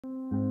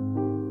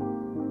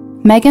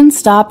Meghan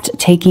stopped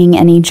taking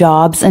any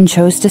jobs and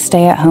chose to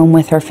stay at home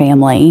with her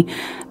family.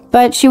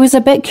 But she was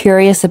a bit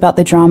curious about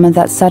the drama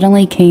that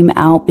suddenly came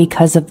out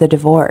because of the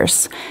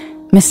divorce.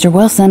 "Mr.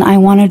 Wilson, I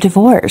want a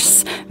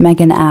divorce,"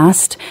 Meghan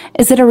asked.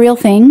 "Is it a real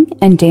thing,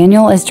 and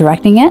Daniel is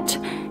directing it?"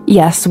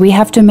 "Yes, we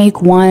have to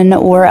make one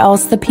or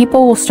else the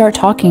people will start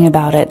talking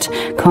about it,"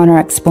 Connor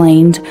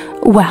explained.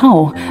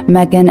 "Wow,"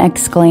 Meghan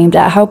exclaimed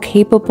at how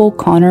capable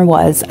Connor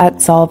was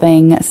at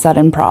solving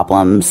sudden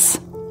problems.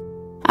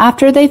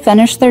 After they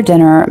finished their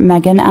dinner,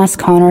 Meghan asked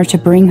Connor to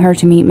bring her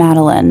to meet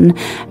Madeline.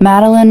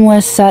 Madeline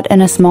was set in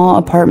a small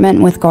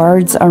apartment with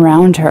guards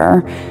around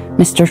her.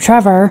 "Mr.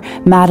 Trevor,"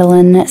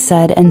 Madeline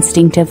said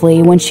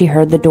instinctively when she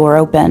heard the door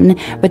open,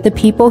 but the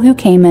people who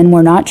came in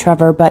were not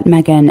Trevor but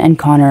Meghan and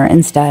Connor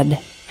instead.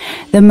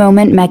 The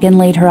moment Meghan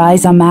laid her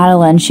eyes on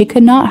Madeline, she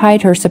could not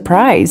hide her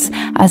surprise,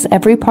 as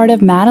every part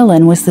of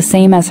Madeline was the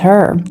same as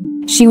her.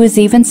 She was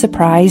even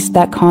surprised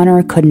that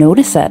Connor could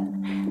notice it.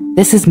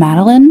 "This is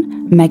Madeline?"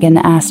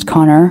 Meghan asked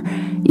Connor.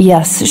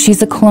 "Yes,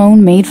 she's a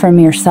clone made from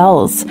your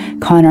cells,"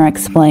 Connor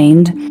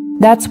explained.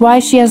 "That's why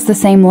she has the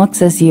same looks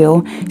as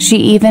you. She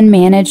even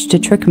managed to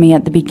trick me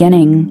at the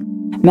beginning."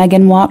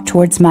 Meghan walked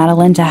towards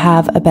Madeline to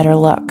have a better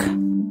look.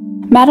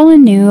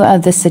 Madeline knew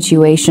of the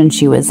situation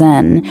she was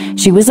in.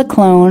 She was a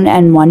clone,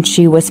 and once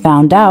she was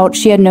found out,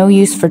 she had no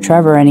use for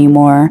Trevor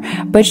anymore.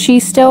 But she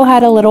still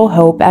had a little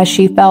hope as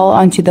she fell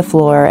onto the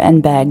floor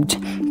and begged,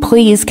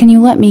 "Please, can you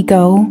let me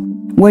go?"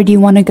 "Where do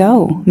you want to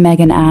go?"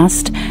 Meghan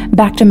asked.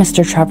 "Back to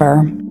Mr.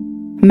 Trevor."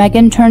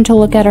 Meghan turned to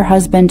look at her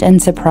husband in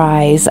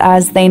surprise,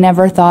 as they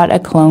never thought a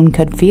clone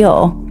could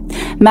feel.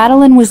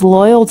 Madeline was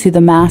loyal to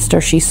the master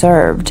she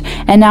served,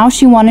 and now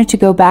she wanted to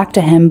go back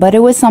to him, but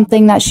it was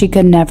something that she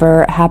could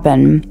never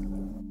happen.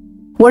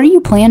 "What are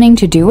you planning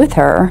to do with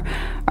her?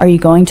 Are you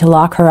going to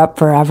lock her up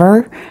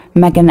forever?"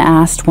 Meghan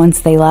asked once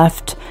they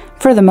left.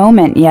 "For the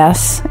moment,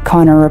 yes,"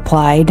 Connor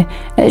replied.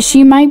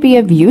 "She might be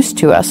of use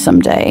to us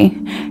someday."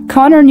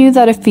 Connor knew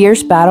that a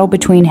fierce battle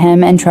between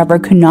him and Trevor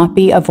could not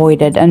be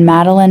avoided, and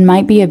Madeline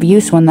might be of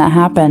use when that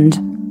happened.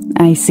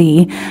 "I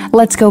see.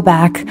 Let's go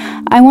back.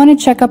 I want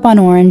to check up on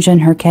Orange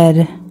and her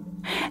kid."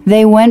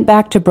 They went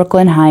back to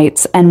Brooklyn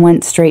Heights and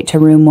went straight to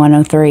room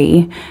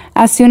 103.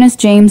 As soon as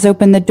James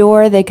opened the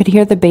door, they could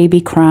hear the baby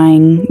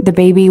crying. The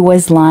baby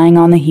was lying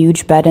on the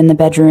huge bed in the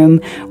bedroom,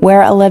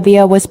 where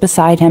Olivia was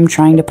beside him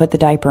trying to put the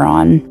diaper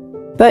on.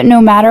 But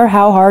no matter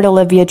how hard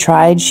Olivia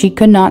tried, she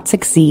could not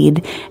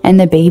succeed, and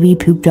the baby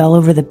pooped all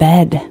over the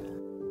bed.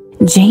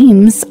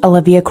 "James,"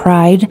 Olivia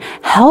cried,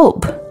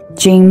 "help!"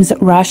 James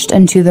rushed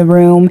into the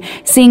room.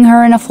 Seeing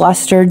her in a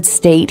flustered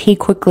state, he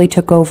quickly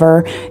took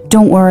over.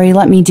 "Don't worry,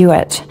 let me do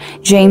it."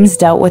 James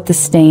dealt with the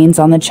stains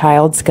on the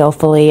child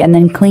skillfully and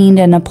then cleaned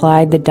and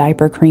applied the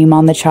diaper cream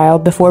on the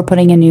child before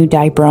putting a new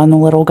diaper on the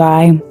little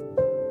guy.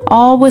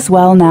 All was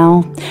well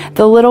now.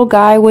 The little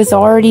guy was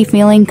already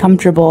feeling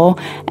comfortable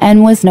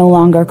and was no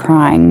longer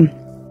crying.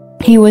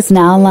 He was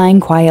now lying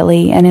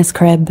quietly in his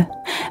crib.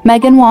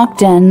 Meghan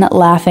walked in,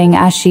 laughing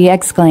as she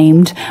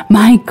exclaimed,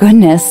 "My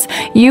goodness,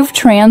 you've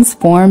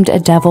transformed a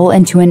devil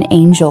into an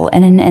angel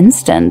in an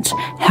instant.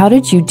 How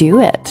did you do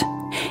it?"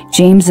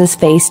 James's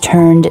face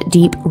turned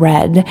deep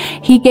red.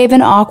 He gave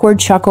an awkward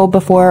chuckle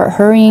before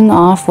hurrying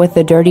off with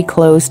the dirty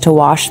clothes to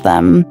wash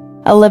them.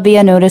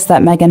 Olivia noticed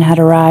that Meghan had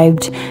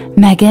arrived.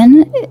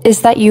 "Meghan?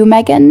 Is that you,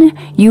 Meghan?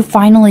 You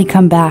finally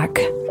come back."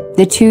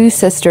 The two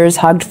sisters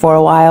hugged for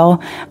a while.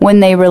 When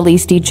they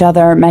released each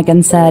other,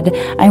 Meghan said,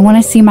 "I want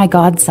to see my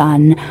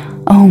godson."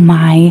 "Oh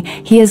my,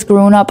 he has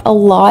grown up a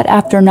lot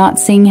after not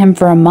seeing him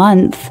for a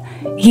month.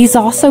 He's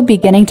also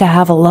beginning to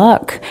have a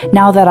look.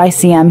 Now that I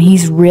see him,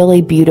 he's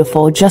really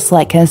beautiful, just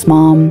like his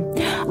mom.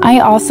 I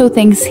also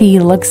think he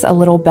looks a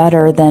little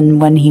better than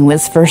when he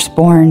was first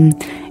born."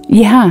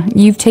 "Yeah,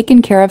 you've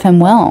taken care of him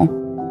well."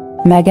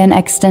 Meghan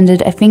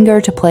extended a finger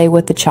to play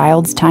with the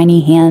child's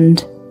tiny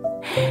hand.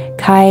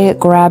 Kai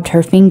grabbed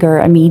her finger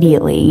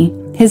immediately.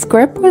 His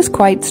grip was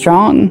quite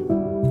strong.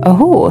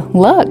 "Oh,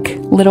 look,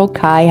 little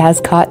Kai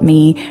has caught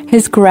me.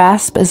 His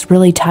grasp is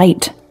really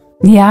tight."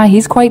 "Yeah,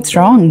 he's quite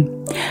strong."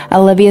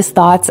 Olivia's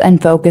thoughts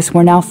and focus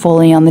were now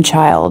fully on the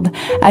child.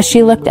 As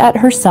she looked at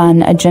her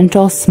son, a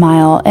gentle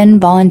smile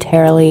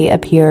involuntarily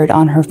appeared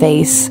on her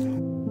face.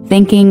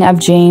 Thinking of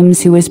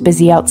James, who was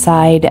busy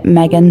outside,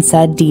 Meghan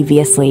said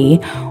deviously,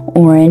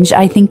 "Orange,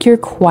 I think you're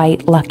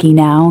quite lucky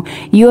now.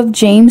 You have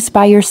James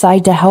by your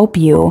side to help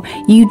you.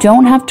 You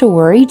don't have to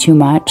worry too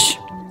much."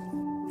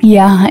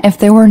 "Yeah, if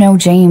there were no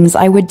James,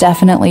 I would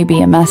definitely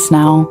be a mess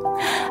now."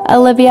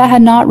 Olivia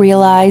had not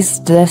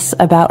realized this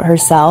about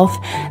herself,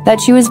 that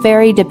she was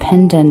very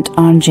dependent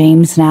on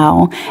James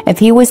now. If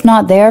he was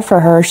not there for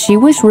her, she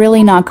was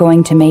really not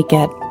going to make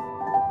it.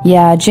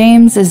 "Yeah,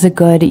 James is a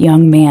good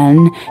young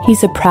man.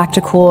 He's a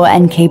practical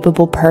and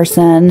capable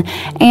person,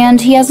 and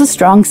he has a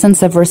strong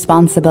sense of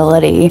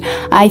responsibility.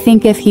 I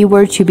think if he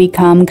were to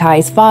become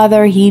Kai's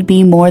father, he'd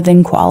be more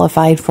than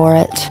qualified for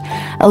it."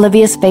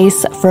 Olivia's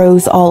face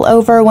froze all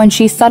over when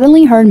she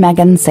suddenly heard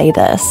Meghan say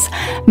this.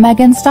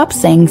 "Meghan, stop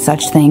saying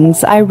such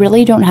things. I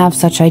really don't have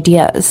such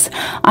ideas.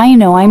 I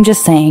know, I'm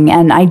just saying,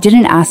 and I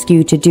didn't ask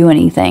you to do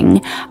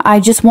anything. I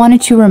just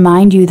wanted to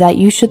remind you that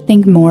you should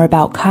think more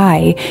about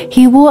Kai.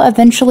 He will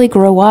eventually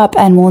grow up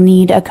and will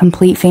need a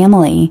complete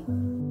family."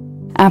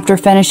 After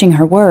finishing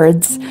her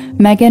words,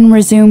 Meghan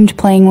resumed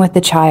playing with the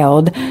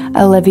child.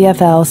 Olivia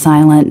fell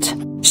silent.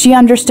 She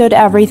understood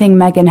everything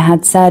Meghan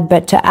had said,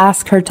 but to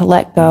ask her to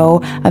let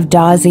go of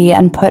Dazzy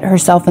and put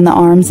herself in the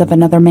arms of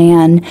another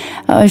man,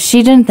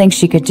 she didn't think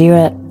she could do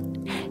it.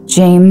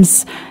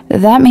 James,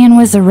 that man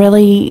was a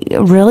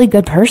really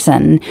good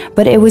person,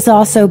 but it was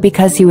also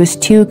because he was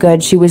too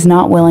good she was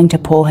not willing to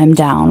pull him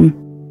down.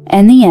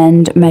 In the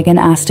end, Meghan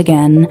asked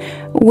again,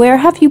 "Where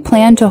have you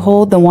planned to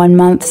hold the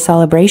 1-month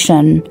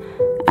celebration?"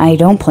 "I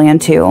don't plan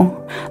to."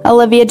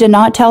 Olivia did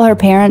not tell her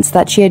parents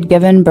that she had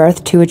given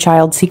birth to a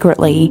child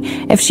secretly.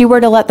 If she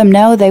were to let them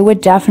know, they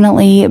would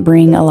definitely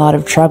bring a lot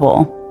of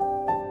trouble.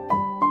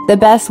 The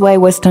best way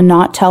was to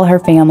not tell her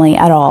family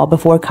at all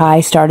before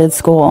Kai started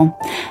school.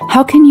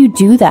 "How can you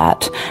do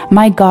that?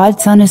 My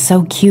godson is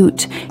so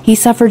cute. He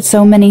suffered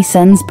so many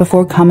sins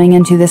before coming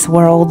into this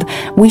world.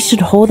 We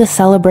should hold a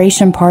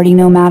celebration party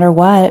no matter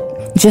what.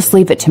 Just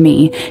leave it to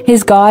me.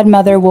 His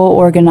godmother will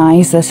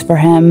organize this for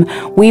him.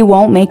 We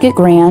won't make it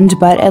grand,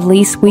 but at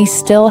least we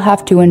still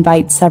have to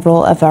invite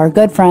several of our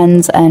good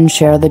friends and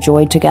share the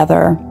joy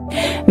together."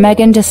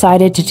 Meghan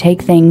decided to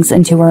take things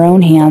into her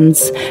own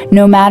hands.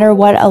 No matter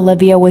what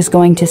Olivia was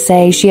going to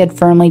say, she had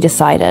firmly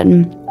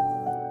decided.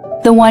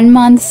 The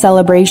 1-month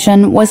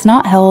celebration was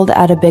not held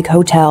at a big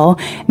hotel,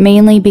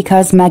 mainly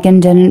because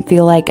Meghan didn't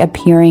feel like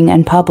appearing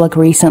in public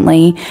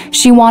recently.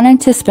 She wanted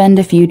to spend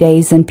a few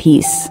days in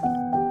peace.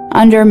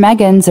 Under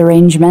Meghan's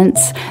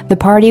arrangements, the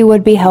party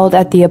would be held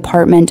at the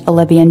apartment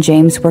Olivia and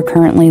James were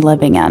currently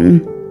living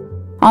in.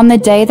 On the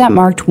day that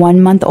marked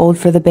 1 month old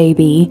for the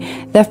baby,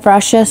 the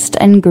freshest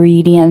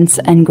ingredients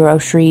and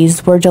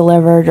groceries were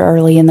delivered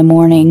early in the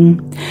morning.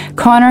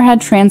 Connor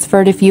had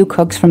transferred a few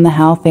cooks from the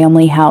Howe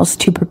family house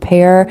to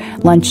prepare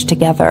lunch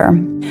together.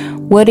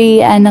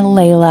 Woody and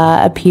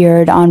Layla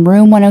appeared on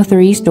room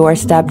 103's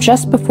doorstep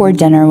just before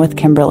dinner with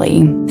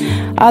Kimberly.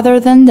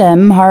 Other than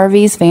them,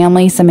 Harvey's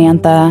family,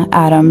 Samantha,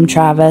 Adam,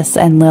 Travis,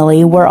 and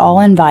Lily were all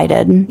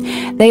invited.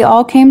 They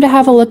all came to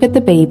have a look at the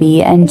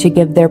baby and to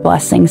give their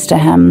blessings to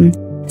him.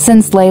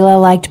 Since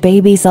Layla liked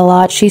babies a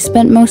lot, she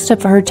spent most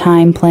of her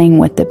time playing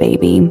with the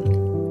baby.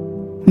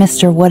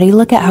 "Mr. Woody,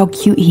 look at how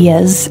cute he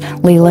is,"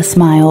 Layla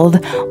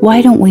smiled.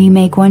 "Why don't we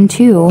make one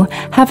too?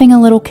 Having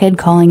a little kid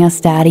calling us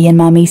daddy and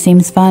mommy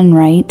seems fun,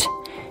 right?"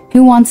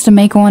 "Who wants to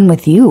make one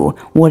with you?"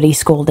 Woody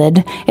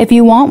scolded. "If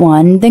you want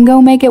one, then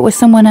go make it with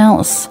someone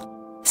else."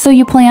 "So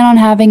you plan on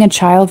having a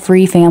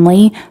child-free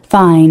family?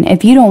 Fine.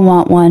 If you don't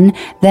want one,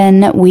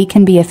 then we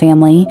can be a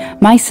family.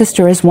 My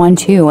sister is one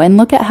too, and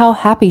look at how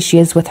happy she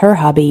is with her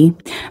hubby."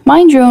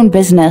 "Mind your own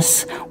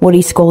business,"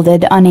 Woody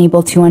scolded,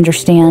 unable to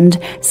understand.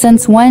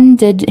 Since when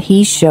did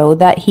he show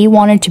that he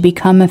wanted to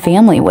become a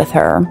family with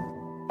her?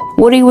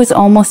 Woody was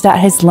almost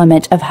at his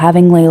limit of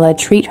having Layla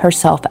treat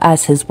herself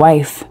as his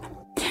wife.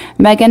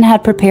 Meghan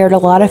had prepared a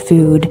lot of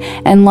food,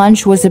 and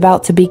lunch was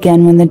about to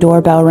begin when the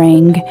doorbell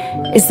rang.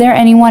 "Is there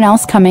anyone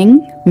else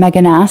coming?"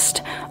 Meghan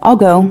asked. "I'll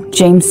go,"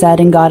 James said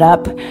and got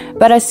up.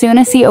 But as soon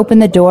as he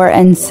opened the door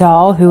and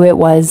saw who it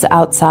was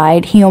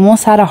outside, he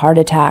almost had a heart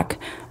attack.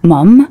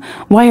 "Mum,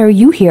 why are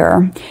you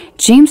here?"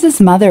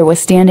 James's mother was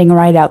standing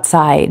right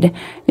outside.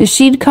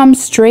 She'd come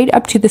straight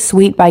up to the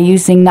suite by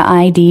using the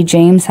ID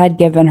James had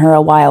given her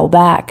a while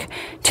back.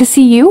 "To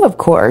see you, of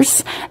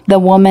course." The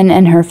woman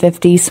in her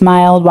 50s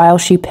smiled while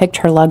she picked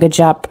her luggage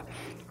up.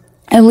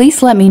 "At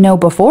least let me know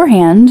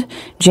beforehand,"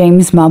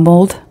 James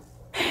mumbled.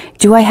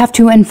 "Do I have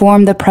to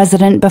inform the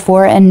president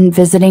before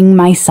visiting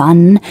my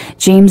son?"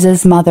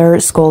 James's mother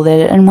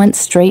scolded and went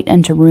straight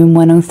into room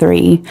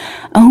 103.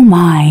 "Oh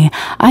my,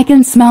 I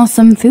can smell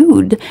some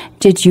food.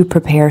 Did you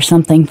prepare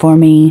something for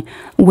me?"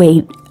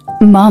 "Wait,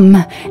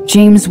 Mum."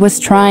 James was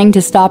trying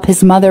to stop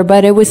his mother,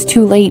 but it was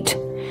too late.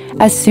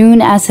 As soon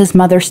as his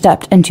mother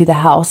stepped into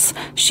the house,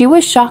 she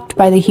was shocked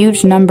by the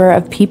huge number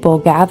of people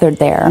gathered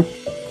there.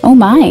 "Oh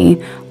my,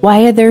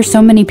 why are there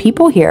so many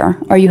people here?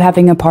 Are you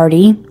having a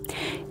party?"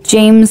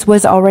 James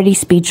was already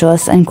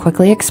speechless and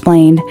quickly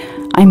explained,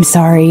 "I'm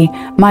sorry,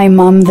 my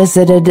mom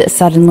visited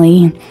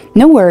suddenly."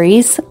 "No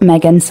worries,"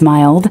 Meghan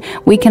smiled.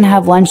 "We can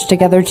have lunch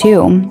together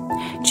too."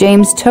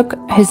 James took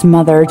his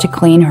mother to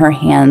clean her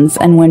hands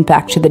and went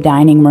back to the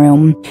dining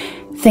room.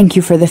 "Thank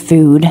you for the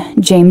food,"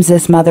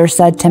 James's mother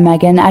said to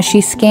Meghan as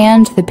she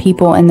scanned the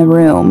people in the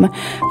room.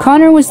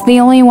 Connor was the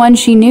only one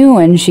she knew,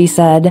 and she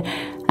said,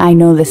 "I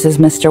know this is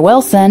Mr.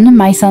 Wilson,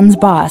 my son's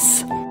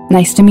boss."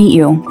 "Nice to meet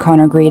you,"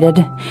 Connor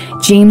greeted.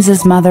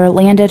 James's mother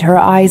landed her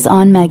eyes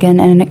on Meghan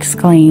and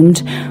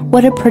exclaimed,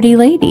 "What a pretty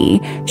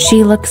lady.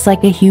 She looks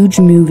like a huge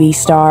movie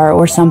star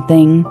or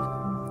something."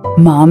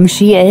 "Mom,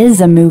 she is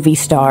a movie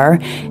star,"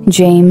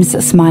 James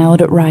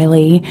smiled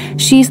wryly.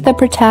 "She's the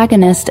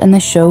protagonist in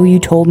the show you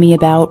told me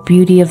about,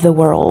 Beauty of the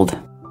World."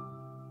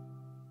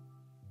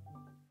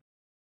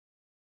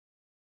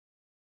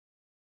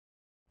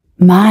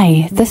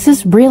 My, this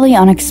is really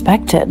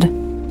unexpected.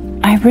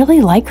 I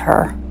really like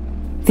her.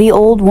 The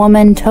old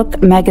woman took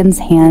Meghan's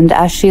hand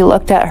as she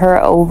looked at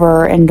her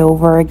over and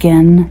over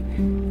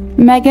again.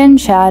 Meghan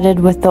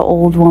chatted with the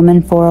old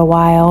woman for a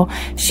while.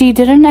 She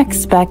didn't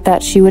expect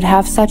that she would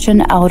have such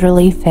an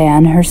elderly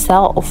fan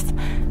herself.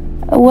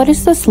 "What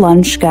is this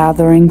lunch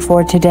gathering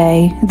for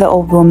today?" the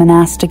old woman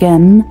asked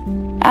again.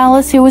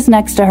 Alice, who was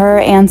next to her,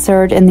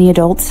 answered in the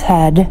adult's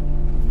head.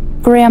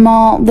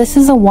 "Grandma, this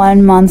is a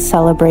 1-month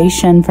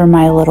celebration for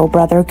my little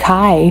brother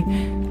Kai."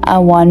 A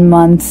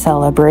 1-month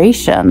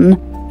celebration.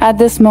 At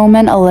this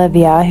moment,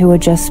 Olivia, who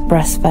had just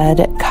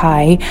breastfed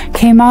Kai,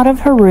 came out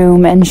of her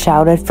room and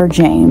shouted for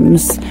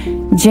James.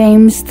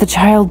 "James, the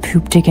child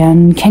pooped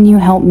again. Can you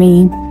help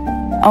me?"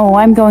 "Oh,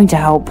 I'm going to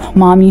help.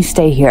 Mom, you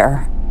stay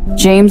here."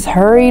 James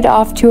hurried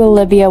off to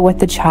Olivia with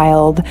the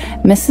child.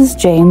 Mrs.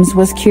 James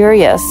was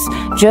curious.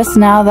 Just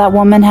now that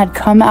woman had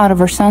come out of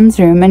her son's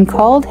room and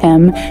called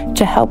him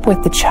to help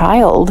with the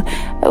child.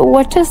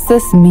 What does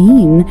this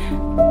mean?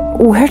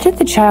 Where did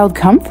the child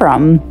come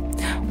from?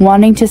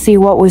 Wanting to see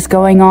what was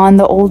going on,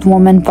 the old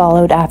woman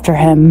followed after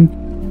him.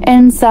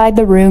 Inside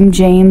the room,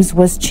 James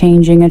was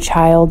changing a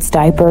child's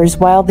diapers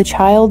while the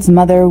child's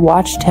mother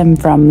watched him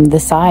from the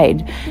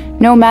side.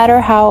 No matter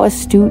how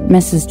astute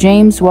Mrs.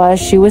 James was,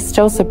 she was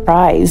still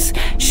surprised.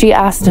 She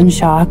asked in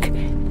shock,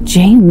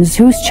 "James,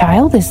 whose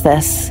child is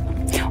this?"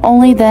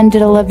 Only then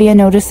did Olivia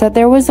notice that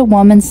there was a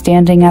woman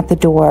standing at the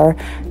door.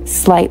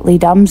 Slightly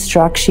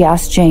dumbstruck, she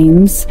asked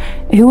James,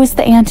 "Who was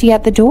the auntie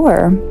at the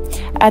door?"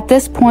 At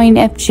this point,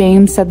 if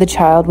James said the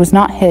child was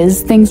not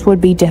his, things would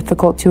be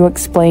difficult to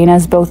explain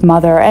as both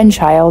mother and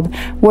child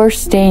were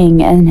staying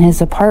in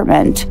his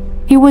apartment.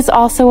 He was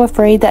also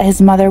afraid that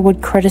his mother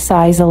would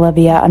criticize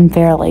Olivia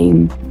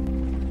unfairly.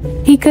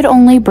 He could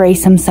only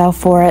brace himself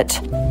for it.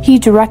 He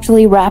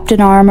directly wrapped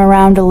an arm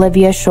around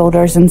Olivia's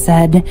shoulders and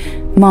said,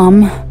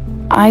 "Mom,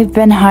 I've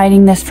been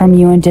hiding this from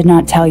you and did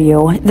not tell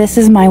you. This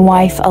is my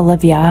wife,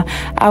 Olivia.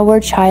 Our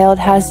child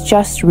has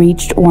just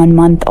reached 1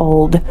 month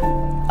old."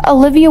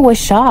 Olivia was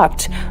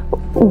shocked.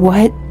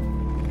 What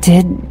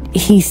did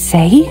he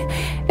say?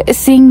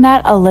 Seeing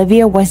that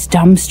Olivia was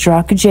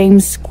dumbstruck,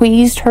 James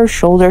squeezed her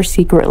shoulder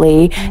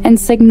secretly and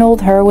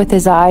signaled her with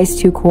his eyes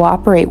to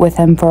cooperate with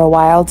him for a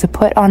while to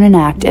put on an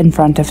act in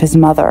front of his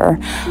mother.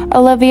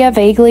 Olivia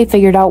vaguely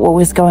figured out what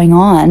was going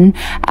on.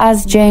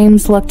 As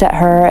James looked at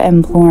her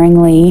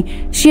imploringly,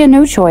 she had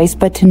no choice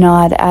but to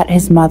nod at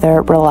his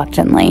mother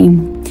reluctantly.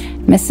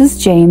 Mrs.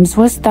 James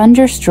was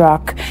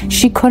thunderstruck.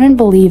 She couldn't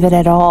believe it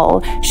at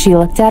all. She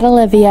looked at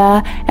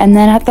Olivia and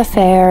then at the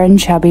fair and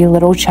chubby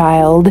little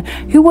child.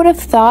 Who would have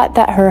thought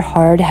that her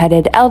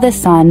hard-headed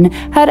eldest son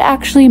had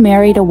actually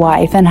married a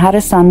wife and had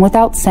a son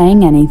without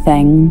saying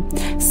anything?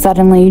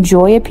 Suddenly,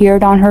 joy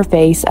appeared on her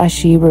face as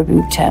she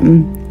rebuked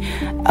him.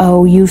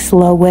 "Oh, you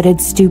slow-witted,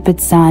 stupid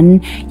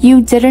son.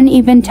 You didn't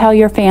even tell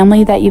your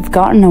family that you've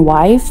gotten a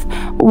wife?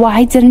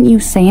 Why didn't you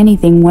say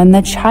anything when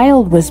the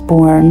child was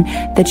born?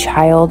 The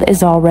child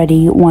is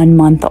already 1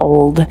 month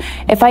old.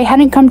 If I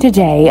hadn't come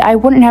today, I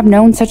wouldn't have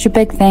known such a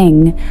big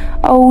thing.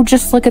 Oh,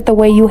 just look at the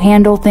way you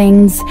handle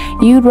things.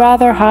 You'd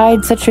rather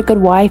hide such a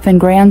good wife and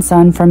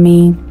grandson from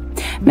me."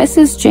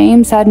 Mrs.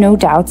 James had no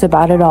doubts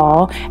about it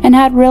all and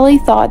had really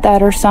thought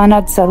that her son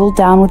had settled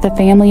down with a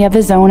family of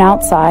his own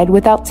outside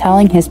without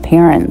telling his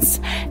parents.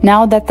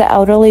 Now that the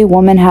elderly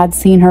woman had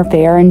seen her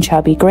fair and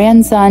chubby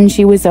grandson,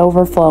 she was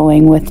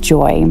overflowing with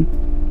joy.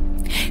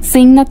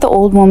 Seeing that the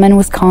old woman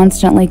was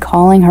constantly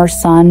calling her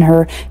son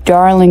her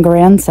darling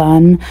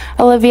grandson,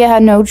 Olivia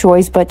had no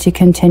choice but to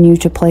continue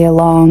to play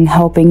along,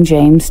 helping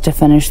James to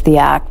finish the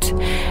act.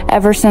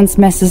 Ever since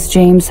Mrs.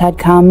 James had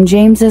come,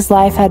 James's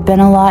life had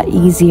been a lot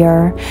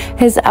easier.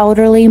 His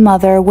elderly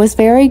mother was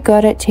very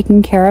good at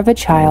taking care of a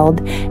child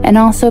and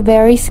also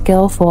very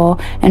skillful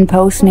in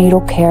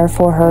postnatal care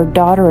for her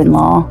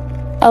daughter-in-law.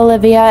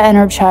 Olivia and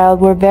her child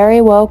were very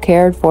well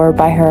cared for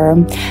by her.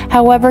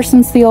 However,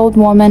 since the old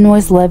woman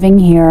was living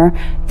here,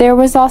 there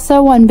was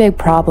also one big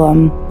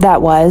problem.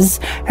 That was,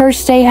 her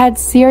stay had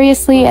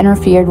seriously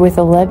interfered with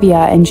Olivia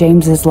and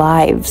James's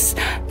lives.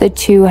 The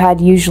two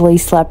had usually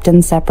slept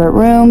in separate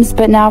rooms,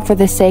 but now for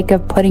the sake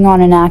of putting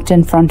on an act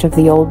in front of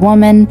the old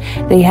woman,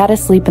 they had to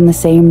sleep in the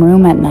same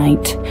room at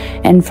night.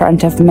 In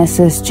front of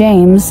Mrs.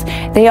 James,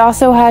 they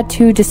also had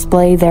to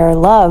display their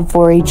love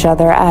for each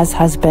other as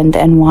husband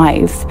and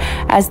wife.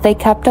 As they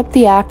kept up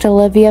the act,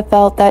 Olivia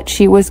felt that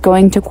she was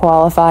going to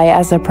qualify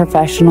as a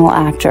professional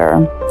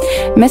actor.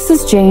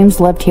 Mrs. James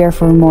lived here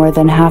for more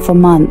than half a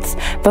month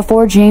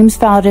before James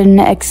found an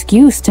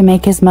excuse to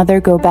make his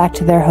mother go back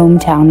to their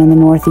hometown in the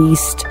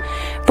Northeast.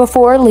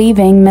 Before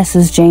leaving,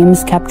 Mrs.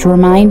 James kept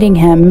reminding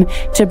him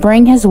to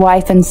bring his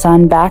wife and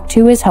son back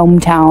to his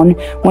hometown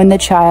when the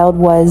child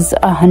was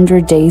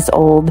 100 days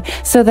old,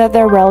 so that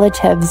their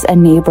relatives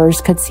and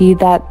neighbors could see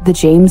that the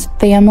James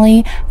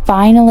family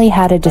finally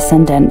had a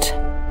descendant.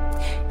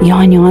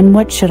 "Yon,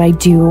 what should I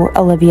do?"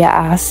 Olivia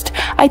asked.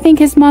 "I think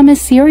his mom is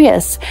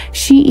serious.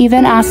 She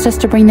even asked us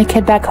to bring the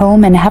kid back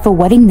home and have a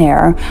wedding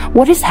there.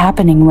 What is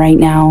happening right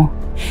now?"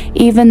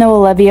 Even though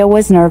Olivia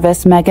was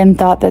nervous, Meghan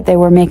thought that they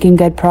were making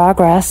good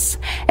progress.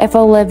 If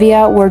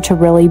Olivia were to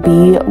really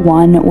be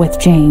one with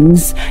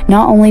James,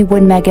 not only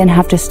would Meghan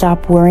have to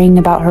stop worrying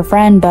about her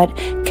friend, but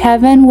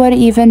Kevin would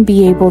even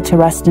be able to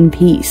rest in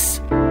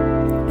peace.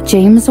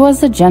 James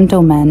was a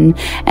gentleman,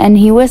 and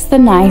he was the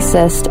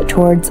nicest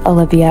towards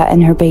Olivia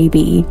and her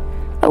baby.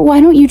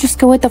 "Why don't you just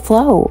go with the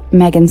flow?"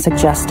 Meghan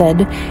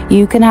suggested.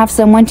 "You can have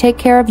someone take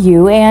care of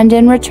you, and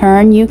in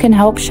return, you can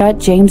help shut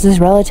James's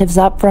relatives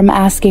up from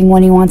asking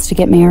when he wants to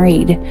get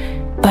married."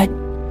 "But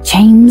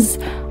James,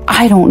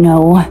 I don't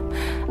know."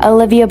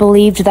 Olivia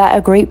believed that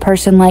a great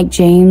person like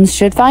James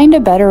should find a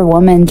better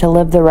woman to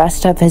live the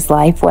rest of his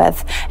life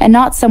with, and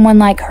not someone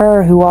like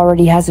her who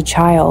already has a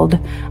child.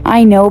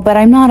 "I know, but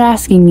I'm not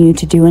asking you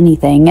to do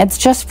anything. It's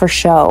just for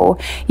show.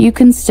 You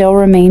can still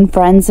remain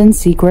friends in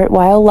secret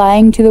while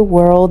lying to the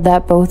world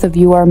that both of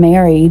you are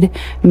married,"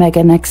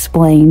 Meghan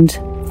explained.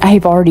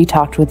 "I've already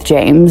talked with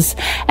James,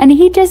 and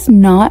he does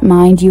not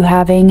mind you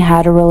having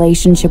had a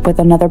relationship with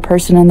another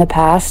person in the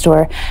past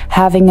or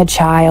having a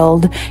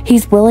child.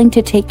 He's willing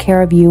to take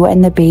care of you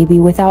and the baby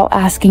without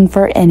asking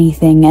for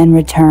anything in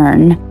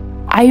return."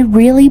 I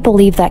really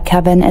believe that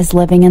Kevin is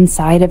living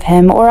inside of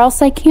him, or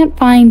else I can't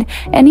find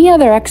any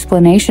other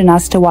explanation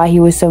as to why he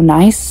was so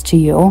nice to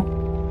you.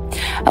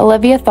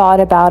 Olivia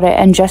thought about it,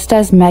 and just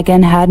as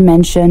Meghan had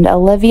mentioned,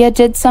 Olivia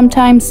did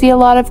sometimes see a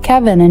lot of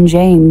Kevin and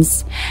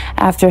James.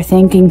 After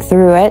thinking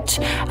through it,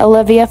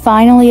 Olivia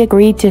finally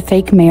agreed to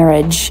fake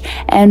marriage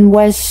and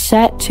was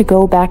set to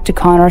go back to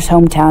Connor's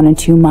hometown in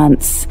 2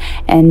 months.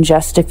 And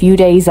just a few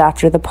days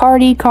after the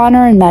party,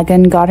 Connor and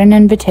Meghan got an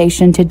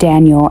invitation to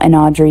Daniel and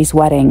Audrey's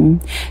wedding.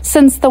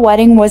 Since the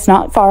wedding was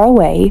not far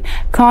away,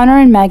 Connor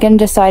and Meghan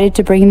decided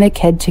to bring the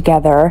kid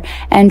together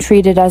and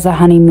treat it as a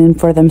honeymoon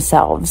for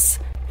themselves.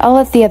 "I'll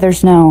let the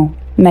others know,"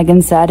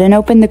 Meghan said, and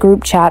opened the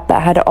group chat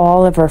that had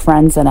all of her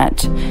friends in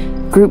it.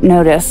 Group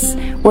notice: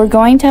 "We're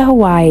going to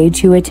Hawaii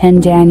to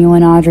attend Daniel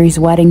and Audrey's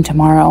wedding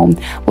tomorrow.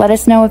 Let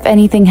us know if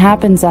anything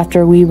happens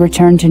after we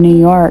return to New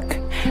York."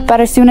 But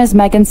as soon as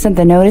Meghan sent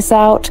the notice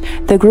out,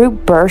 the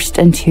group burst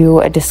into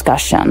a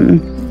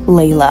discussion.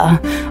 Layla: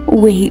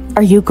 "Wait,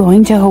 are you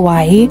going to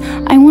Hawaii?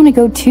 I want to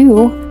go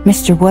too."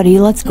 Mr. Woody: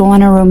 "Let's go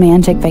on a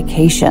romantic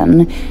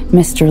vacation."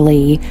 Mr.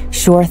 Lee: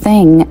 "Sure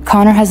thing.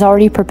 Connor has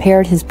already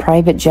prepared his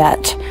private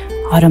jet."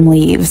 Autumn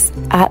leaves.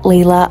 At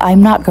Layla: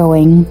 "I'm not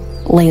going."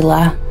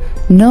 Layla: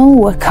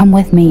 "No, come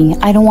with me.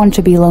 I don't want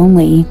to be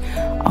lonely."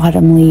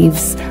 Autumn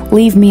leaves.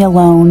 "Leave me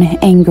alone."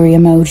 Angry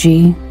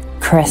emoji.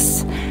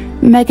 Chris: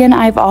 "Meghan,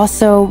 I've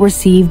also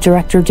received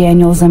Director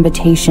Daniel's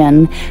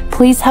invitation.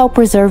 Please help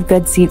reserve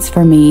good seats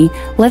for me.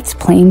 Let's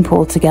plane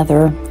pool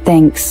together.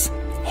 Thanks."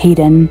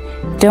 Hayden: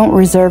 "Don't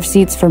reserve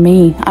seats for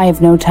me. I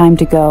have no time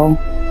to go."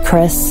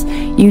 Chris: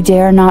 "You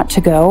dare not to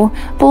go?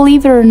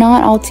 Believe it or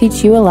not, I'll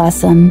teach you a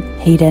lesson."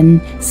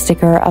 Hayden: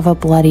 Sticker of a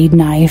bloodied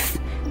knife.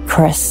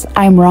 Chris: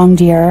 "I'm wrong,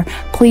 dear.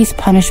 Please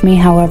punish me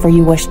however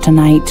you wish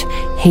tonight."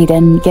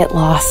 Hayden: "Get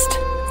lost."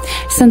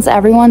 Since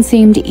everyone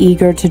seemed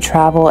eager to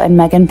travel and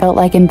Meghan felt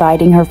like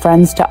inviting her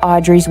friends to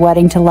Audrey's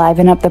wedding to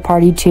liven up the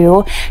party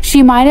too,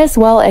 she might as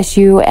well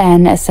issue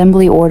an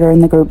assembly order in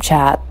the group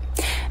chat.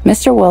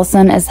 Mr.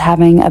 Wilson is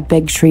having a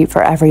big treat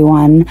for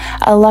everyone.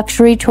 A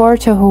luxury tour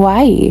to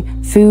Hawaii,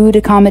 food,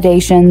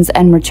 accommodations,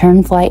 and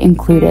return flight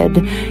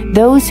included.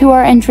 Those who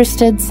are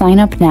interested, sign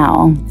up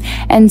now.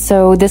 And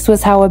so this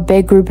was how a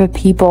big group of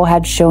people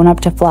had shown up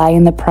to fly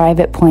in the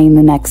private plane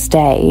the next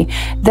day.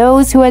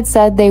 Those who had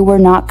said they were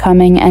not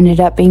coming ended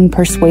up being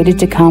persuaded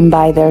to come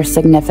by their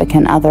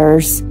significant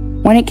others.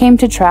 When it came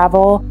to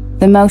travel,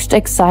 the most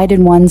excited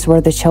ones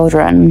were the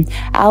children.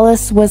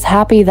 Alice was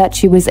happy that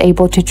she was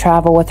able to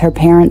travel with her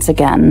parents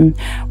again.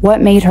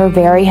 What made her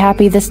very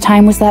happy this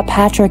time was that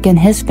Patrick and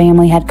his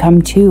family had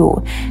come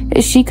too.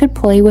 She could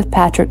play with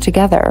Patrick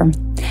together.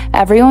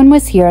 Everyone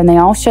was here and they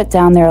all shut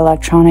down their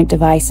electronic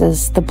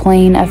devices. The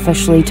plane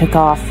officially took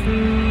off.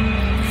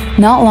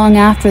 Not long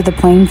after the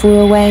plane flew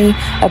away,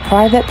 a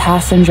private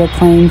passenger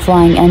plane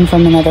flying in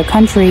from another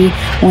country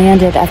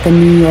landed at the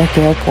New York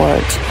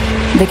airport.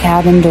 The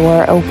cabin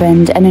door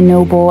opened and a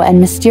noble and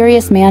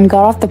mysterious man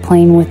got off the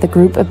plane with a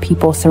group of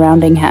people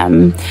surrounding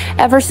him.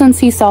 Ever since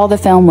he saw the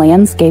film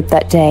Landscape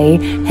that day,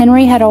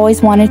 Henry had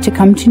always wanted to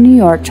come to New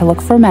York to look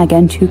for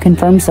Meghan to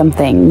confirm some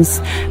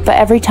things. But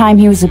every time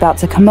he was about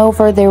to come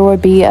over, there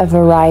would be a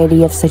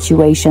variety of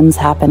situations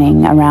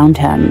happening around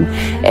him.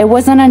 It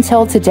wasn't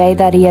until today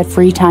that he had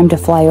free time to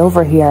fly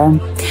over here.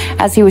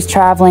 As he was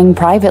traveling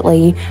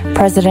privately,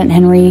 President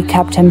Henry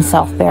kept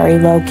himself very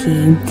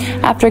low-key.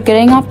 After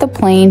getting off the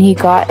plane, he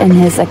got in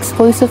his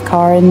exclusive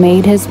car and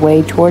made his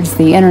way towards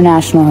the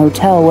International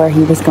Hotel where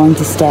he was going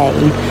to stay.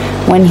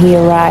 When he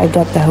arrived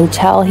at the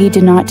hotel, he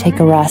did not take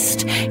a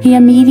rest. He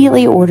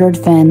immediately ordered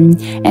Finn,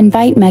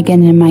 "Invite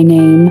Meghan in my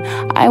name.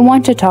 I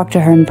want to talk to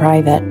her in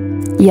private."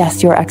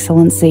 "Yes, Your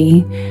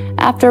Excellency."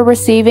 After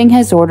receiving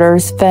his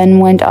orders, Finn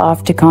went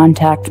off to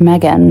contact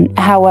Meghan.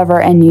 However,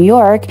 in New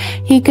York,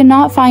 he could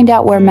not find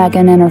out where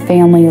Meghan and her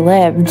family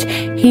lived.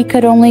 He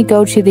could only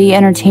go to the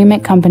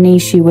entertainment company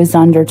she was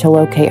under to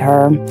locate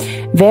her.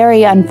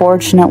 Very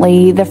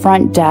unfortunately, the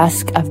front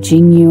desk of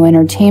GNU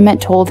Entertainment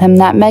told him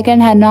that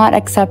Meghan had not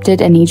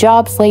accepted any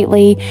jobs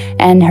lately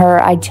and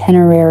her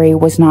itinerary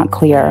was not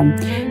clear.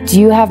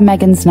 Do you have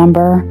Meghan's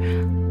number?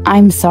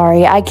 I'm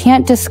sorry, I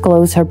can't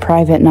disclose her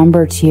private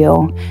number to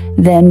you.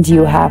 Then do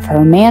you have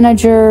her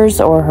manager's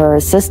or her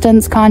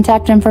assistant's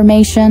contact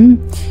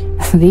information?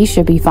 These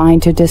should be fine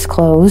to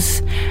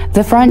disclose.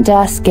 The front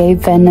desk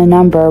gave Finn a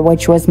number,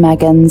 which was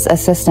Meghan's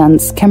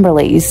assistant's,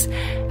 Kimberly's.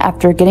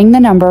 After getting the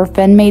number,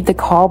 Finn made the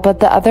call,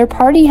 but the other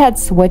party had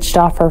switched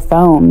off her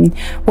phone.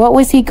 What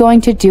was he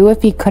going to do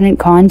if he couldn't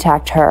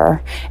contact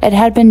her? It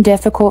had been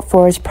difficult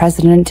for his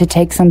president to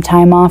take some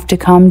time off to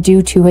come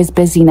due to his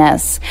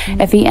busyness.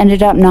 If he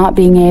ended up not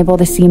being able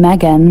to see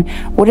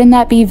Meghan, wouldn't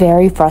that be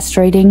very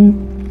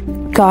frustrating?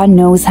 God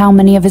knows how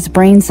many of his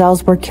brain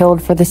cells were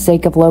killed for the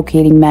sake of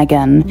locating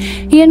Meghan.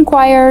 He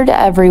inquired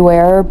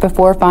everywhere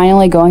before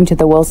finally going to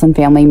the Wilson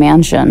family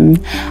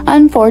mansion.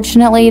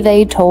 Unfortunately,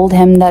 they told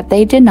him that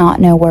they did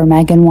not know where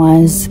Meghan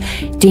was.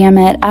 Damn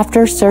it,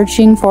 after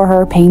searching for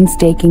her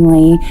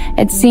painstakingly,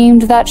 it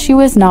seemed that she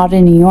was not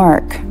in New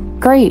York.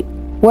 Great.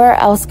 Where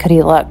else could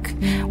he look?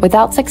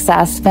 Without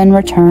success, Finn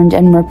returned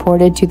and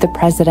reported to the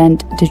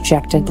president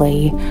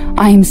dejectedly.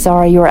 I'm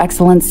sorry, Your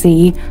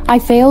Excellency. I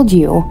failed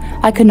you.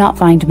 I could not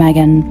find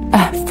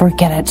Meghan.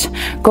 Forget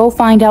it. Go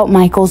find out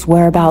Michael's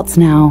whereabouts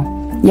now.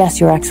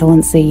 Yes, Your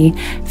Excellency.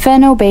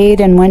 Finn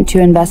obeyed and went to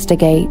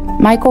investigate.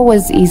 Michael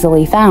was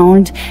easily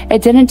found.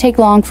 It didn't take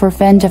long for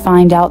Finn to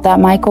find out that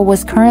Michael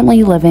was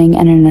currently living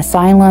in an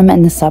asylum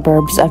in the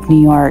suburbs of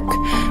New York.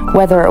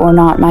 Whether or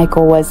not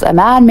Michael was a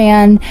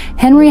madman,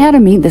 Henry had to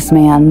meet this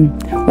man.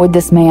 Would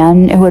this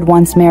man, who had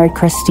once married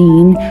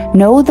Christine,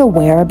 know the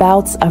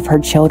whereabouts of her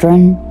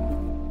children?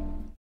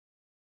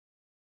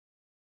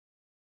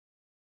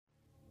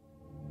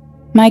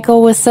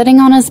 Michael was sitting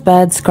on his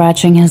bed,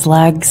 scratching his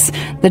legs.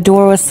 The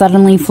door was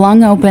suddenly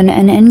flung open,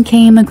 and in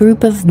came a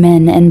group of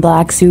men in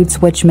black suits,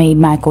 which made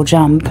Michael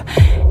jump.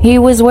 He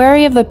was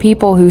wary of the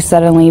people who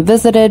suddenly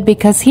visited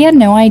because he had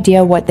no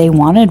idea what they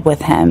wanted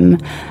with him,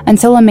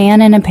 until a man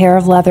in a pair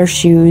of leather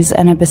shoes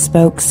and a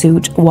bespoke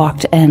suit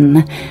walked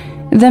in.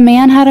 The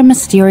man had a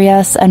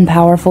mysterious and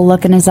powerful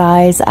look in his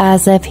eyes,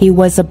 as if he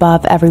was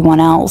above everyone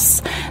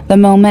else. The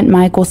moment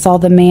Michael saw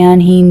the man,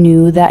 he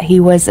knew that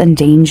he was in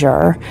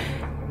danger.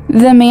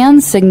 The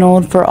man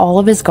signaled for all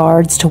of his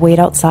guards to wait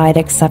outside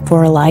except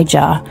for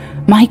Elijah.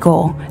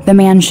 "Michael," the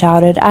man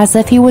shouted, as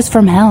if he was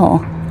from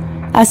hell.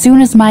 As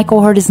soon as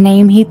Michael heard his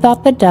name, he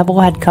thought the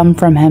devil had come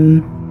from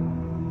him.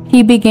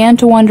 He began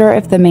to wonder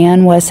if the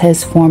man was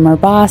his former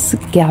boss,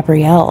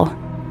 Gabriel.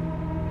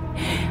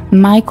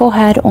 Michael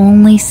had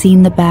only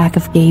seen the back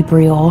of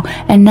Gabriel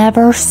and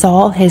never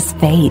saw his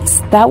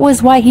face. That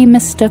was why he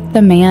mistook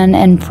the man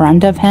in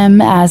front of him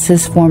as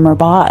his former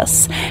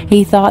boss.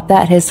 He thought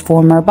that his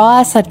former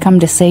boss had come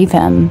to save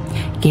him.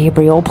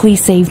 "Gabriel, please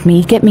save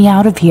me. Get me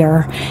out of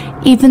here."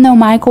 Even though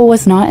Michael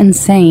was not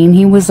insane,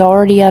 he was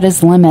already at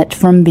his limit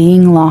from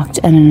being locked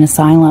in an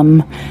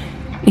asylum.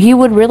 He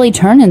would really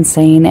turn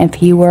insane if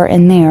he were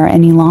in there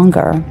any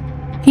longer.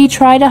 He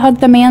tried to hug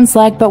the man's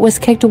leg but was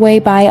kicked away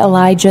by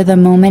Elijah the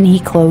moment he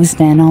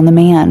closed in on the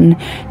man.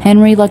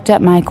 Henry looked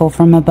at Michael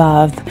from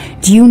above.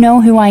 "Do you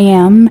know who I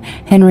am?"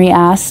 Henry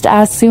asked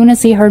as soon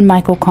as he heard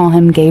Michael call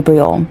him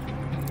Gabriel.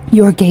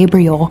 "You're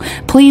Gabriel.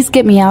 Please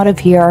get me out of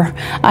here.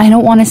 I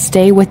don't want to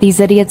stay with these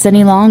idiots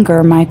any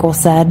longer," Michael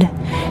said.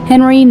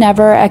 Henry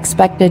never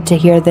expected to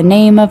hear the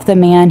name of the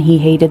man he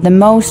hated the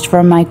most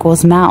from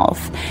Michael's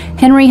mouth.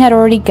 Henry had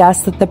already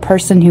guessed that the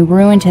person who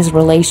ruined his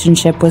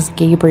relationship was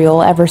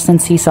Gabriel ever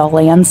since he saw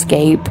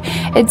Landscape.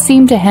 It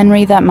seemed to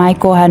Henry that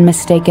Michael had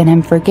mistaken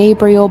him for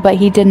Gabriel, but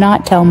he did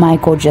not tell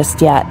Michael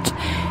just yet.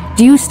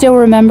 "Do you still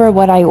remember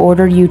what I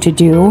ordered you to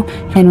do?"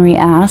 Henry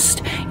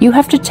asked. "You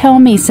have to tell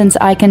me, since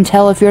I can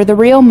tell if you're the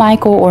real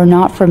Michael or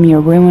not from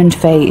your ruined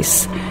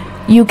face."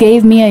 "You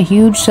gave me a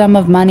huge sum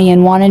of money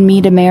and wanted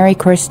me to marry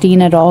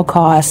Christine at all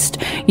cost.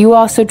 You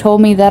also told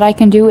me that I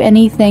can do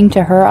anything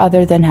to her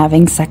other than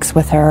having sex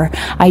with her.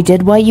 I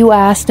did what you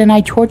asked, and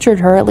I tortured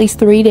her at least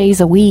 3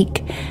 days a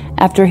week."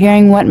 After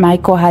hearing what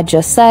Michael had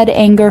just said,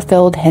 anger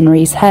filled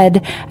Henry's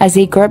head as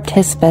he gripped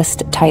his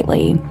fist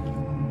tightly.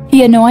 He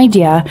had no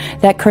idea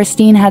that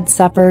Christine had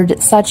suffered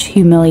such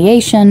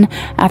humiliation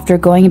after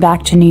going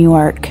back to New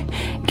York.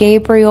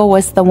 Gabriel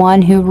was the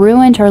one who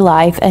ruined her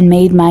life and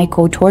made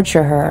Michael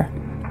torture her.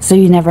 "So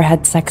you never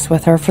had sex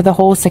with her for the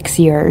whole 6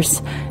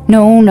 years?"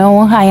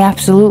 No, I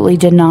absolutely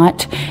did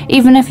not.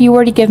 Even if you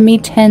were to give me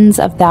tens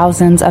of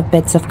thousands of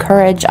bits of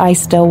courage, I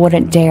still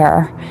wouldn't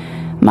dare."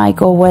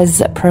 Michael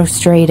was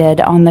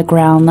prostrated on the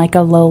ground like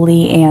a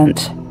lowly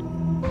ant.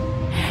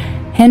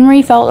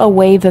 Henry felt a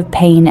wave of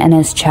pain in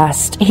his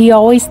chest. He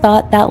always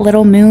thought that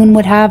little Moon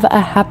would have a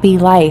happy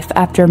life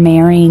after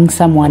marrying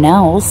someone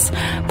else,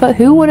 but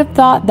who would have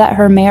thought that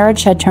her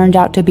marriage had turned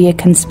out to be a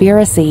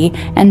conspiracy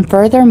and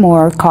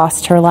furthermore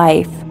cost her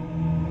life?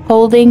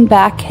 Holding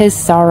back his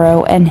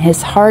sorrow in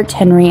his heart,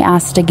 Henry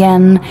asked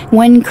again,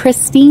 "When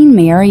Christine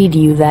married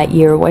you that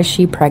year, was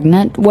she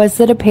pregnant? Was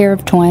it a pair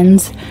of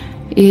twins?"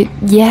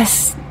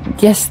 Yes,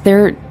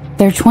 they're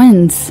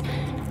twins.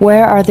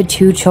 Where are the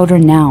 2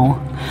 children now?"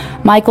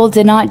 Michael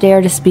did not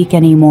dare to speak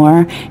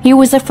anymore. He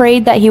was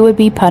afraid that he would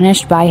be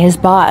punished by his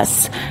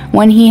boss.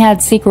 When he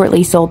had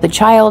secretly sold the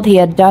child, he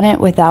had done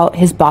it without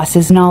his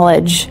boss's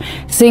knowledge.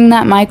 Seeing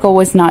that Michael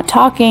was not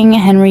talking,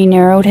 Henry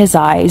narrowed his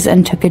eyes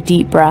and took a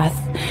deep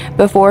breath.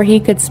 Before he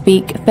could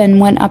speak, Finn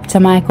went up to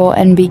Michael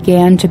and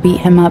began to beat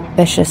him up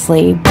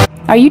viciously.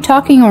 "Are you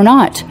talking or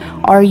not?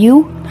 Are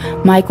you?"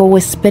 Michael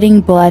was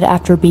spitting blood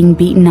after being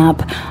beaten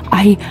up.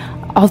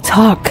 I'll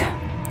talk."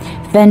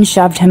 Finn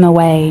shoved him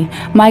away.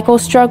 Michael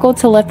struggled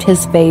to lift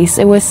his face.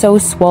 It was so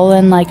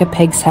swollen like a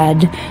pig's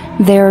head.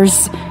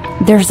 There's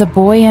a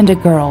boy and a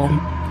girl.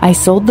 I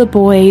sold the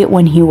boy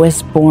when he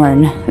was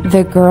born.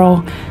 The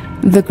girl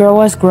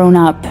has grown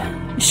up.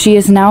 She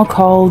is now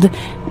called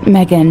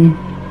Meghan."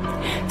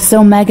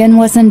 So Meghan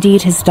was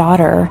indeed his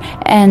daughter,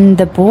 and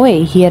the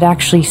boy, he had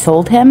actually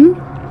sold him?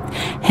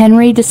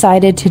 Henry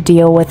decided to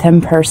deal with him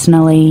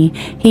personally.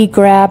 He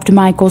grabbed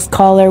Michael's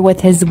collar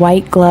with his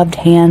white-gloved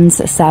hands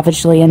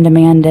savagely and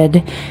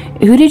demanded,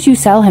 "Who did you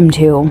sell him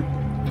to?"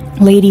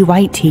 "Lady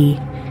White-Tea."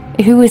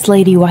 "Who is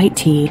Lady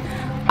White-Tea?"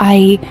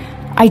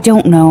 I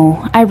don't know.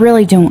 I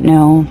really don't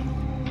know."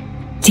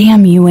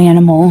 "Damn you,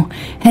 animal."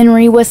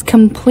 Henry was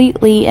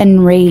completely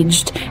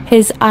enraged.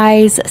 His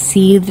eyes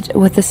seethed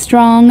with a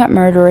strong,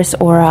 murderous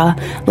aura.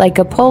 Like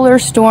a polar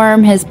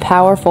storm, his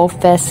powerful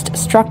fist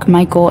struck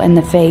Michael in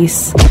the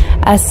face.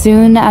 As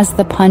soon as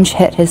the punch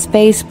hit his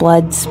face,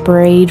 blood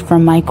sprayed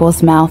from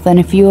Michael's mouth and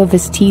a few of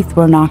his teeth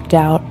were knocked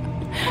out.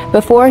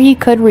 Before he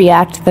could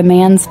react, the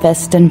man's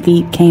fist and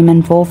feet came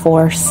in full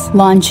force,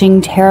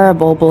 launching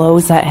terrible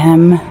blows at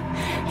him.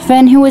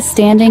 Finn, who was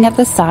standing at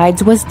the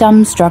sides, was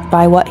dumbstruck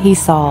by what he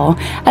saw.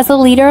 As a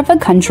leader of a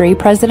country,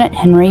 President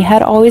Henry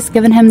had always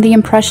given him the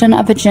impression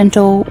of a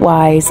gentle,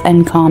 wise,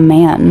 and calm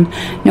man.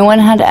 No one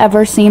had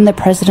ever seen the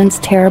president's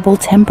terrible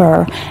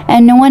temper,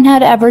 and no one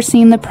had ever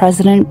seen the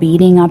president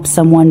beating up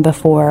someone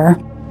before.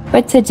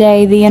 But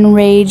today, the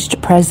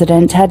enraged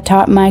president had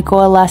taught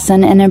Michael a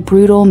lesson in a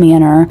brutal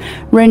manner,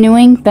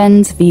 renewing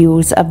Finn's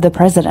views of the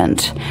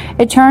president.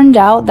 It turned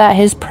out that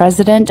his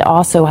president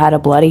also had a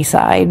bloody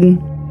side.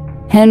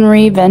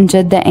 Henry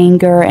vented the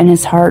anger in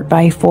his heart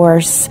by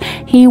force.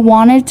 He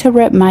wanted to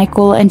rip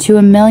Michael into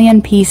a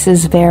million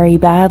pieces very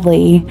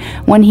badly.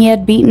 When he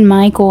had beaten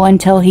Michael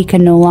until he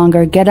could no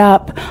longer get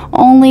up,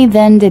 only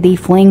then did he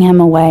fling him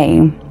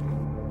away.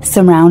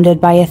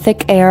 Surrounded by a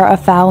thick air of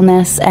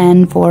foulness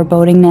and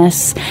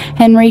forebodingness,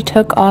 Henry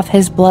took off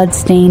his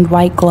blood-stained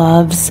white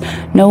gloves,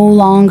 no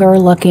longer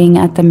looking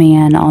at the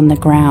man on the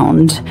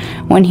ground.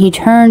 When he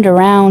turned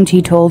around,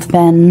 he told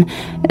Finn,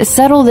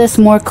 "Settle this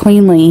more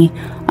cleanly.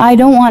 I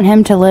don't want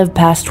him to live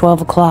past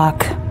 12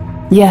 o'clock.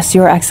 "Yes,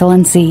 Your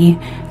Excellency."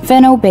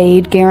 Finn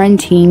obeyed,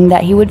 guaranteeing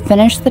that he would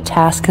finish the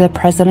task the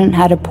president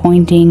had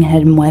appointing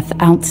him with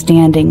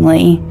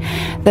outstandingly.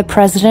 The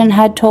president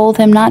had told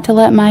him not to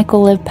let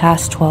Michael live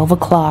past 12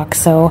 o'clock,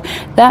 so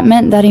that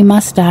meant that he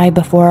must die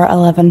before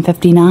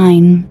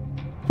 11:59.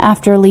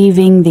 After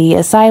leaving the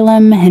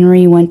asylum,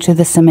 Henry went to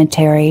the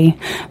cemetery.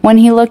 When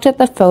he looked at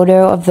the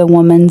photo of the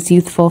woman's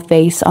youthful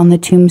face on the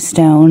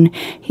tombstone,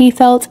 he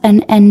felt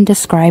an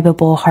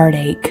indescribable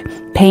heartache.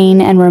 Pain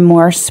and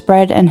remorse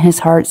spread in his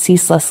heart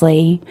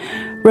ceaselessly.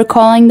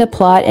 Recalling the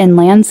plot and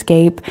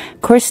landscape,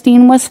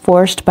 Christine was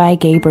forced by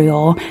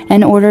Gabriel.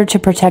 In order to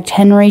protect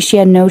Henry, she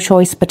had no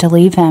choice but to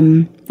leave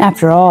him.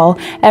 After all,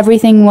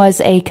 everything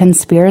was a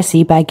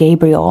conspiracy by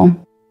Gabriel.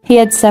 He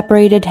had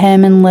separated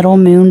him and Little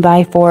Moon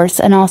by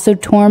force and also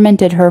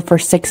tormented her for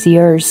 6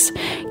 years.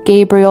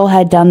 Gabriel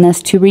had done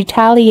this to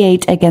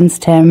retaliate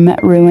against him,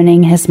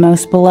 ruining his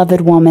most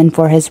beloved woman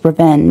for his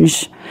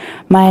revenge.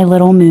 "My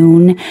Little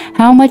Moon,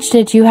 how much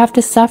did you have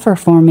to suffer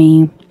for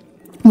me?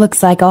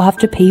 Looks like I'll have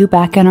to pay you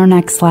back in our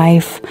next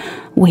life.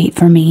 Wait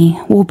for me.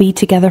 We'll be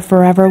together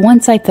forever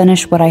once I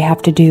finish what I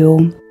have to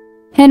do."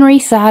 Henry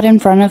sat in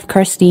front of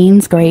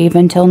Christine's grave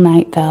until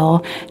night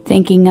fell,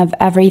 thinking of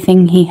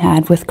everything he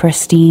had with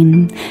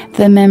Christine.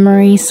 The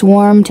memories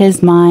swarmed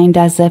his mind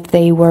as if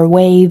they were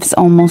waves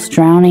almost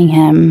drowning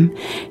him.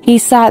 He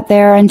sat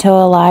there until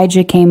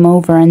Elijah came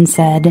over and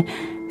said,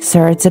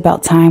 "Sir, it's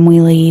about time we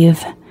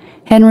leave."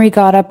 Henry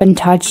got up and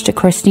touched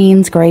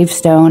Christine's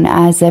gravestone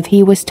as if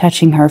he was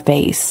touching her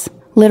face.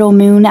 "Little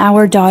Moon,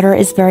 our daughter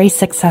is very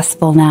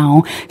successful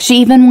now. She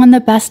even won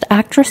the Best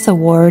Actress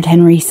award,"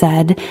 Henry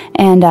said.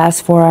 "And as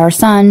for our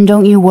son,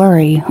 don't you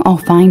worry, I'll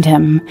find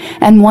him.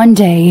 And one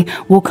day,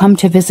 we'll come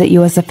to visit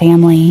you as a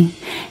family."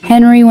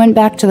 Henry went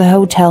back to the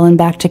hotel and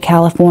back to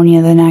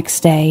California the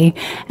next day.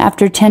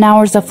 After 10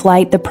 hours of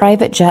flight, the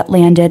private jet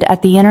landed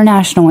at the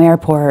international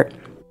airport.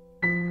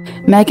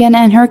 Meghan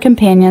and her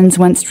companions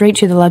went straight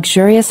to the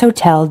luxurious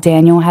hotel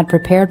Daniel had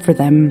prepared for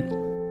them.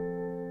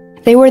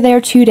 They were there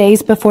 2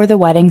 days before the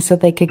wedding so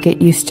they could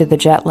get used to the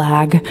jet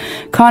lag.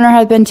 Connor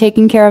had been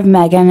taking care of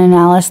Meghan and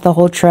Alice the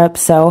whole trip,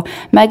 so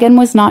Meghan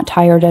was not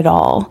tired at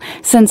all.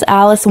 Since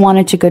Alice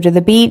wanted to go to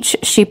the beach,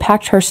 she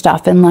packed her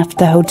stuff and left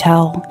the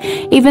hotel.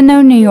 Even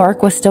though New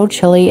York was still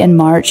chilly in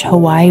March,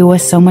 Hawaii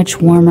was so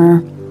much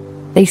warmer.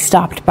 They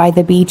stopped by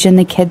the beach and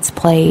the kids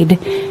played.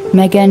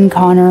 Meghan,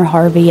 Connor,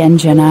 Harvey, and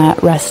Jenna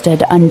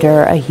rested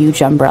under a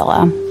huge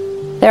umbrella.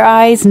 Their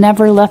eyes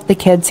never left the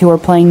kids who were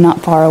playing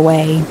not far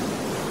away.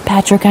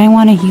 "Patrick, I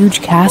want a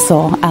huge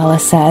castle,"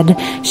 Alice said.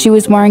 She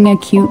was wearing a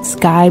cute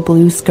sky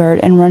blue skirt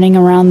and running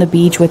around the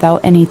beach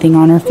without anything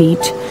on her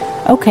feet.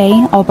 "Okay,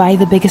 I'll buy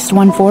the biggest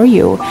one for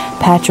you,"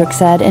 Patrick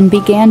said and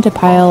began to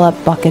pile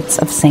up buckets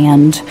of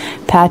sand.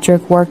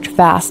 Patrick worked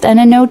fast and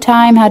in no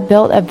time had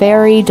built a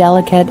very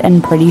delicate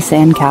and pretty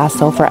sand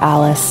castle for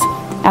Alice.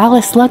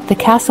 "Alice, look, the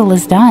castle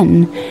is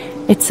done."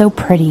 "It's so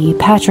pretty.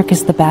 Patrick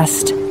is the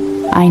best."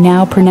 "I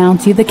now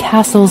pronounce you the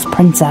castle's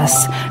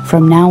princess.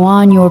 From now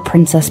on, you're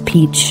Princess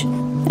Peach."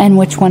 "And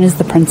which one is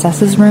the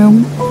princess's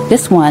room?"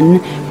 "This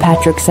one,"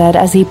 Patrick said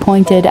as he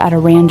pointed at a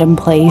random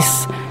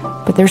place.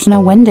 "But there's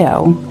no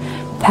window."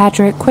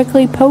 Patrick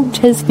quickly poked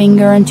his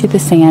finger into the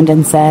sand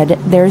and said,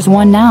 "There's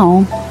one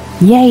now."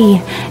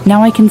 "Yay!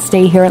 Now I can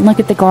stay here and look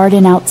at the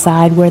garden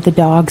outside where the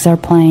dogs are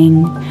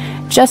playing."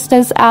 Just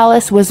as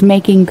Alice was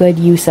making good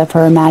use of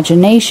her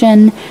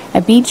imagination,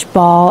 a beach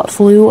ball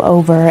flew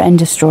over and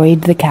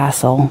destroyed the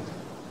castle.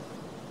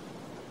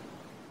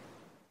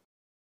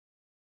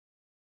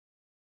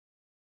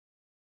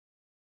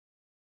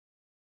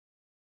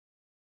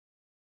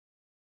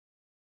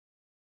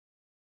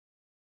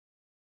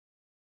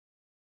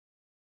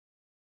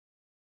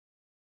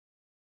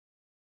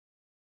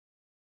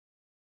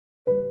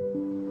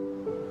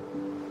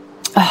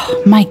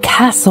 "Ugh, my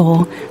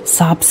castle,"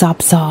 sob,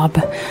 sob, sob.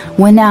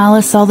 When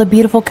Alice saw the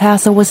beautiful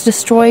castle was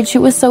destroyed, she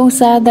was so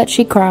sad that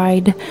she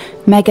cried.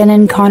 Meghan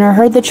and Connor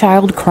heard the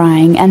child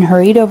crying and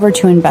hurried over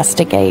to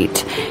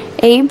investigate.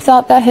 Abe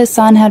thought that his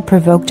son had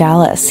provoked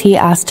Alice. He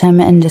asked him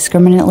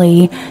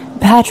indiscriminately,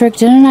 "Patrick,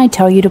 didn't I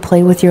tell you to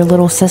play with your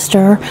little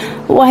sister?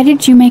 Why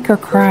did you make her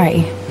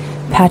cry?"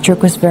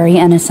 Patrick was very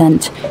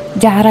innocent.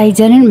 "Dad, I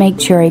didn't make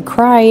Cherry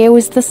cry. It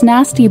was this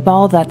nasty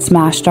ball that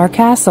smashed our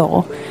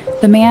castle."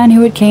 The man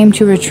who had came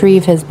to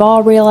retrieve his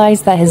ball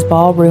realized that his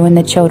ball ruined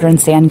the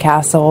children's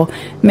sandcastle,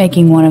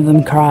 making one of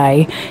them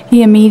cry.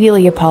 He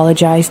immediately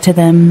apologized to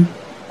them.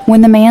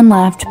 When the man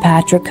left,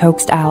 Patrick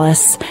coaxed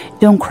Alice.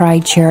 "Don't cry,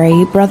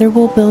 Cherry. Brother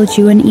will build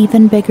you an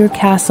even bigger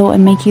castle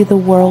and make you the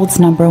world's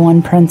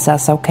 #1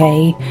 princess,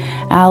 okay?"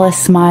 Alice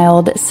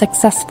smiled,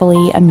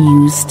 successfully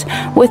amused.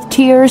 With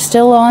tears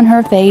still on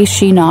her face,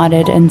 she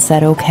nodded and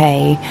said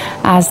okay.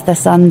 As the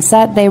sun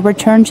set, they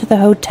returned to the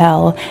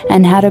hotel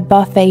and had a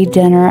buffet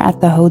dinner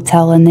at the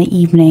hotel in the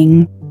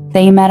evening.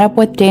 They met up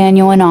with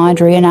Daniel and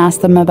Audrey and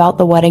asked them about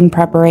the wedding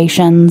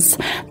preparations.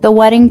 The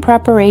wedding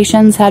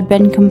preparations had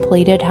been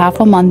completed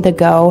half a month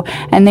ago,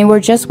 and they were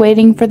just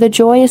waiting for the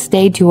joyous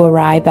day to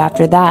arrive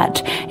after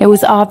that. It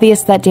was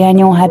obvious that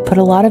Daniel had put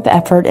a lot of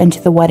effort into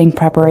the wedding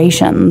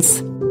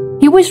preparations.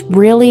 He was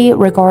really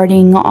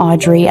regarding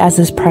Audrey as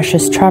his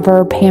precious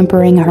Trevor,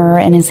 pampering her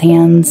in his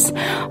hands.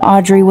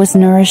 Audrey was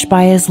nourished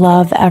by his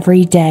love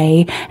every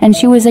day, and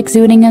she was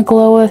exuding a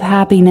glow of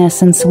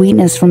happiness and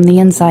sweetness from the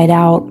inside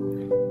out.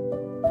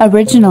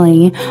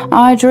 Originally,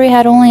 Audrey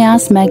had only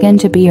asked Meghan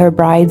to be her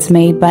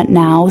bridesmaid, but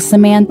now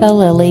Samantha,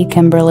 Lily,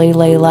 Kimberly,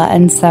 Layla,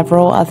 and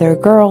several other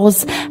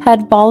girls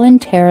had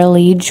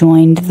voluntarily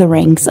joined the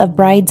ranks of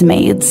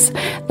bridesmaids.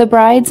 The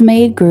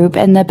bridesmaid group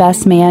and the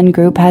best man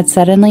group had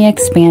suddenly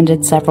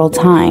expanded several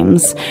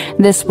times.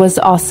 This was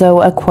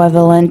also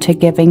equivalent to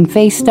giving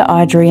face to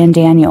Audrey and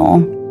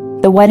Daniel.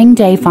 The wedding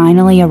day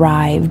finally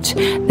arrived.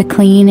 The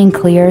clean and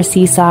clear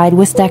seaside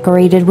was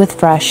decorated with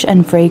fresh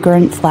and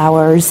fragrant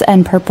flowers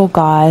and purple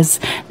gauze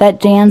that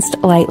danced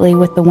lightly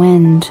with the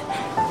wind.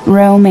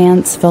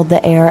 Romance filled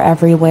the air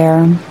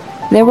everywhere.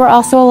 There were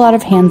also a lot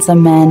of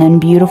handsome men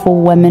and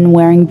beautiful women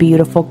wearing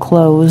beautiful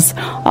clothes,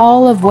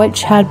 all of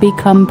which had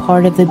become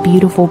part of the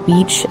beautiful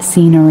beach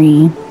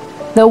scenery.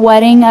 The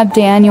wedding of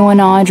Daniel and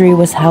Audrey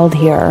was held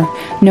here.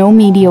 No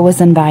media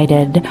was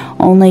invited.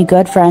 Only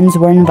good friends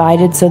were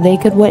invited so they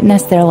could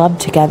witness their love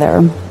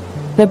together.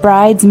 The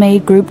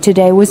bridesmaid group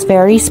today was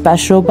very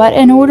special, but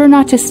in order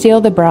not to steal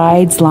the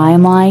bride's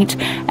limelight,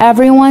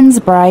 everyone's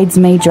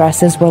bridesmaid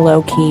dresses were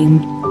low-key.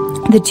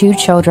 The two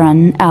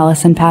children,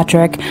 Alice and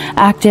Patrick,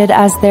 acted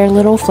as their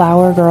little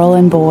flower girl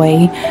and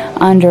boy.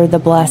 Under the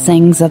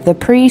blessings of the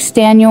priest,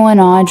 Daniel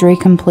and Audrey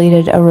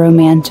completed a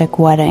romantic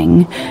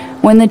wedding.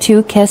 When the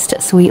two kissed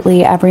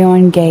sweetly,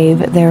 everyone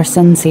gave their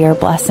sincere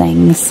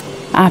blessings.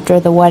 After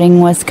the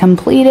wedding was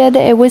completed,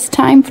 it was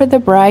time for the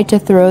bride to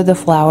throw the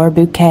flower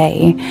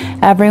bouquet.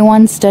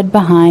 Everyone stood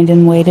behind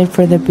and waited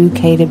for the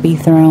bouquet to be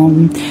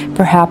thrown.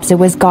 Perhaps it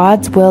was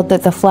God's will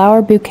that the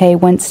flower bouquet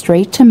went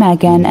straight to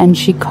Meghan and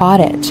she caught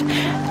it.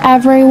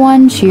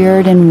 Everyone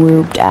cheered and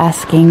whooped,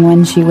 asking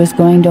when she was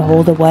going to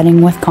hold a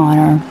wedding with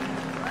Connor.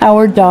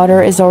 Our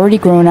daughter is already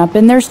grown up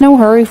and there's no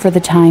hurry for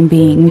the time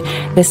being.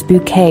 This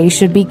bouquet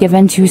should be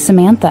given to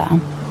Samantha."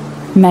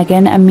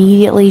 Meghan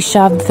immediately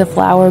shoved the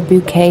flower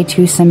bouquet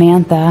to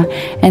Samantha.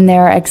 In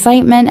their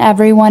excitement,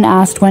 everyone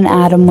asked when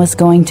Adam was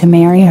going to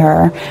marry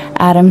her.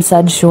 Adam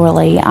said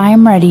surely,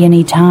 "I'm ready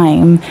any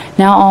time."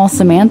 Now all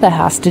Samantha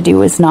has to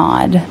do is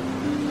nod.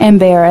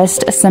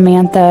 Embarrassed,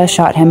 Samantha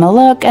shot him a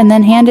look and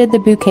then handed the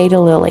bouquet to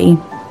Lily.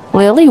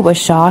 Lily was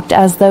shocked,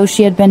 as though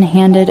she had been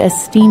handed a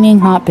steaming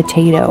hot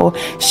potato.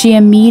 She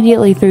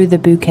immediately threw the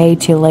bouquet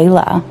to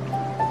Layla.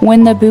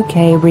 When the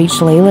bouquet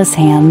reached Layla's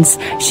hands,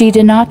 she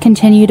did not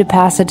continue to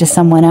pass it to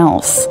someone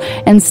else.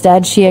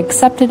 Instead, she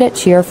accepted it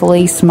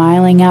cheerfully,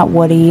 smiling at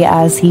Woody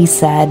as he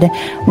said,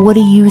 "What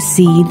do you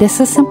see? This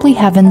is simply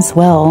heaven's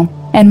will.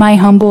 In my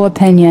humble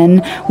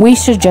opinion, we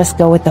should just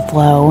go with the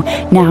flow.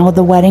 Now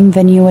the wedding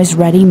venue is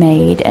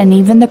ready-made, and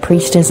even the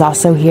priest is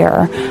also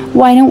here.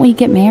 Why don't we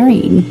get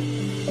married?"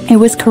 It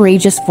was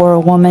courageous for a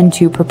woman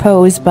to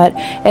propose, but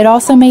it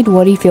also made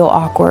Woody feel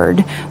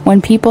awkward.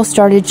 When people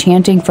started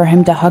chanting for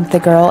him to hug the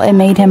girl, it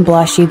made him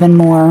blush even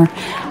more.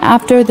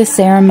 After the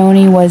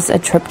ceremony was a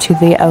trip to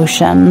the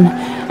ocean.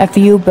 A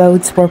few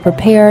boats were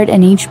prepared,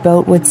 and each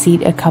boat would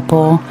seat a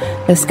couple.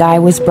 The sky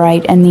was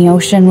bright and the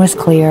ocean was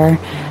clear.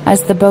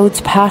 As the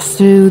boats passed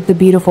through the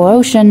beautiful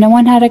ocean, no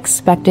one had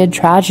expected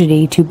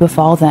tragedy to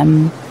befall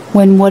them.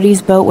 When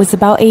Woody's boat was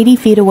about 80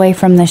 feet away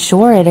from the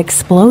shore, it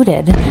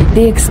exploded.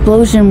 The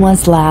explosion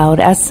was loud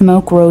as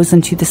smoke rose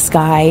into the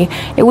sky.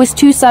 It was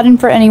too sudden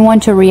for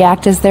anyone to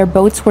react as their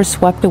boats were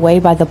swept away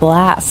by the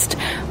blast.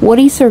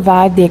 Woody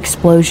survived the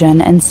explosion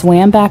and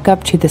swam back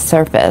up to the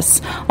surface.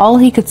 All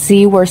he could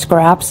see were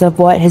scraps of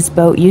what his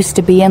boat used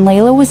to be, and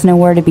Layla was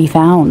nowhere to be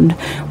found.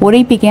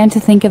 Woody began to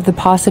think of the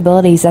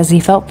possibilities as he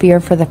felt fear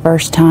for the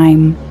first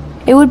time.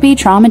 It would be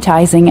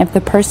traumatizing if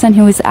the person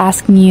who was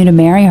asking you to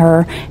marry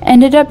her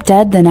ended up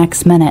dead the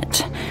next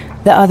minute.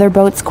 The other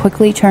boats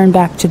quickly turned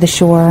back to the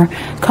shore.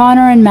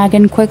 Connor and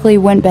Meghan quickly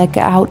went back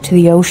out to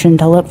the ocean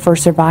to look for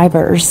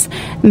survivors.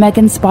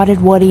 Meghan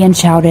spotted Woody and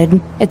shouted,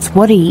 "It's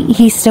Woody.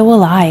 He's still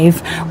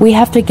alive. We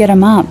have to get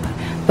him up."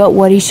 But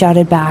Woody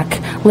shouted back,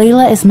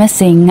 "Layla is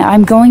missing.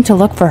 I'm going to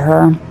look for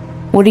her."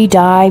 Woody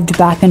dived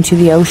back into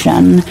the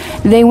ocean.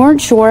 They weren't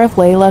sure if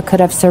Layla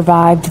could have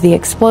survived the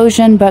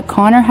explosion, but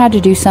Connor had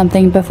to do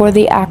something before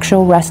the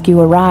actual rescue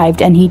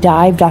arrived, and he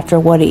dived after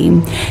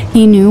Woody.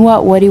 He knew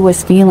what Woody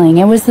was feeling.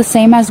 It was the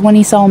same as when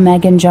he saw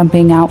Meghan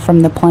jumping out from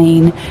the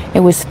plane.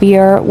 It was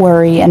fear,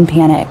 worry, and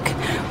panic.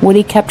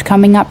 Woody kept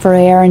coming up for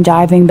air and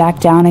diving back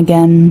down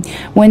again.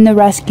 When the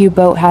rescue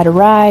boat had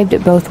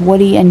arrived, both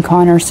Woody and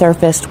Connor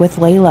surfaced with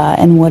Layla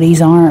in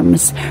Woody's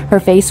arms. Her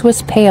face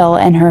was pale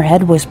and her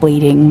head was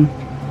bleeding.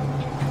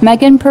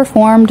 Meghan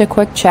performed a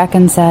quick check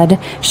and said,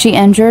 "She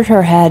injured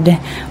her head.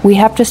 We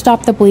have to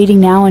stop the bleeding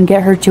now and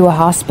get her to a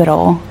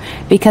hospital."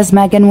 Because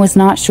Meghan was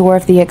not sure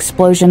if the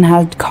explosion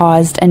had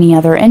caused any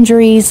other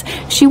injuries,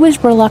 she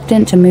was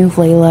reluctant to move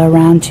Layla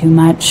around too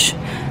much.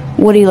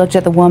 Woody looked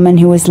at the woman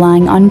who was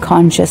lying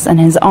unconscious in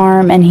his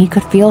arm, and he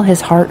could feel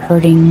his heart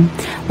hurting.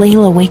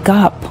 "Layla, wake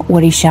up,"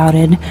 Woody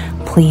shouted.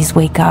 "Please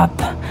wake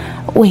up.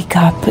 Wake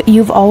up.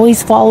 You've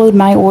always followed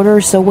my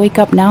orders, so wake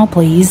up now,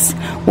 please."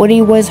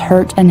 Woody was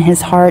hurt in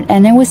his heart,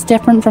 and it was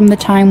different from the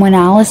time when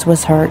Alice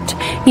was hurt.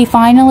 He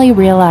finally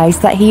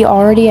realized that he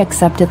already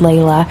accepted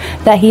Layla,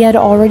 that he had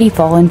already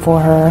fallen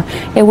for her.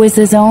 It was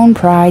his own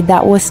pride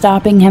that was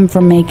stopping him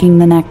from making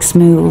the next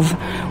move.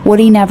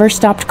 Woody never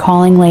stopped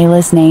calling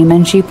Layla's name,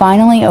 and she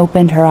finally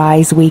opened her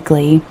eyes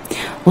weakly.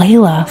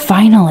 "Layla,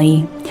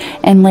 finally!"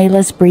 In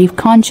Layla's brief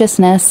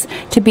consciousness,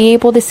 to be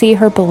able to see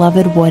her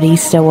beloved Woody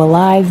still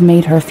alive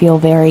made her feel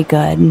very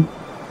good.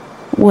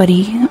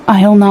 "Woody,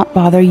 I'll not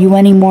bother you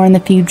anymore in the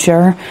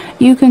future.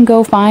 You can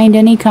go find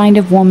any kind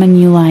of woman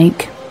you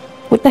like."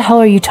 "What the hell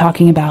are you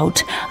talking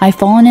about? I've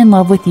fallen in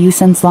love with you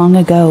since long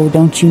ago,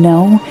 don't you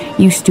know?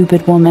 You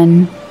stupid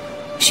woman."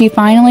 She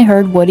finally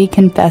heard Woody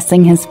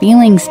confessing his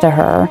feelings to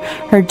her.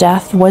 Her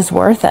death was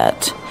worth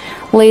it.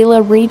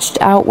 Layla reached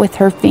out with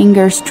her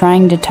fingers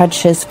trying to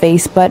touch his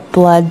face, but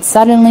blood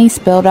suddenly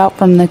spilled out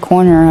from the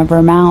corner of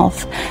her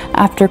mouth.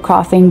 After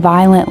coughing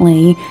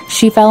violently,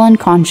 she fell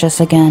unconscious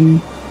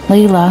again.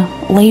 "Layla,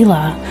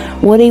 Layla."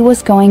 Woody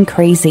was going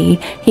crazy.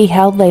 He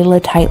held Layla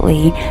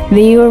tightly.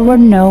 There were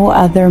no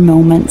other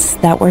moments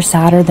that were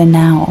sadder than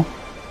now.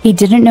 He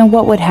didn't know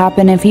what would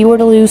happen if he were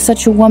to lose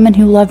such a woman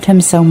who loved him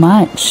so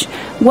much.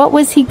 What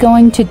was he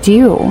going to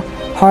do?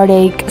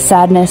 Heartache,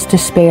 sadness,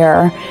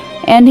 despair.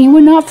 And he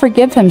would not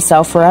forgive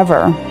himself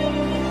forever.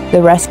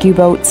 The rescue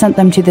boat sent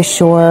them to the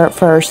shore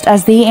first.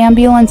 As the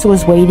ambulance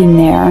was waiting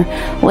there,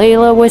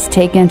 Layla was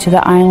taken to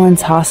the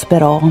island's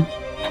hospital.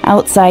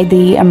 Outside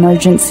the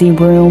emergency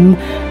room,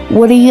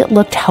 Woody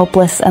looked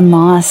helpless and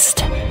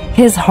lost.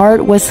 His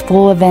heart was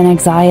full of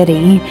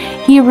anxiety.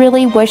 He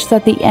really wished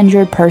that the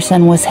injured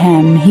person was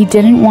him. He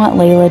didn't want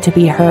Layla to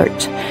be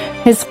hurt.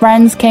 His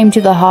friends came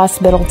to the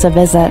hospital to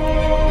visit.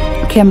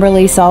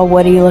 Kimberly saw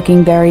Woody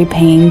looking very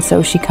pained,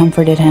 so she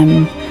comforted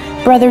him.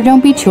 "Brother,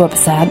 don't be too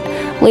upset.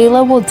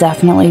 Layla will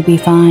definitely be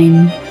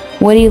fine."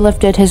 Woody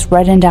lifted his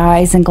reddened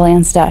eyes and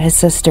glanced at his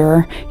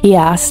sister. He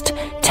asked,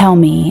 "Tell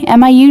me,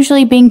 am I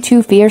usually being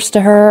too fierce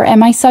to her?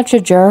 Am I such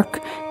a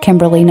jerk?"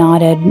 Kimberly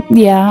nodded.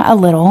 "Yeah, a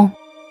little."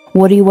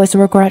 Woody was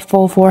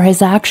regretful for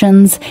his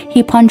actions.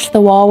 He punched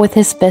the wall with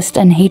his fist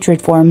in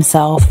hatred for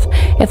himself.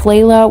 If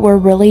Layla were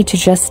really to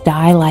just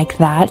die like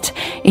that,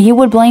 he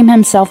would blame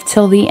himself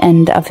till the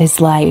end of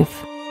his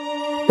life.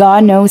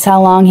 God knows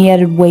how long he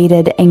had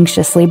waited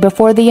anxiously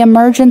before the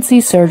emergency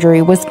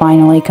surgery was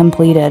finally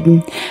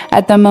completed.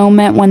 At the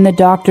moment when the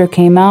doctor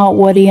came out,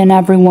 Woody and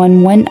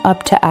everyone went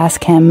up to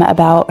ask him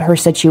about her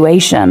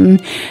situation.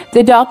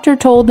 The doctor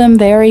told them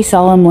very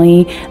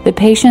solemnly, "The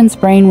patient's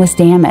brain was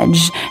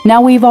damaged.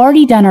 Now we've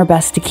already done our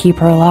best to keep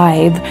her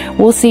alive.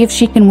 We'll see if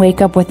she can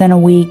wake up within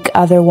a week.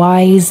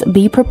 Otherwise,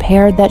 be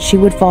prepared that she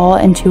would fall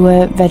into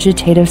a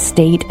vegetative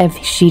state if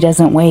she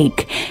doesn't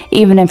wake.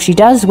 Even if she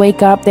does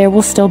wake up, there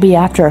will still be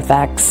after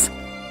effects."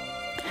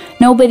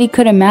 Nobody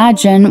could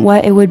imagine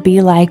what it would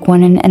be like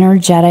when an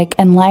energetic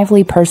and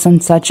lively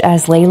person such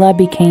as Layla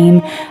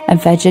became a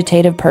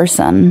vegetative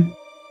person.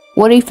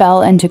 Woody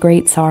fell into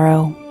great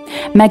sorrow.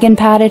 Meghan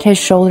patted his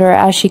shoulder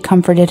as she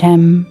comforted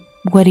him.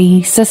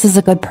 "Woody, Sis is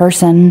a good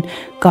person.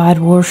 God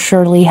will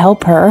surely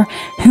help her.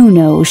 Who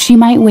knows, she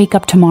might wake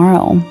up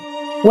tomorrow.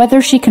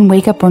 Whether she can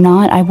wake up or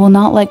not, I will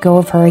not let go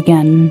of her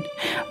again."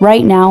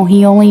 Right now,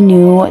 he only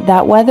knew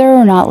that whether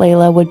or not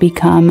Layla would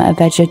become a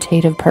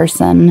vegetative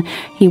person,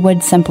 he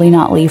would simply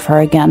not leave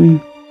her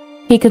again.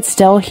 He could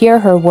still hear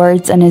her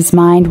words in his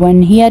mind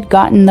when he had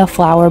gotten the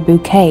flower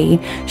bouquet.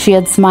 She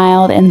had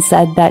smiled and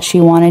said that she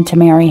wanted to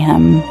marry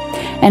him.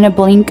 In a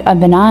blink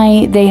of an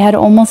eye, they had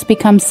almost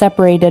become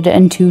separated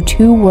into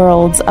two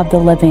worlds of the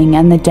living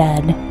and the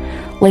dead.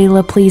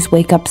 "Layla, please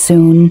wake up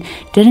soon.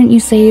 Didn't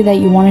you say that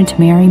you wanted to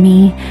marry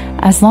me?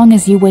 As long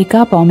as you wake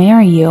up, I'll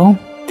marry you."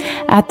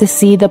 At the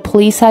sea, the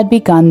police had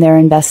begun their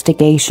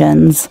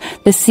investigations.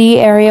 The sea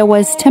area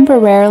was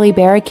temporarily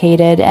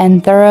barricaded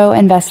and thorough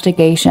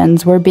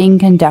investigations were being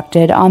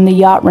conducted on the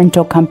yacht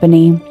rental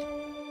company.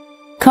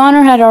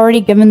 Connor had already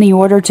given the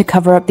order to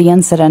cover up the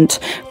incident.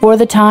 For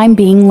the time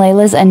being,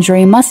 Layla's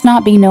injury must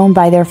not be known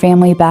by their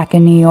family back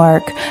in New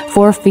York,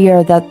 for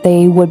fear that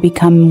they would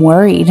become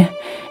worried.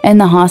 In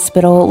the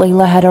hospital,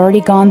 Layla had already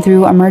gone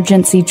through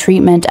emergency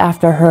treatment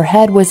after her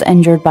head was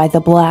injured by the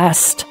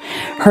blast.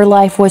 Her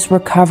life was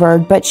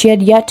recovered, but she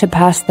had yet to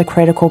pass the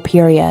critical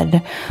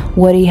period.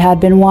 Woody had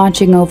been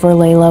watching over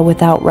Layla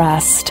without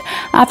rest.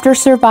 After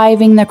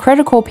surviving the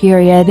critical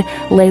period,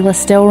 Layla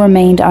still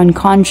remained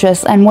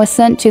unconscious and was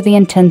sent to the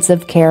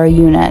intensive care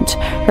unit.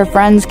 Her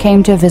friends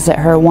came to visit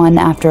her one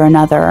after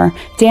another.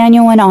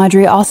 Daniel and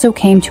Audrey also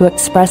came to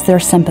express their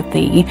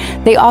sympathy.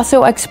 They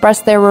also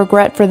expressed their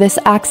regret for this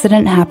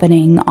accident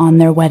happening on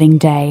their wedding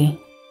day.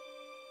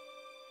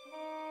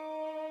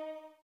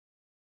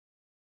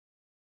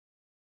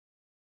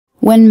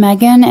 When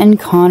Meghan and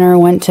Connor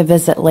went to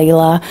visit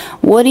Layla,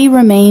 Woody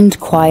remained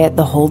quiet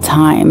the whole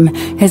time.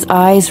 His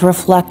eyes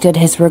reflected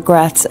his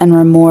regrets and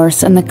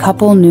remorse, and the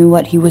couple knew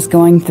what he was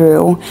going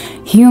through.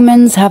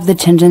 Humans have the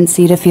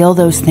tendency to feel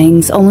those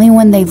things only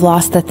when they've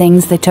lost the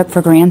things they took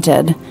for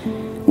granted.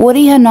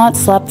 Woody had not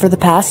slept for the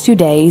past 2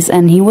 days,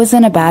 and he was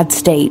in a bad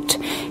state.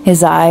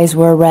 His eyes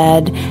were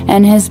red,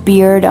 and his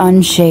beard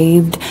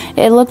unshaved.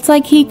 It looked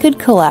like he could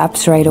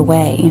collapse right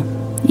away.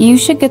 "You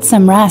should get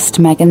some rest,"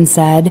 Meghan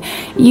said.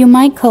 "You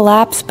might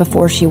collapse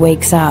before she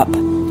wakes up."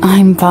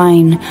 "I'm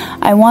fine.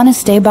 I want to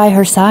stay by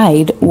her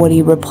side,"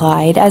 Woody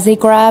replied as he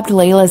grabbed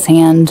Layla's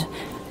hand.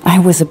 "I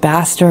was a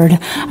bastard.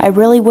 I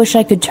really wish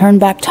I could turn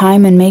back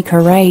time and make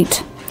her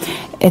right."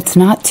 "It's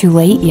not too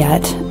late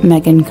yet,"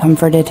 Meghan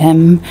comforted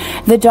him.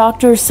 "The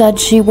doctor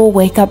said she will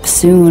wake up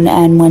soon,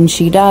 and when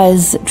she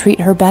does, treat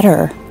her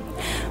better."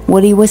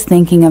 Woody was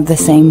thinking of the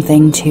same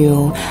thing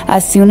too.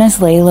 As soon as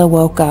Layla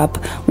woke up,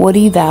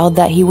 Woody vowed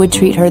that he would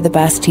treat her the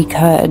best he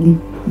could.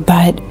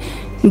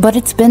 But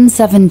it's been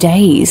 7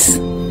 days.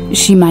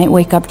 She might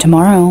wake up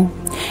tomorrow.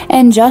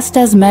 And just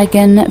as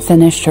Meghan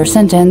finished her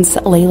sentence,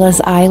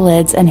 Layla's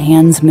eyelids and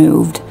hands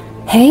moved.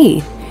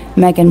 "Hey!"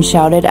 Meghan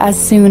shouted as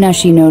soon as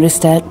she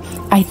noticed it.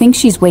 "I think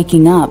she's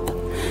waking up."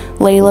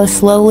 Layla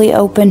slowly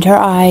opened her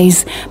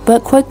eyes,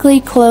 but quickly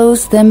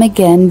closed them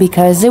again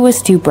because it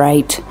was too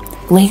bright.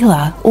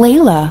 "Layla,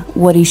 Layla,"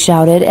 Woody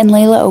shouted, and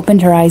Layla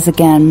opened her eyes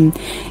again.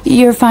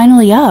 "You're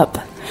finally up."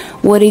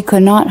 Woody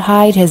could not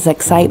hide his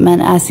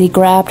excitement as he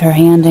grabbed her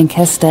hand and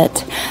kissed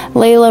it.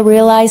 Layla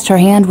realized her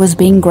hand was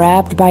being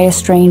grabbed by a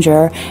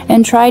stranger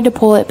and tried to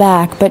pull it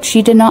back, but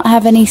she did not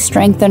have any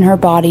strength in her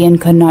body and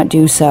could not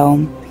do so.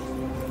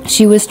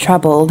 She was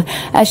troubled,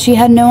 as she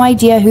had no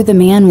idea who the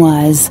man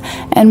was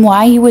and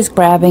why he was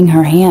grabbing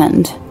her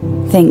hand.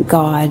 "Thank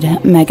God,"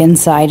 Meghan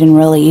sighed in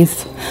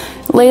relief.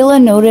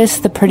 Layla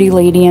noticed the pretty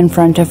lady in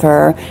front of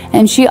her,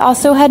 and she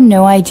also had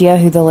no idea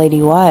who the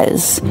lady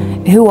was.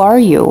 "Who are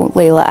you?"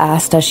 Layla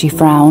asked as she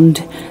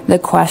frowned. The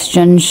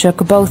question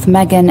shook both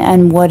Meghan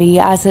and Woody,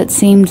 as it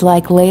seemed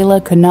like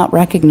Layla could not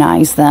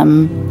recognize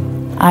them.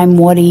 "I'm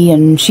Woody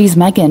and she's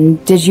Meghan.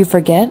 Did you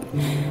forget?"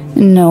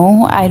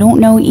 "No, I don't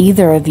know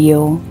either of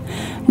you."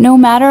 No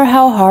matter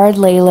how hard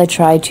Layla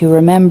tried to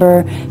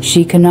remember,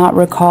 she could not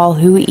recall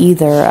who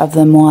either of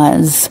them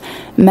was.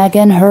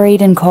 Meghan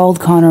hurried and called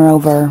Connor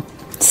over.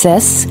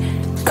 "Sis?"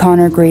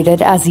 Connor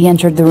greeted as he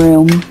entered the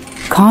room.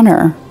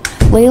 Connor.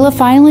 Layla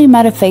finally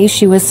met a face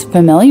she was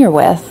familiar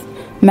with.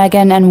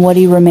 Meghan and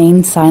Woody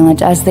remained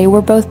silent as they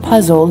were both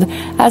puzzled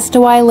as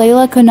to why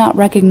Layla could not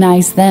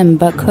recognize them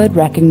but could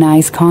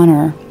recognize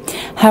Connor.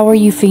 "How are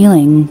you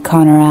feeling?"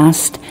 Connor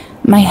asked.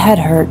 "My head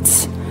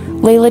hurts."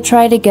 Layla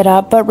tried to get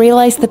up but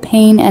realized the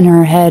pain in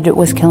her head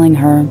was killing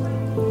her.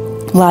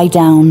 "Lie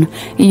down.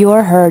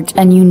 You're hurt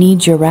and you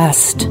need your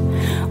rest."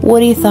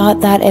 Woody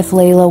thought that if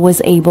Layla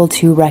was able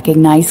to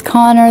recognize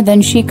Connor,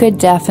 then she could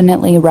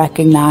definitely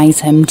recognize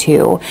him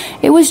too.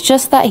 It was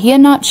just that he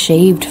had not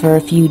shaved for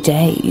a few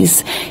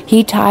days.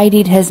 He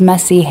tidied his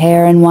messy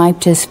hair and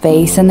wiped his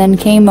face and then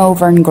came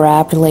over and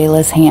grabbed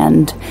Layla's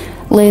hand.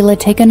 "Layla,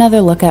 take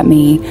another look at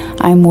me.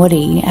 I'm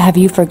Woody. Have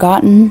you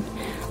forgotten?"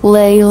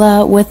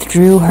 Layla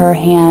withdrew her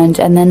hand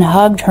and then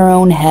hugged her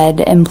own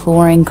head,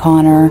 imploring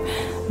Connor,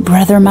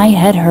 "Brother, my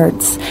head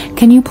hurts.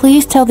 Can you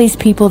please tell these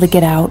people to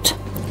get out?"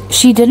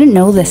 She didn't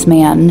know this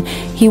man.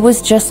 He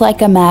was just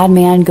like a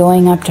madman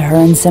going up to her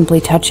and simply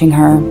touching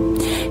her.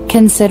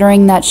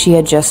 Considering that she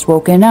had just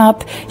woken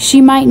up,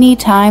 she might need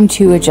time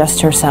to adjust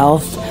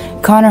herself.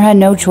 Connor had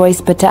no choice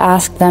but to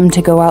ask them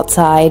to go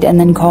outside and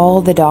then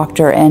call the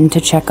doctor in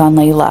to check on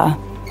Layla.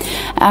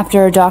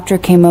 After a doctor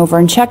came over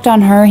and checked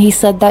on her, he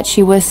said that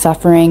she was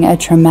suffering a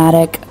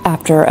traumatic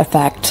after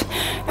effect.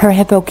 Her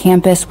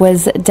hippocampus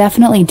was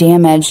definitely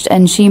damaged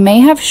and she may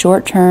have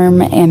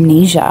short-term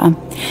amnesia.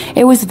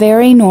 It was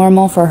very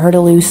normal for her to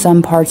lose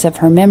some parts of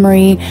her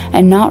memory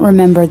and not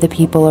remember the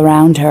people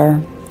around her.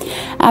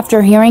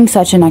 After hearing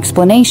such an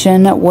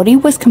explanation, Woody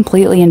was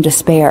completely in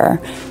despair.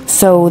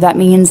 "So that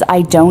means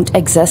I don't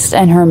exist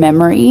in her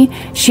memory?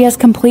 She has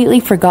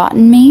completely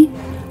forgotten me?"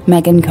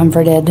 Meghan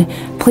comforted.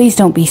 "Please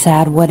don't be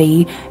sad,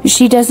 Woody.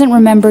 She doesn't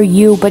remember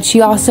you, but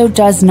she also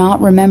does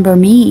not remember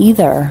me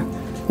either."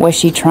 Was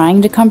she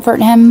trying to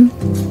comfort him?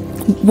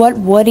 What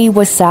Woody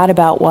was sad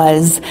about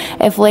was,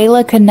 if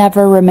Layla could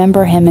never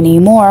remember him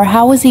anymore,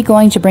 how was he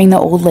going to bring the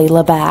old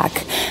Layla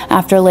back?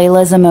 After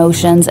Layla's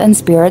emotions and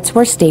spirits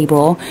were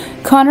stable,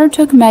 Connor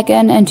took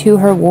Meghan into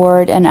her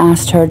ward and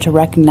asked her to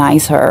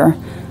recognize her.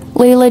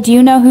 "Layla, do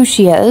you know who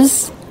she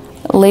is?"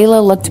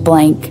 Layla looked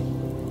blank.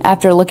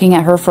 After looking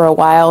at her for a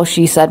while,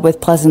 she said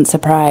with pleasant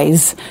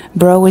surprise,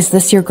 "Bro, is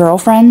this your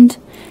girlfriend?"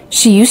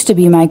 "She used to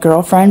be my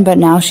girlfriend, but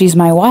now she's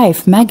my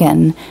wife,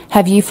 Meghan.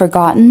 Have you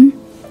forgotten?"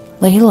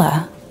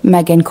 "Layla,"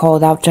 Meghan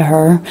called out to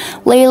her.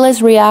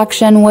 Layla's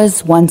reaction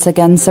was once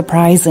again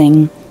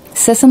surprising.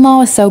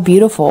 "Sis-in-law is so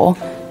beautiful.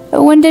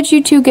 When did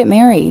you two get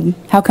married?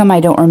 How come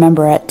I don't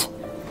remember it?"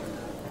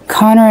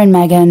 Connor and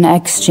Meghan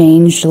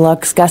exchanged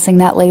looks, guessing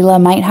that Layla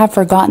might have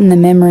forgotten the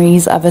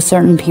memories of a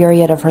certain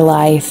period of her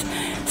life.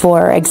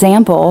 For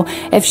example,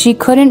 if she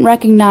couldn't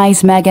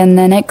recognize Meghan,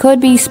 then it could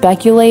be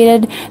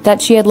speculated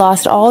that she had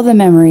lost all the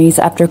memories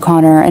after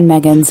Connor and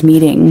Meghan's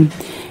meeting.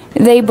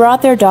 They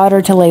brought their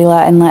daughter to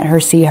Layla and let her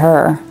see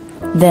her.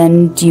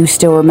 "Then, do you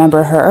still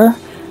remember her?"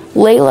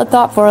 Layla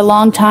thought for a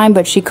long time,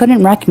 but she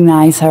couldn't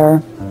recognize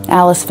her.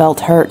 Alice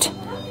felt hurt.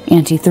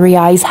 "Auntie Three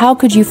Eyes, how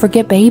could you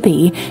forget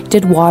baby?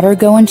 Did water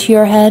go into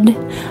your head?"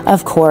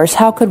 Of course,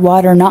 how could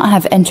water not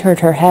have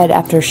entered her head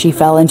after she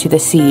fell into the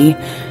sea?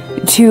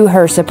 To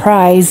her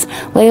surprise,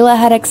 Layla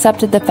had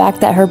accepted the fact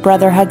that her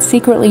brother had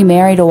secretly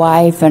married a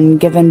wife and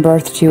given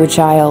birth to a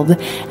child.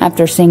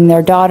 After seeing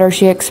their daughter,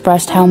 she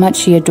expressed how much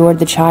she adored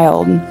the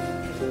child.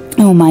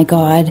 "Oh my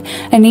God,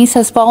 a niece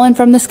has fallen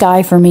from the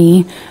sky for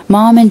me.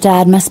 Mom and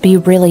Dad must be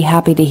really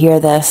happy to hear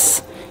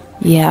this."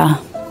 "Yeah."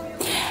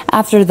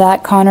 After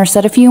that, Connor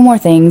said a few more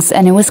things,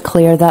 and it was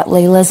clear that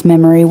Layla's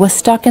memory was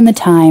stuck in the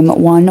time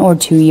 1 or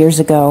 2 years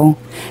ago.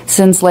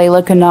 Since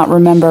Layla could not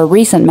remember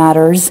recent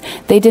matters,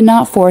 they did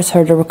not force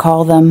her to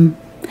recall them.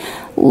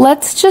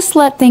 Let's just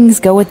let things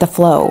go with the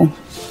flow.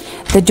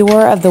 The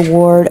door of the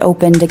ward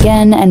opened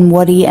again, and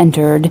Woody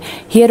entered.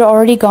 He had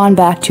already gone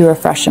back to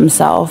refresh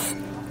himself.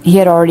 He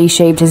had already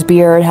shaved his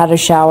beard, had a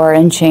shower,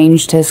 and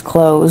changed his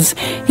clothes.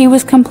 He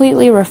was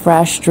completely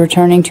refreshed,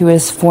 returning to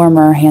his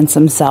former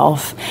handsome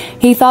self.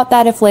 He thought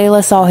that if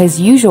Layla saw his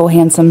usual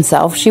handsome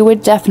self, she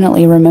would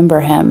definitely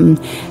remember him.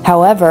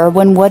 However,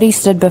 when Woody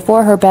stood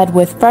before her bed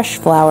with fresh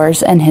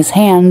flowers in his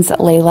hands,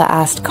 Layla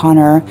asked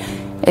Connor,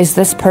 "Is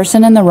this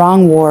person in the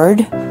wrong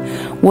ward?"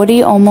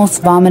 Woody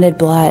almost vomited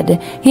blood.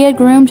 He had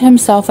groomed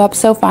himself up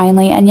so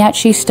finely, and yet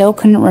she still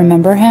couldn't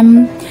remember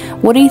him.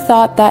 Woody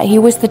thought that he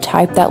was the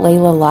type that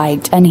Layla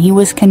liked, and he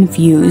was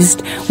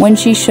confused when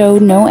she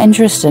showed no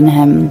interest in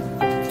him.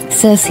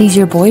 "Sis, he's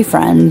your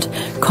boyfriend,"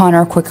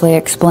 Connor quickly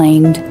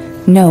explained.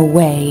 "No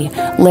way,"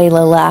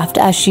 Layla laughed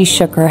as she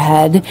shook her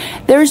head.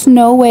 "There's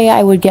no way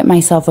I would get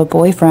myself a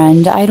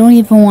boyfriend. I don't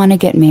even want to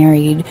get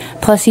married.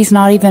 Plus, he's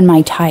not even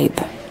my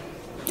type."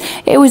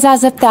 It was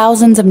as if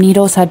thousands of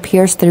needles had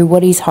pierced through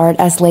Woody's heart,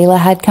 as Layla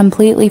had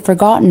completely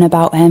forgotten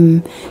about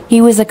him.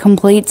 He was a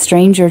complete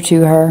stranger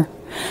to her.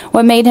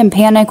 What made him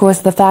panic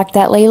was the fact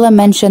that Layla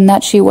mentioned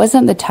that she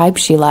wasn't the type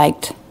she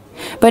liked.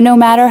 But no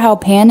matter how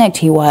panicked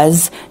he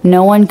was,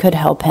 no one could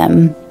help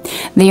him.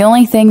 The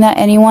only thing that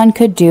anyone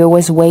could do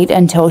was wait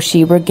until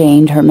she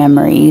regained her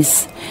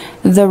memories.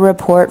 The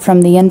report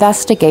from the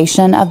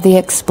investigation of the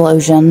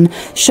explosion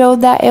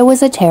showed that it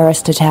was a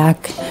terrorist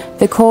attack.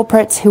 The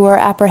culprits who were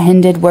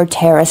apprehended were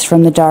terrorists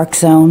from the Dark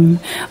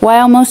Zone.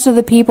 While most of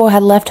the people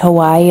had left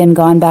Hawaii and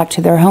gone back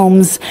to their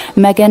homes,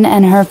 Meghan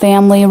and her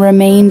family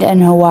remained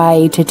in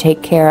Hawaii to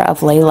take care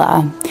of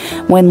Layla.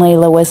 When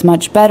Layla was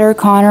much better,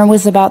 Connor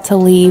was about to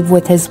leave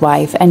with his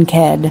wife and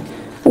kid.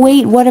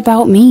 "Wait, what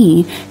about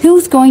me?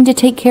 Who's going to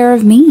take care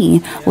of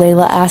me?"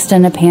 Layla asked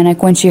in a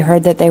panic when she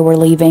heard that they were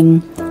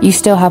leaving. "You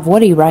still have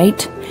Woody,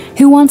 right?"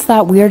 "Who wants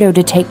that weirdo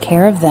to take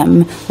care of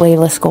them?"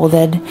 Layla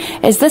scolded.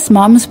 "Is this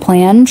Mom's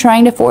plan,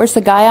 trying to force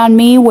a guy on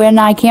me when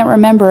I can't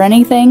remember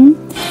anything?"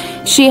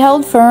 She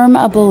held firm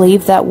a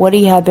belief that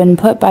Woody had been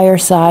put by her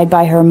side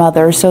by her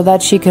mother so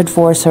that she could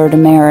force her to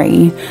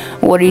marry.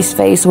 Woody's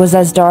face was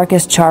as dark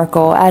as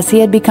charcoal, as he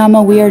had become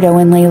a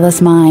weirdo in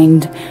Layla's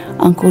mind.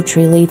 "Uncle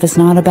Treeleaf is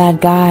not a bad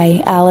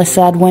guy," Alice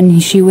said when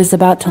she was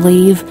about to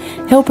leave.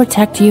 "He'll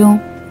protect you."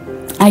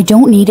 "I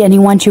don't need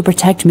anyone to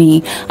protect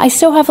me. I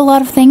still have a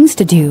lot of things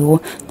to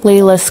do,"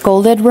 Layla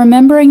scolded,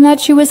 remembering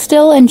that she was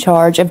still in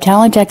charge of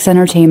Talentex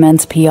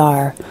Entertainment's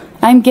PR.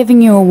 "I'm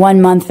giving you a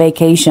 1-month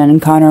vacation,"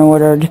 Connor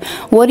ordered.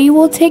 "Woody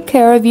will take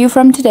care of you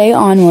from today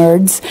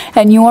onwards,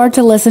 and you are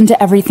to listen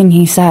to everything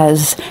he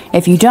says.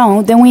 If you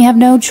don't, then we have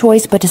no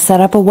choice but to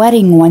set up a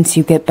wedding once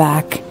you get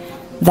back."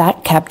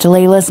 That kept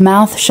Layla's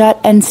mouth shut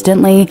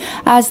instantly,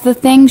 as the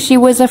thing she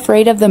was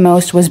afraid of the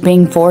most was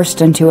being forced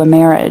into a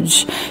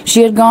marriage.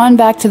 She had gone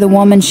back to the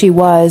woman she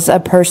was, a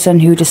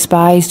person who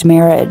despised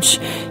marriage.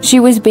 She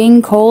was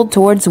being cold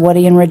towards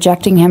Woody and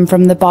rejecting him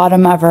from the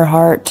bottom of her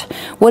heart.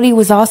 Woody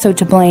was also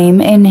to blame,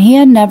 and he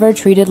had never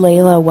treated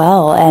Layla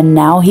well, and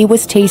now he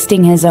was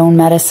tasting his own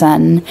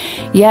medicine.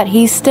 Yet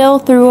he still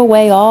threw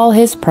away all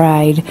his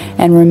pride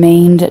and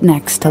remained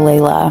next to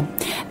Layla.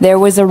 There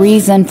was a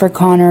reason for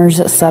Connor's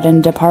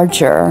sudden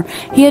departure.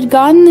 He had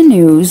gotten the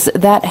news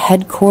that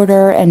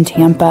headquarters in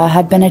Tampa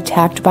had been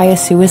attacked by a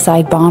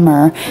suicide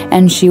bomber,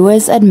 and she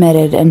was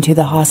admitted into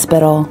the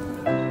hospital.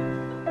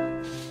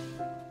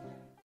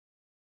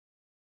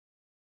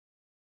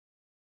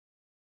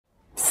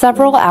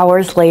 Several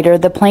hours later,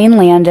 the plane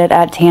landed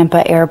at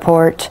Tampa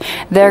Airport.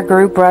 Their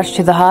group rushed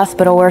to the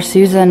hospital where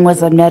Susan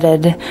was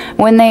admitted.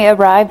 When they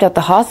arrived at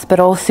the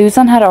hospital,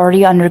 Susan had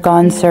already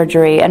undergone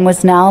surgery and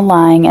was now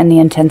lying in the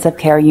intensive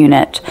care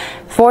unit.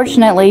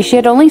 Fortunately, she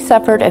had only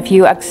suffered a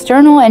few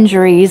external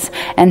injuries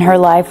and her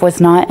life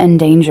was not in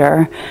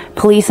danger.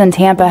 Police in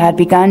Tampa had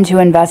begun to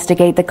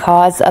investigate the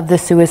cause of the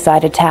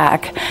suicide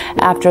attack.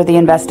 After the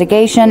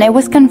investigation, it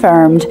was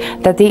confirmed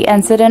that the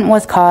incident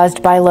was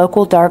caused by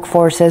local dark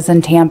forces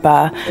in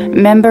Tampa,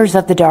 members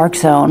of the Dark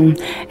Zone.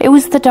 It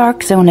was the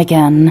Dark Zone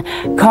again.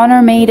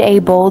 Connor made a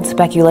bold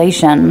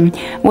speculation.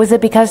 Was it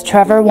because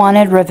Trevor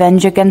wanted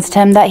revenge against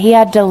him that he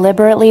had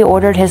deliberately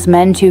ordered his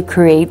men to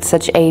create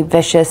such a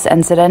vicious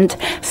incident,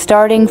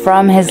 starting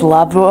from his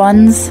loved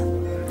ones?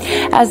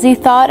 As he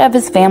thought of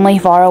his family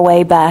far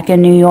away back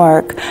in New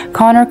York,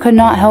 Connor could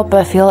not help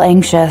but feel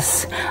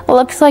anxious.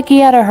 Looks like he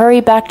had to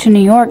hurry back to New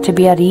York to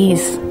be at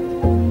ease.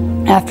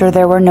 After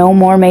there were no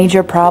more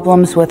major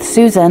problems with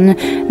Susan,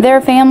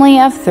 their family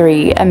of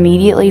 3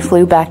 immediately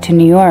flew back to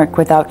New York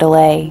without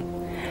delay.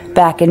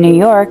 Back in New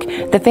York,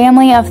 the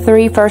family of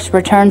 3 first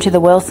returned to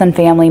the Wilson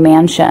family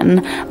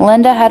mansion.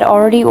 Linda had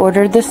already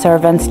ordered the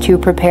servants to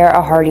prepare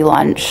a hearty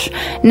lunch.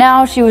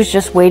 Now she was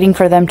just waiting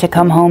for them to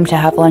come home to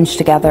have lunch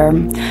together.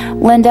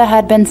 Linda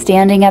had been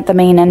standing at the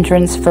main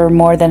entrance for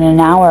more than an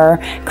hour,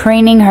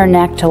 craning her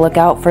neck to look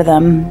out for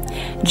them.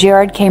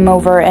 Jared came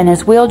over in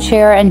his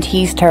wheelchair and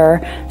teased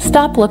her.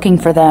 "Stop looking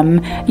for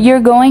them. You're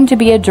going to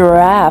be a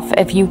giraffe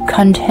if you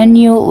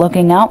continue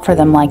looking out for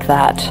them like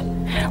that."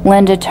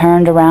 Linda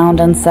turned around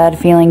and said,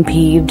 feeling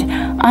peeved,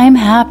 "I'm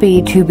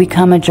happy to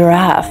become a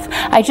giraffe.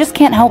 I just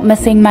can't help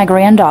missing my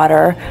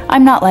granddaughter.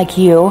 I'm not like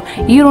you.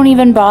 You don't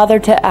even bother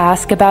to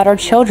ask about our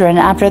children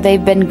after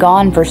they've been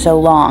gone for so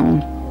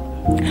long."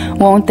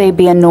 "Won't they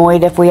be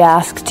annoyed if we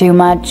ask too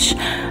much?"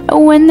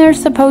 "When they're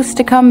supposed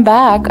to come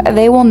back,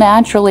 they will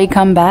naturally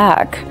come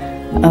back."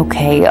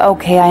 Okay,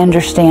 I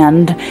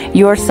understand.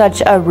 You're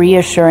such a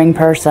reassuring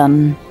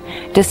person."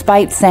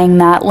 Despite saying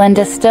that,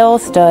 Linda still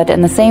stood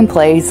in the same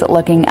place,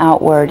 looking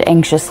outward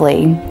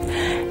anxiously.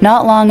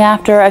 Not long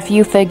after, a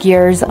few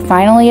figures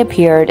finally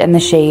appeared in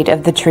the shade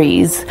of the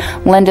trees.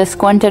 Linda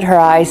squinted her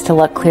eyes to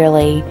look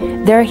clearly.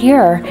 "They're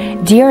here.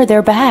 Dear,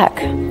 they're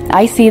back."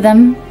 "I see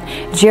them."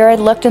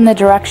 Jared looked in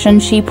the direction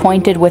she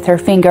pointed with her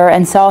finger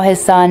and saw his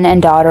son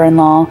and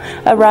daughter-in-law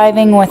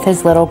arriving with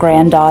his little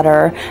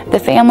granddaughter. The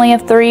family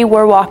of 3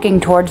 were walking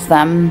towards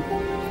them.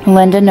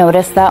 Linda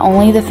noticed that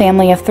only the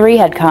family of 3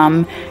 had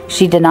come.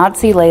 She did not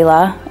see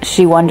Layla.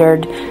 She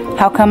wondered,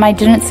 "How come I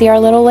didn't see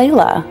our little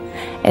Layla?"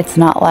 It's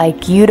not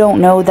like you don't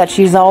know that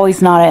she's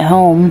always not at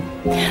home.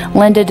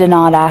 Linda did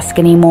not ask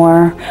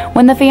anymore.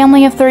 When the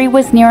family of 3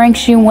 was nearing,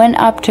 she went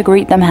up to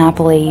greet them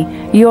happily.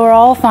 "You're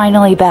all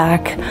finally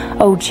back.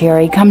 Oh,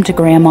 Cherry, come to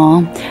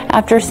Grandma."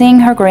 After seeing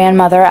her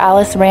grandmother,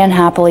 Alice ran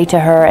happily to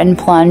her and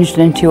plunged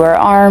into her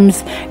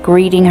arms,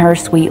 greeting her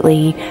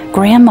sweetly.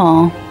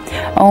 "Grandma."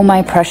 "Oh,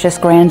 my precious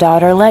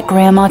granddaughter, let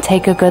Grandma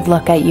take a good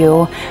look at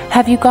you.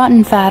 Have you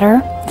gotten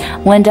fatter?"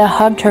 Linda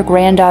hugged her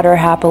granddaughter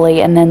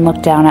happily and then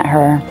looked down at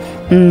her.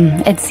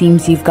 It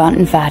seems you've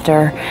gotten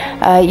fatter.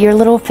 Your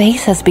little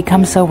face has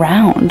become so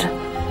round."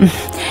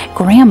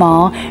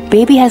 "Grandma,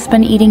 Baby has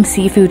been eating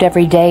seafood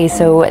every day,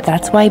 so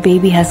that's why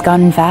Baby has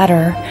gotten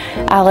fatter,"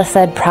 Alice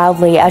said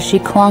proudly as she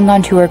clung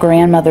onto her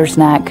grandmother's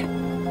neck.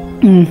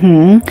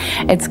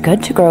 It's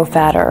good to grow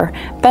fatter.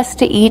 Best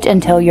to eat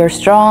until you're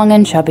strong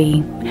and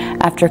chubby."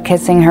 After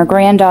kissing her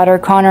granddaughter,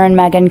 Connor and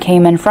Meghan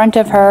came in front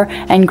of her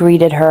and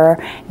greeted her.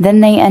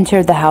 Then they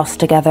entered the house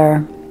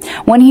together.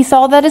 When he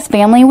saw that his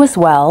family was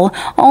well,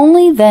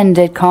 only then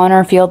did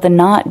Connor feel the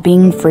knot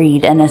being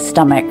freed in his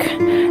stomach.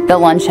 The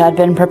lunch had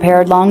been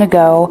prepared long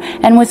ago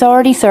and was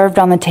already served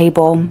on the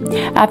table.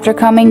 After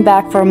coming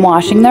back from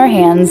washing their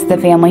hands, the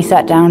family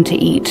sat down to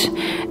eat.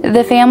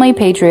 The family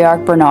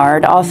patriarch,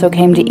 Bernard, also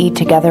came to eat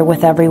together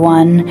with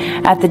everyone.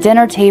 At the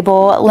dinner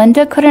table,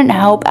 Linda couldn't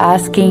help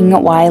asking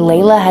why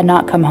Layla had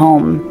not come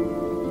home.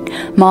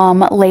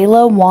 "Mom,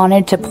 Layla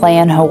wanted to play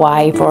in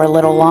Hawaii for a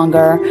little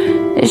longer.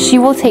 She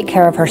will take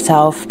care of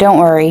herself, don't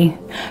worry."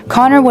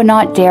 Connor would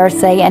not dare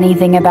say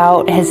anything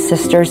about his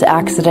sister's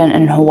accident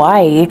in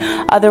Hawaii,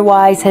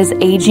 otherwise his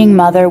aging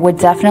mother would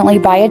definitely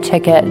buy a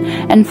ticket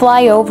and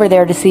fly over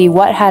there to see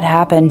what had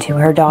happened to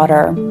her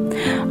daughter.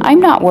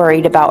 "I'm not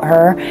worried about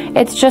her.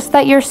 It's just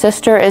that your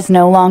sister is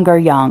no longer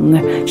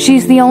young.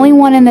 She's the only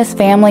one in this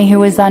family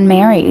who is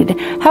unmarried.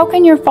 How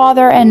can your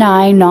father and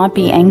I not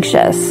be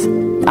anxious?"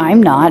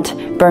 "I'm not,"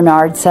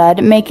 Bernard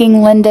said,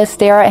 making Linda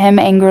stare at him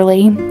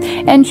angrily.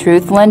 In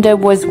truth, Linda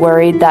was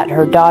worried that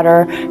her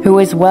daughter, who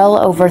was well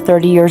over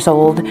 30 years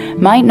old,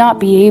 might not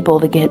be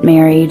able to get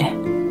married.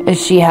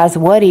 "She has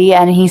Woody,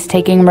 and he's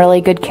taking really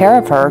good care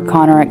of her,"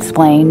 Connor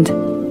explained.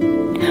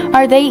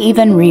 "Are they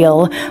even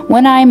real?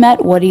 When I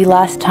met Woody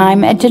last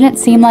time, it didn't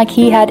seem like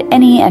he had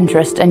any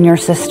interest in your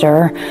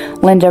sister,"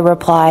 Linda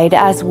replied,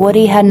 as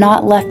Woody had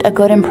not left a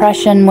good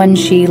impression when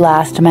she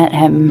last met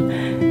him.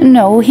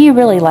 "No, he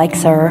really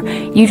likes her.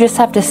 You just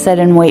have to sit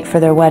and wait for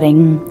their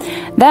wedding."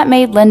 That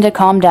made Linda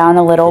calm down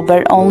a little,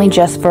 but only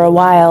just for a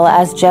while,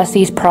 as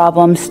Jesse's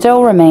problem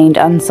still remained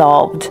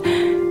unsolved.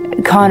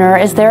 "Connor,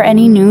 is there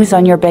any news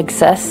on your big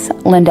sis?"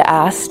 Linda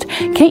asked.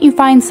 "Can't you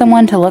find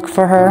someone to look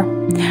for her?"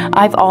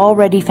 "I've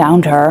already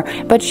found her,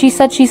 but she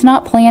said she's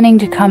not planning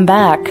to come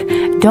back.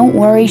 Don't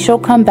worry, she'll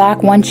come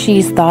back once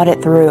she's thought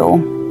it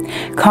through."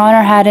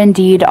 Connor had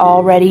indeed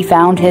already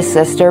found his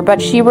sister,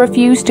 but she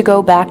refused to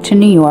go back to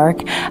New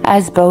York,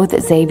 as both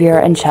Xavier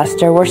and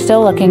Chester were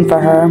still looking for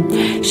her.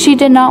 She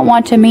did not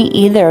want to meet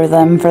either of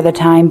them for the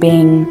time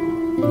being.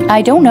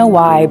 "I don't know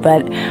why,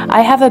 but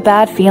I have a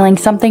bad feeling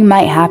something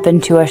might happen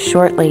to us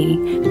shortly,"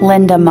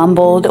 Linda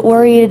mumbled,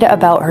 worried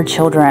about her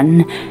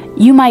children.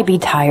 "You might be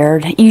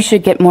tired. You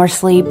should get more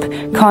sleep,"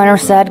 Connor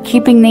said,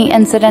 keeping the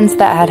incidents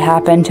that had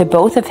happened to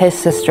both of his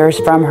sisters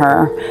from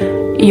her.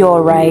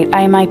 "You're right.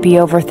 I might be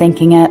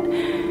overthinking it."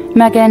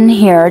 "Meghan,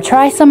 here,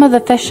 try some of the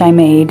fish I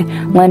made,"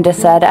 Linda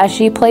said as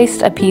she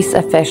placed a piece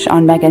of fish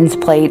on Meghan's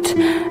plate.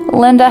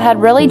 Linda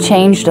had really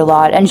changed a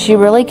lot, and she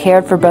really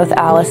cared for both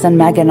Alice and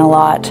Meghan a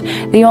lot.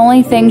 The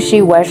only thing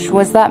she wished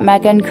was that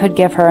Meghan could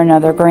give her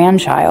another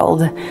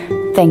grandchild.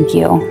 "Thank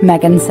you,"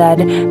 Meghan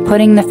said,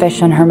 putting the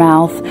fish in her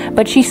mouth,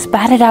 but she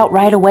spat it out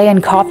right away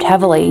and coughed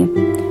heavily.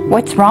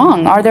 "What's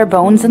wrong? Are there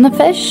bones in the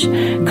fish?"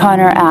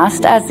 Connor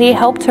asked as he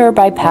helped her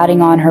by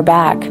patting on her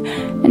back.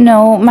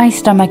 "No, my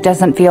stomach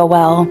doesn't feel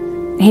well."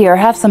 "Here,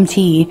 have some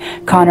tea,"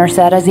 Connor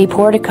said as he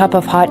poured a cup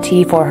of hot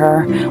tea for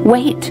her.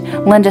 "Wait!"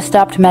 Linda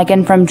stopped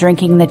Meghan from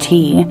drinking the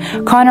tea.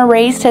 Connor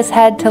raised his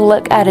head to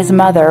look at his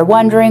mother,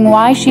 wondering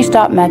why she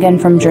stopped Meghan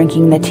from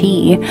drinking the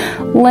tea.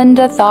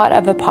 Linda thought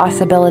of a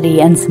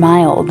possibility and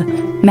smiled.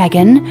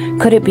 "Meghan,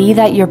 could it be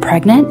that you're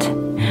pregnant?"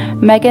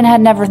 Meghan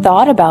had never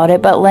thought about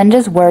it, but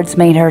Linda's words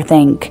made her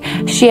think.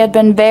 She had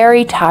been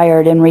very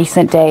tired in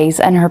recent days,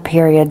 and her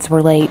periods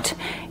were late.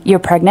 "You're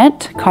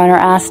pregnant?" Connor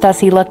asked as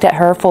he looked at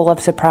her full of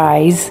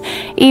surprise.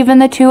 Even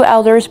the two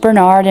elders,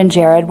 Bernard and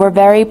Jared, were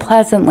very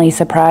pleasantly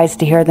surprised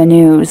to hear the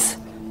news.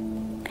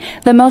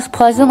 The most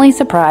pleasantly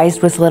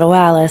surprised was little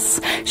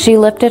Alice. She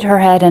lifted her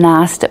head and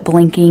asked,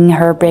 blinking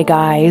her big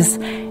eyes,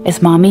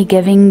 "Is Mommy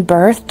giving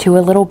birth to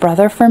a little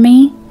brother for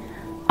me?"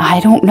 "I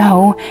don't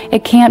know.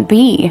 It can't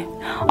be."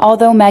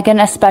 Although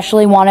Meghan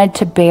especially wanted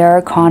to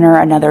bear Connor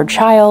another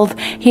child,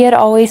 he had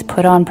always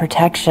put on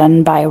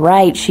protection. By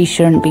right, she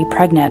shouldn't be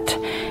pregnant.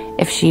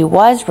 If she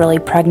was really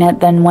pregnant,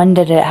 then when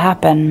did it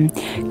happen?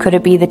 Could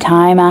it be the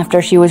time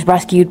after she was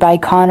rescued by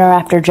Connor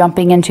after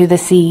jumping into the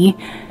sea?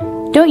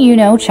 Don't you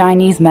know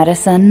Chinese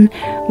medicine?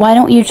 Why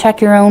don't you check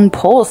your own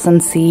pulse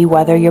and see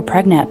whether you're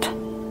pregnant?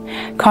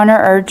 Connor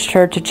urged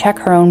her to check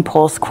her own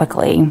pulse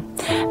quickly.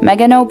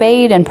 Meghan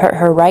obeyed and put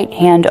her right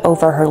hand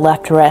over her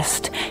left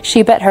wrist.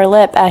 She bit her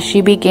lip as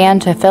she began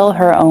to feel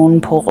her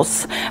own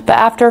pulse, but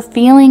after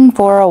feeling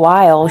for a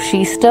while,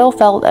 she still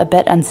felt a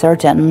bit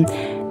uncertain.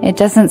 It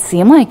doesn't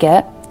seem like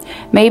it.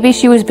 Maybe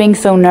she was being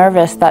so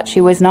nervous that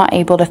she was not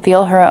able to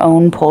feel her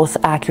own pulse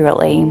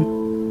accurately.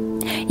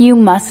 You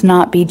must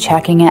not be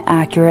checking it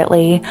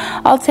accurately.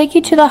 I'll take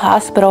you to the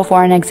hospital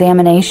for an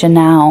examination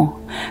now.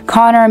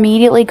 Connor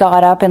immediately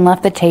got up and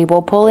left the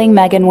table, pulling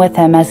Meghan with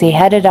him as he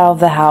headed out of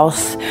the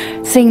house.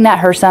 Seeing that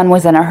her son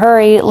was in a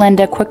hurry,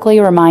 Linda quickly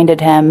reminded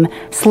him,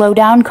 "Slow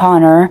down,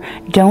 Connor.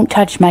 Don't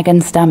touch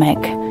Meghan's stomach."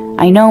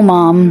 "I know,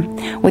 Mom."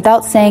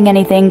 Without saying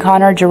anything,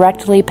 Connor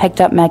directly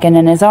picked up Meghan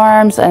in his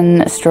arms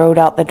and strode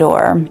out the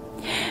door.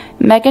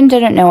 Meghan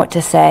didn't know what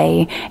to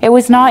say. It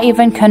was not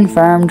even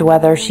confirmed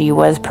whether she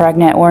was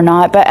pregnant or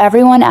not, but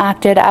everyone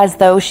acted as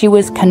though she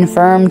was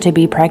confirmed to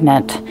be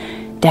pregnant.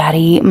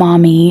 Daddy,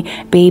 Mommy,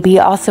 Baby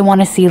also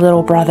want to see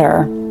little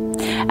brother.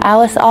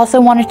 Alice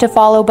also wanted to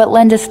follow, but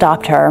Linda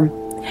stopped her.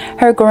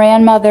 Her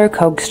grandmother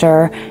coaxed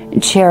her.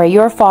 "Cherry,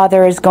 your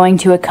father is going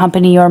to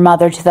accompany your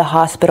mother to the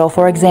hospital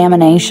for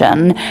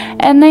examination,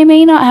 and they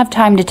may not have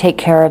time to take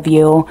care of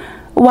you.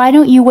 Why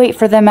don't you wait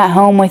for them at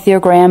home with your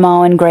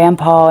grandma and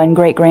grandpa and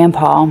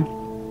great-grandpa?"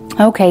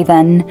 "Okay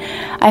then.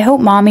 I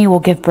hope Mommy will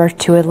give birth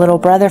to a little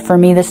brother for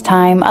me this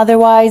time,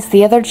 otherwise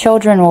the other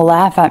children will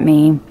laugh at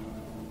me."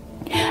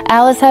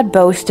 Alice had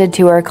boasted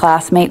to her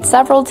classmates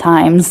several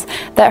times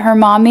that her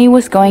mommy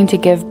was going to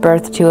give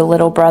birth to a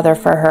little brother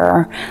for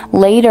her.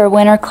 Later,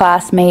 when her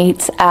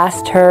classmates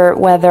asked her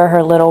whether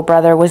her little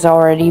brother was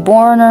already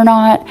born or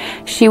not,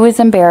 she was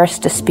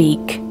embarrassed to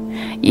speak.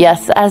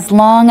 "Yes, as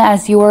long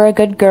as you are a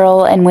good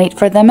girl and wait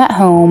for them at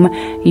home,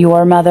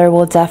 your mother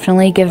will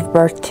definitely give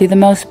birth to the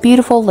most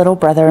beautiful little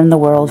brother in the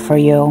world for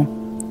you."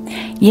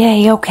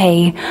 "Yay,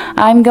 okay.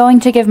 I'm going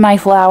to give my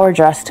flower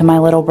dress to my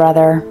little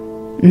brother."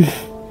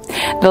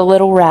 The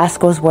little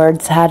rascal's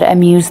words had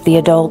amused the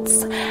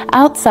adults.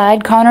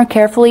 Outside, Connor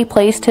carefully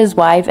placed his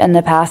wife in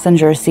the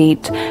passenger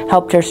seat,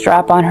 helped her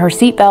strap on her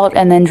seatbelt,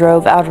 and then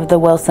drove out of the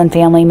Wilson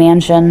family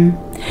mansion.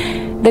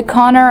 The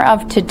Connor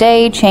of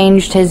today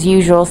changed his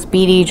usual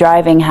speedy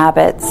driving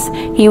habits.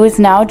 He was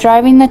now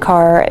driving the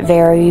car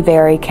very,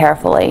 very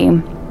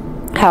carefully.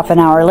 Half an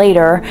hour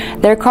later,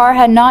 their car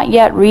had not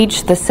yet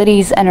reached the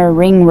city's inner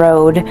ring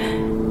road.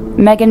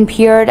 Meghan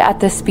peered at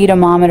the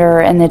speedometer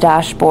in the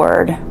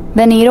dashboard.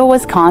 The needle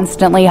was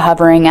constantly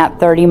hovering at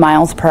 30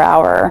 miles per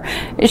hour.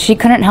 She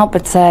couldn't help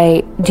but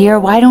say, "Dear,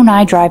 why don't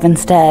I drive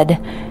instead?"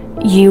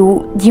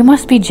 You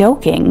must be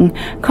joking."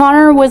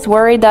 Connor was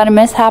worried that a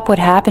mishap would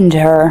happen to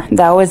her.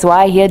 That was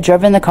why he had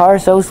driven the car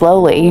so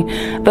slowly.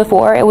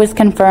 Before it was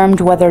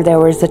confirmed whether there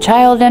was a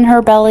child in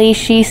her belly,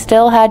 she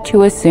still had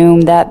to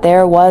assume that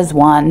there was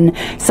one.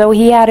 So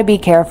he had to be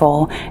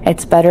careful.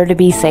 It's better to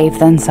be safe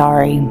than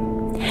sorry.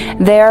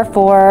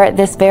 Therefore,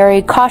 this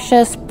very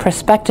cautious,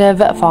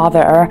 prospective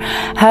father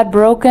had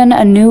broken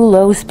a new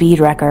low-speed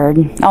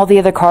record. All the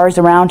other cars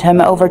around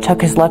him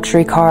overtook his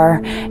luxury car.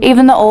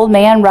 Even the old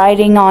man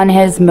riding on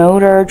his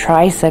motor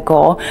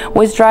tricycle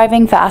was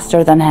driving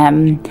faster than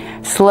him.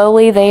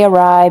 Slowly, they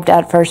arrived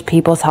at First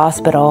People's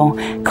Hospital.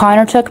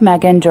 Connor took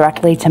Meghan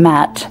directly to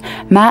Matt.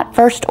 Matt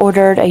first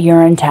ordered a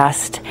urine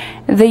test.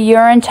 The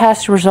urine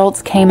test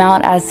results came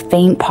out as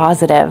faint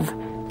positive.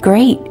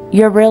 "Great,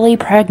 you're really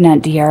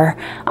pregnant, dear.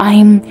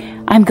 I'm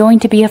going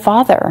to be a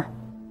father."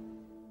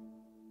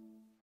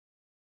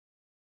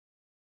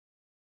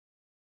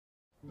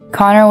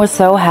 Connor was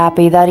so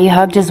happy that he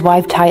hugged his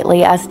wife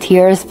tightly as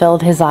tears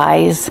filled his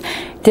eyes.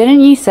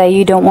 "Didn't you say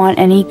you don't want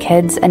any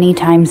kids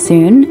anytime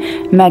soon?"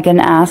 Meghan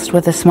asked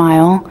with a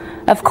smile.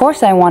 "Of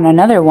course I want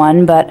another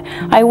one, but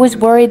I was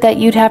worried that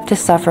you'd have to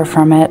suffer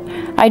from it.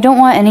 I don't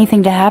want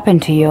anything to happen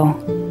to you."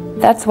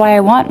 "That's why I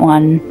want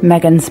one,"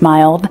 Meghan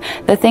smiled.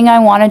 "The thing I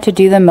wanted to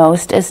do the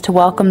most is to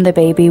welcome the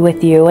baby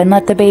with you and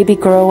let the baby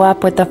grow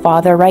up with the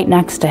father right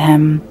next to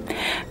him."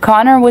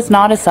 Connor was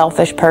not a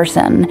selfish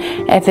person.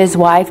 If his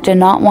wife did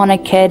not want a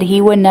kid,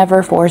 he would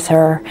never force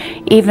her.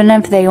 Even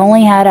if they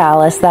only had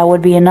Alice, that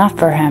would be enough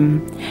for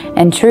him.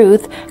 In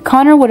truth,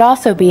 Connor would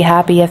also be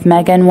happy if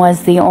Meghan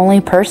was the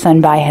only person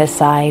by his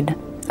side.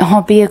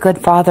 "I'll be a good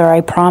father,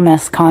 I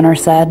promise," Connor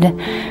said.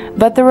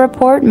 But the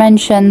report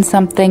mentioned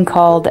something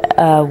called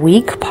a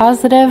weak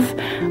positive.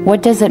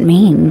 What does it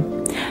mean?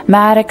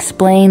 Matt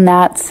explained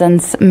that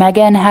since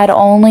Meghan had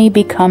only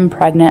become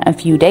pregnant a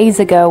few days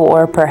ago,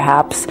 or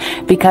perhaps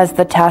because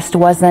the test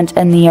wasn't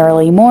in the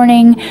early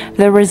morning,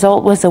 the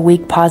result was a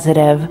weak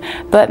positive.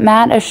 But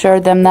Matt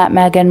assured them that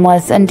Meghan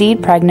was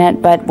indeed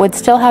pregnant, but would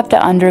still have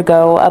to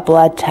undergo a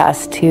blood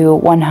test to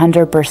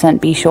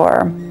 100% be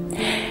sure.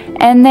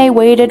 And they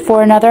waited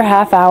for another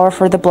half hour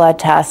for the blood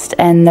test,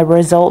 and the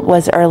result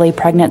was early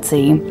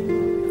pregnancy.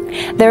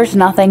 "There's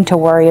nothing to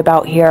worry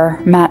about here,"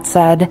 Matt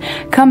said.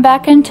 "Come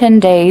back in 10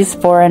 days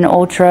for an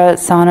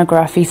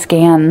ultrasonography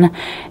scan.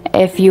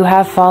 If you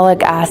have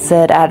folic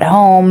acid at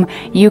home,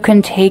 you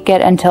can take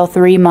it until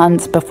 3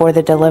 months before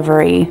the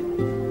delivery."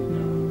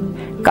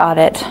 Got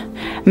it.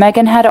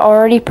 Meghan had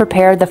already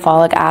prepared the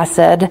folic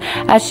acid,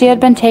 as she had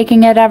been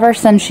taking it ever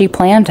since she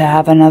planned to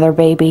have another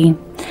baby.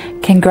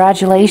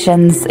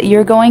 Congratulations,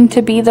 you're going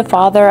to be the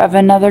father of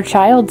another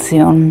child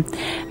soon.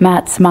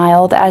 Matt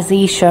smiled as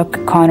he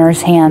shook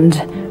Connor's hand.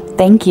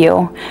 Thank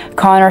you.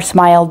 Connor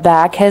smiled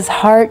back, his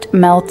heart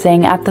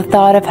melting at the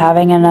thought of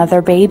having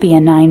another baby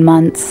in 9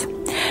 months.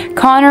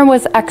 Connor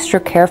was extra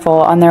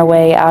careful on their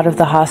way out of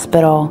the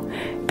hospital.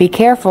 Be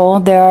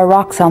careful, there are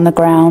rocks on the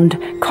ground,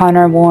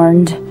 Connor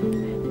warned.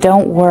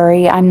 Don't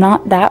worry, I'm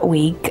not that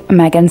weak,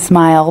 Meghan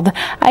smiled.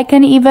 I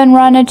can even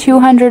run a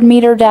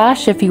 200-meter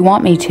dash if you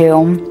want me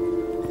to.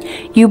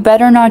 You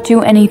better not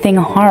do anything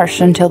harsh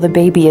until the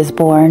baby is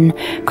born,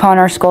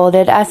 Connor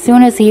scolded as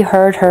soon as he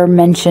heard her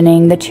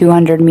mentioning the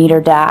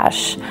 200-meter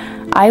dash.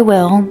 I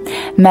will.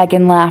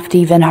 Meghan laughed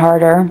even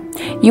harder.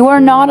 You are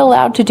not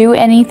allowed to do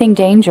anything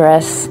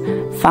dangerous.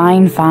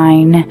 Fine,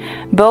 fine.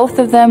 Both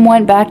of them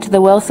went back to the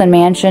Wilson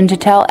mansion to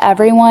tell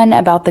everyone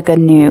about the good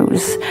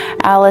news.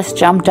 Alice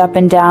jumped up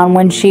and down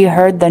when she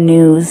heard the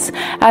news.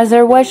 As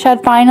her wish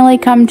had finally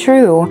come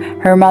true,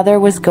 her mother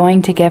was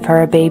going to give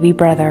her a baby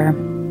brother.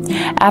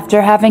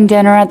 After having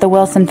dinner at the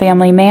Wilson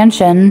family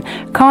mansion,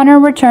 Connor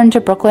returned to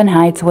Brooklyn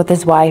Heights with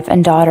his wife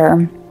and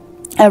daughter.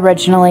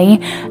 Originally,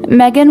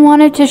 Meghan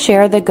wanted to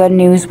share the good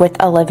news with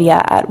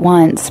Olivia at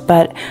once,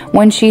 but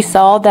when she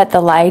saw that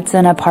the lights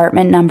in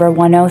apartment number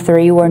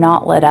 103 were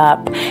not lit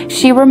up,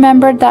 she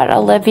remembered that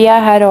Olivia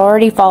had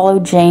already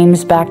followed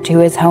James back to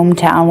his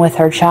hometown with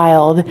her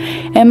child.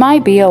 It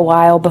might be a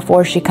while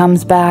before she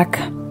comes back.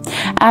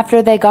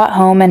 After they got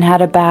home and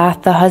had a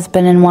bath, the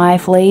husband and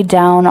wife laid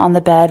down on the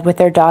bed with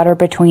their daughter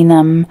between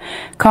them.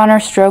 Connor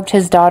stroked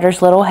his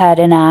daughter's little head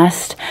and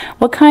asked,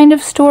 "What kind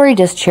of story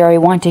does Cherry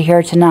want to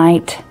hear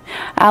tonight?"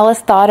 Alice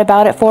thought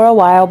about it for a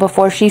while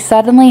before she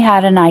suddenly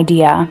had an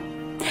idea.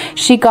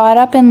 She got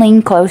up and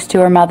leaned close to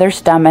her mother's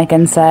stomach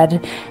and said,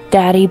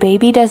 "Daddy,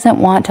 Baby doesn't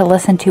want to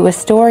listen to a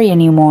story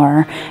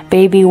anymore.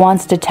 Baby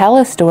wants to tell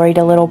a story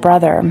to little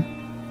brother."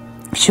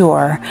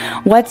 Sure.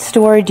 What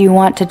story do you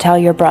want to tell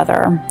your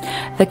brother?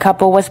 The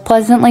couple was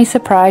pleasantly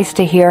surprised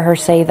to hear her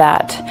say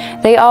that.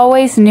 They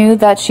always knew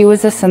that she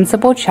was a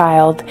sensible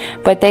child,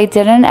 but they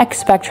didn't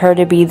expect her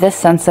to be this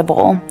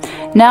sensible.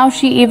 Now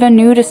she even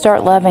knew to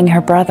start loving her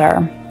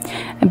brother.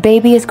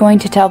 Baby is going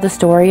to tell the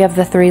story of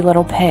the 3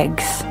 little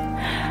pigs.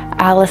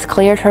 Alice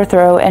cleared her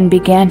throat and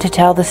began to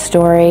tell the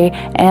story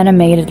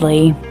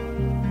animatedly.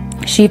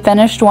 She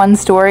finished one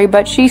story,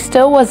 but she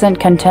still wasn't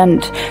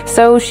content,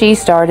 so she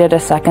started a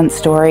second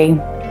story.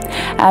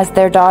 As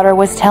their daughter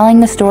was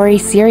telling the story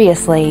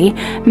seriously,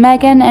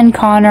 Meghan and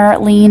Connor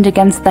leaned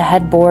against the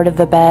headboard of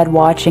the bed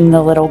watching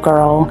the little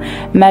girl.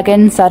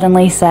 Meghan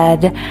suddenly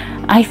said,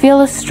 "I feel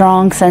a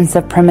strong sense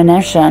of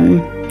premonition."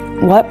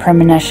 "What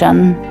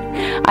premonition?"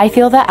 "I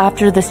feel that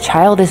after this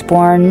child is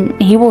born,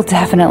 he will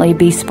definitely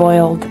be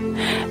spoiled."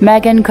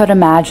 Meghan could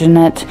imagine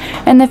it.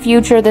 In the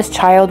future, this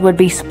child would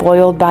be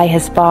spoiled by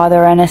his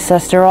father and his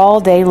sister all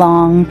day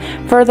long.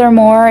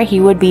 Furthermore, he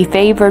would be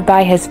favored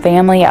by his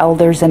family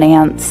elders and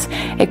aunts.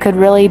 It could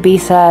really be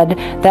said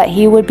that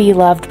he would be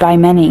loved by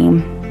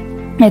many.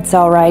 "It's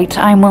all right.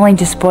 I'm willing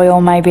to spoil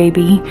my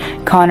baby,"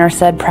 Connor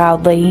said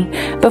proudly.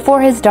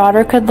 Before his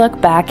daughter could look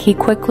back, he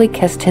quickly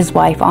kissed his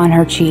wife on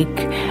her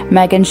cheek.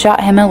 Meghan shot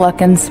him a look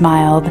and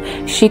smiled.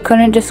 She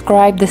couldn't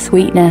describe the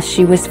sweetness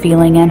she was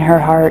feeling in her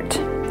heart.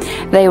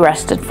 They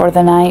rested for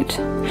the night.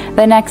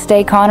 The next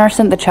day, Connor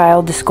sent the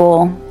child to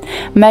school.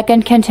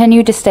 Meghan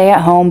continued to stay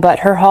at home, but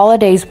her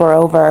holidays were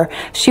over.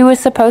 She was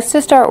supposed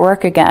to start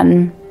work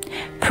again.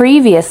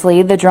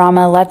 Previously, the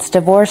drama Let's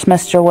Divorce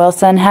Mr.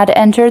 Wilson had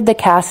entered the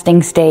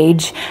casting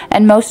stage,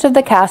 and most of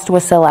the cast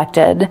was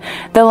selected.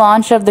 The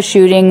launch of the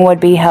shooting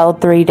would be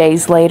held 3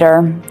 days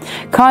later.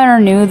 Connor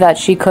knew that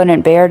she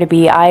couldn't bear to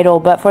be idle,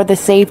 but for the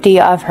safety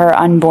of her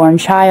unborn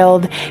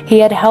child,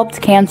 he had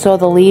helped cancel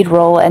the lead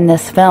role in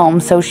this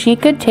film so she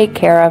could take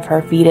care of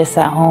her fetus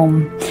at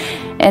home.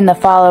 In the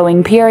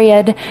following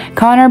period,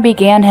 Connor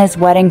began his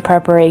wedding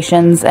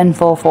preparations in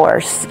full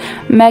force.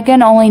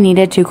 Meghan only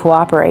needed to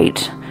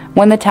cooperate.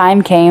 When the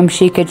time came,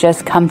 she could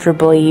just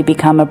comfortably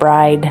become a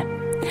bride.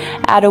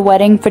 At a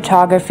wedding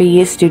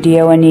photography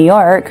studio in New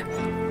York,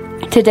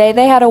 today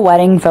they had a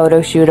wedding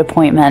photo shoot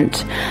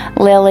appointment.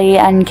 Lily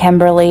and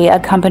Kimberly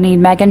accompanied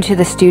Meghan to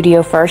the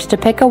studio first to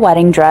pick a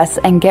wedding dress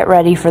and get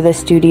ready for the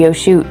studio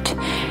shoot.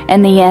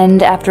 In the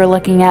end, after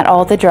looking at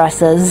all the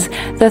dresses,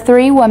 the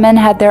 3 women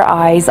had their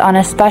eyes on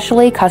a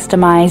specially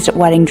customized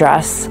wedding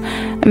dress.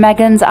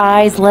 Meghan's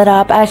eyes lit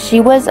up as she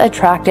was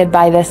attracted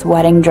by this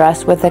wedding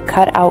dress with a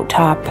cut-out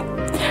top.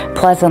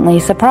 Pleasantly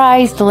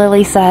surprised,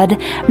 Lily said,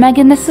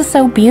 "Meghan, this is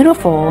so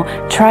beautiful.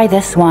 Try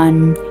this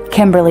one."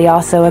 Kimberly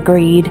also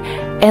agreed.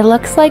 "It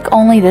looks like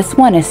only this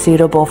one is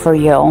suitable for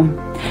you."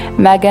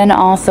 Meghan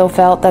also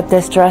felt that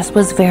this dress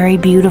was very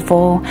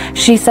beautiful.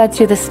 She said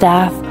to the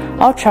staff,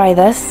 I'll try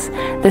this,"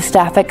 the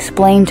staff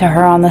explained to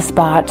her on the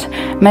spot.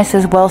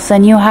 "Mrs.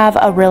 Wilson, you have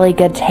a really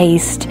good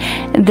taste.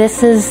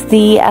 This is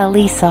the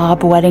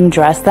Elisab wedding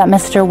dress that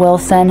Mr.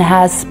 Wilson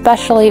has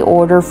specially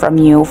ordered from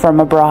you from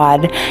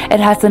abroad.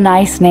 It has a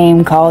nice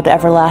name called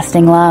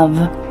Everlasting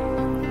Love."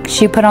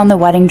 She put on the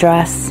wedding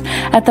dress.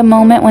 At the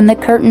moment when the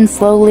curtain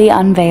slowly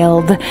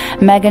unveiled,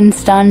 Meghan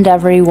stunned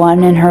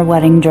everyone in her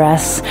wedding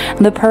dress.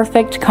 The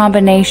perfect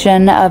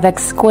combination of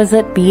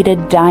exquisite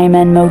beaded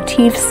diamond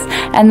motifs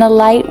and the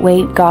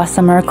lightweight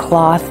gossamer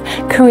cloth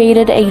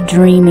created a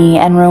dreamy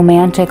and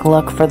romantic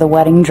look for the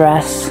wedding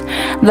dress.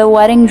 The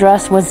wedding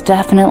dress was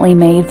definitely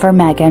made for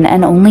Meghan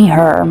and only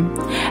her.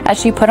 As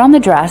she put on the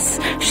dress,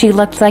 she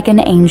looked like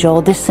an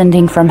angel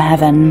descending from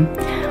heaven.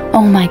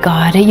 "Oh my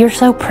God, you're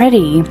so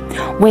pretty.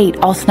 Wait,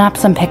 I'll snap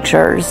some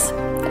pictures.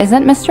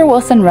 Isn't Mr.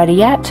 Wilson ready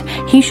yet?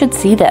 He should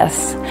see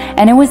this."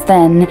 And it was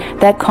then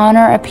that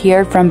Connor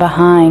appeared from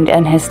behind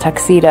in his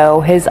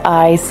tuxedo, his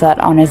eyes set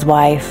on his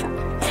wife.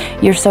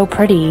 "You're so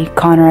pretty,"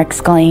 Connor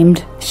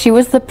exclaimed. She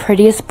was the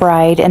prettiest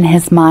bride in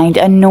his mind,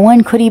 and no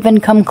one could even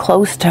come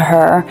close to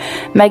her.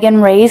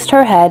 Meghan raised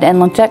her head and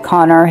looked at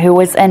Connor, who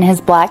was in his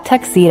black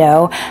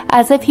tuxedo,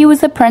 as if he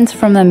was a prince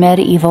from the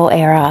medieval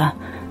era.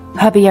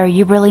 "Hubby, are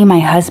you really my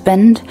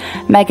husband?"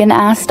 Meghan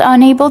asked,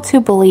 unable to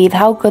believe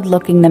how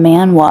good-looking the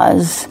man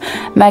was.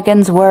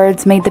 Meghan's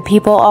words made the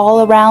people all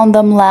around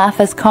them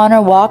laugh as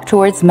Connor walked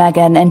towards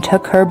Meghan and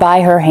took her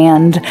by her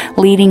hand,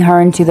 leading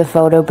her into the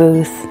photo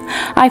booth.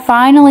 "I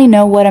finally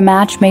know what a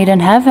match made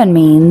in heaven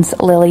means,"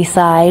 Lily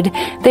sighed.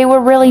 "They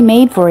were really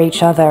made for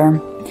each other."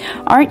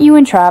 "Aren't you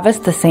and Travis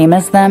the same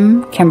as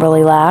them?"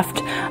 Kimberly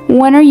laughed.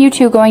 "When are you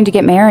two going to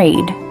get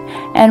married?"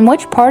 "And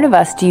which part of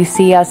us do you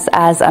see us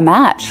as a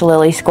match?"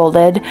 Lily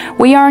scolded.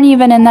 "We aren't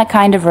even in that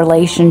kind of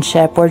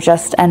relationship. We're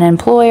just an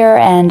employer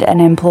and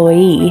an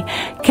employee."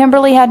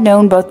 Kimberly had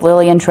known both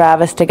Lily and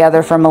Travis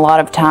together from a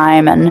lot of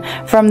time, and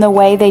from the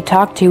way they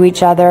talked to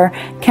each other,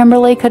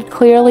 Kimberly could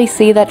clearly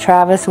see that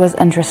Travis was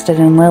interested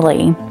in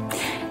Lily.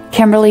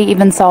 Kimberly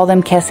even saw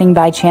them kissing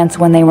by chance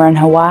when they were in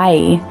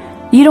Hawaii.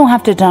 "You don't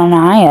have to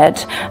deny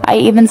it. I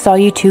even saw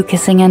you two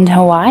kissing in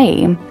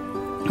Hawaii."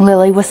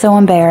 Lily was so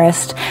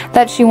embarrassed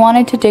that she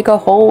wanted to dig a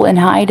hole and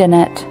hide in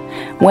it.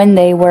 When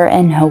they were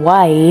in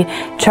Hawaii,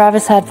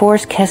 Travis had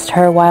force-kissed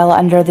her while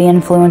under the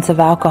influence of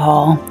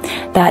alcohol.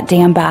 "That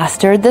damn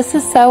bastard, this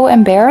is so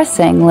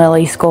embarrassing,"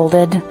 Lily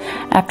scolded.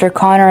 After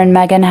Connor and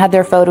Meghan had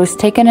their photos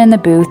taken in the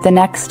booth, the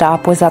next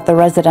stop was at the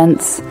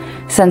residence.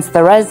 Since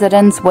the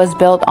residence was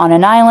built on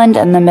an island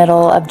in the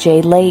middle of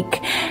Jade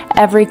Lake,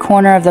 every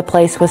corner of the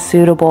place was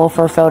suitable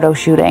for photo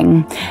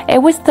shooting.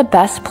 It was the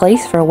best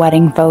place for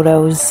wedding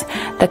photos.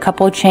 The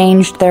couple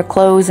changed their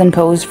clothes and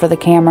posed for the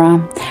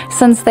camera.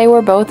 Since they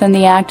were both in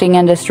the acting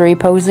industry,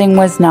 posing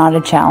was not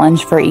a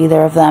challenge for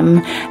either of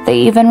them. They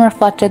even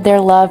reflected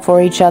their love for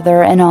each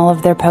other in all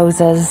of their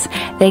poses.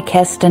 They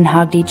kissed and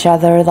hugged each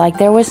other like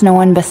there was no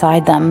one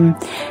beside them.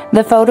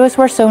 The photos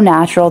were so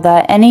natural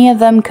that any of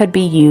them could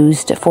be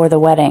used for the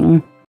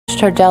wedding.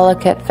 Her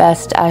delicate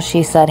fist as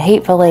she said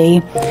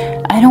hatefully,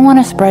 "I don't want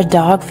to spread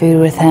dog food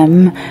with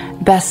him.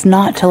 Best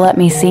not to let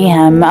me see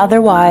him,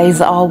 otherwise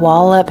I'll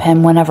wallop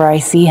him whenever I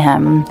see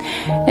him."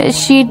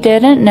 She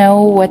didn't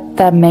know what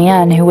the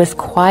man who was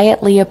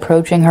quietly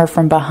approaching her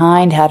from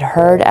behind had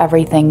heard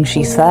everything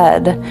she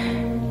said.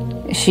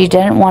 She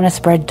didn't want to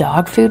spread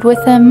dog food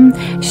with him.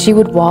 She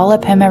would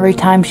wallop him every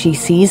time she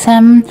sees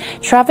him.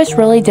 Travis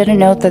really didn't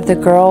know that the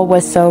girl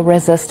was so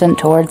resistant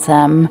towards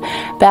him.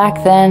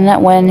 Back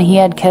then, when he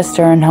had kissed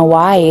her in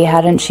Hawaii,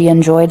 hadn't she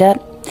enjoyed it?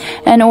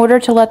 In order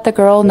to let the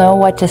girl know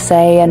what to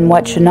say and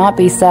what should not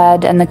be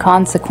said and the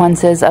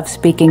consequences of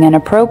speaking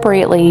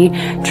inappropriately,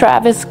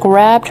 Travis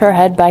grabbed her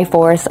head by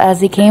force as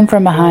he came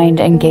from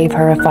behind and gave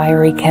her a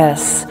fiery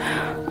kiss.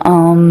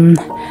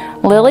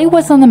 Lily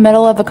was in the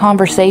middle of a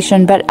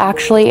conversation but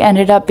actually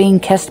ended up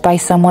being kissed by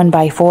someone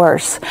by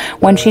force.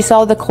 When she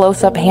saw the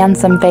close-up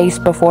handsome face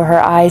before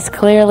her eyes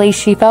clearly,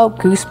 she felt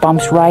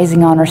goosebumps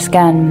rising on her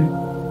skin.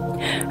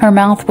 Her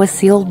mouth was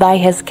sealed by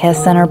his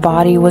kiss and her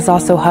body was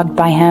also hugged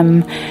by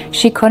him.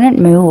 She couldn't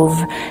move.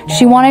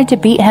 She wanted to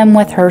beat him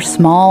with her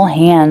small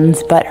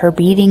hands, but her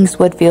beatings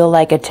would feel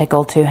like a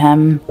tickle to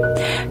him.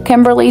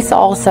 Kimberly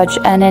saw such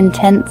an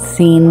intense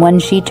scene when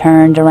she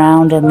turned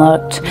around and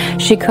looked.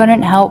 She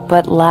couldn't help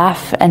but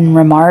laugh and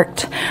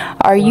remarked,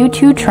 "Are you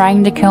two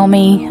trying to kill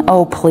me?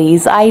 Oh,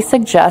 please, I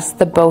suggest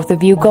that both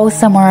of you go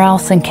somewhere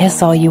else and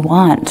kiss all you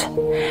want."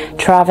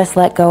 Travis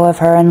let go of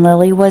her and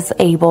Lily was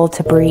able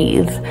to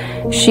breathe.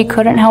 She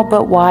couldn't help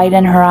but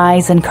widen her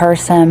eyes and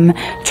curse him.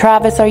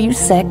 "Travis, are you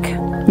sick?"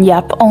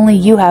 "Yep, only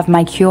you have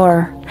my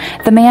cure."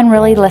 The man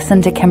really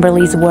listened to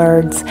Kimberly's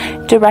words,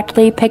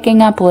 directly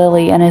picking up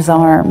Lily in his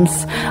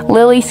arms.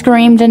 Lily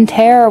screamed in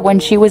terror when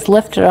she was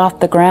lifted off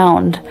the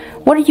ground.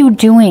 "What are you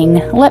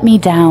doing? Let me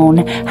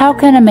down. How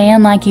can a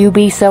man like you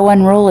be so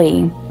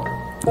unruly?"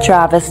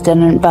 Travis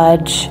didn't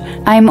budge.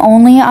 "I'm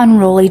only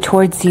unruly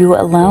towards you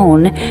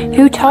alone.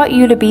 Who taught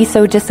you to be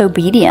so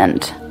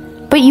disobedient?"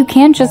 "But you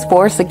can't just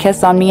force a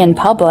kiss on me in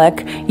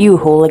public, you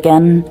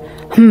hooligan."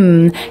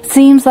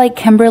 Seems like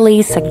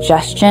Kimberly's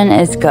suggestion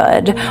is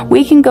good.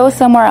 We can go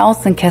somewhere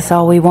else and kiss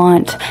all we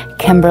want.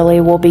 Kimberly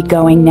will be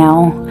going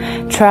now.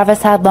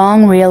 Travis had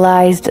long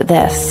realized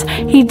this.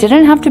 He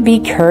didn't have to be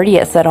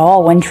courteous at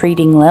all when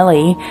treating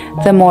Lily.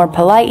 The more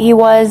polite he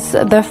was,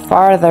 the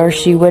farther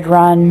she would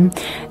run.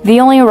 The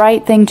only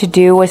right thing to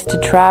do was to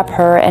trap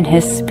her in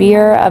his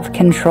sphere of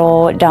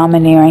control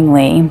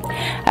domineeringly.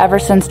 Ever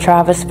since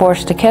Travis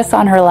forced a kiss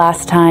on her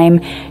last time,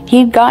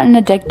 he'd gotten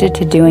addicted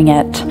to doing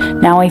it.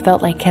 Now he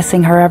felt like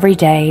kissing her every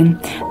day.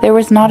 There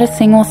was not a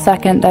single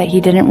second that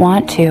he didn't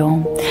want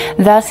to.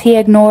 Thus he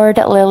ignored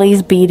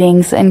Lily's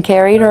beatings and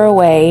carried her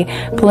away,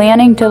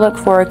 planning to look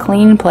for a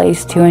clean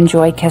place to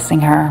enjoy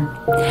kissing her.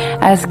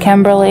 As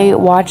Kimberly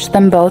watched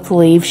them both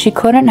leave, she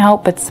couldn't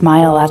help but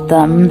smile at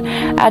them.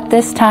 At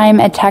this time,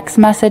 a text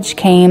message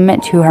came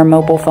to her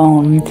mobile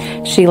phone.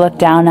 She looked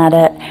down at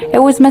it. It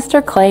was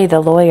Mr. Clay, the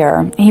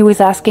lawyer. He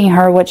was asking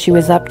her what she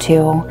was up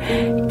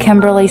to.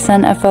 Kimberly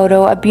sent a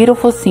photo of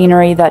beautiful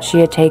scenery that she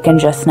had taken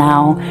just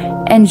now.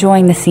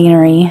 Enjoying the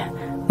scenery.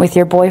 With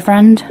your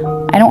boyfriend?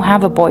 I don't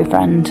have a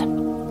boyfriend.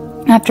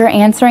 After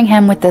answering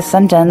him with this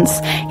sentence,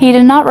 he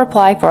did not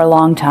reply for a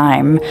long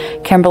time.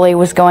 Kimberly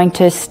was going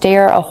to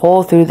stare a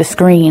hole through the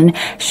screen.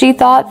 She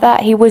thought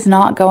that he was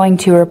not going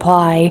to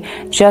reply.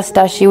 Just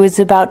as she was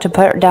about to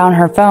put down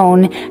her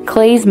phone,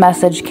 Clay's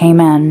message came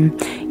in.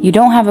 You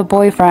don't have a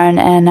boyfriend,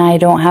 and I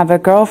don't have a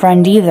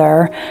girlfriend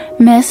either.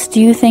 Miss, do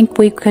you think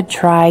we could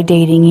try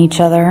dating each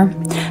other?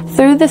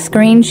 Through the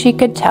screen, she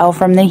could tell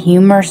from the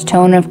humorous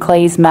tone of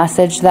Clay's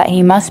message that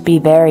he must be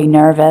very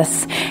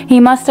nervous. He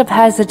must have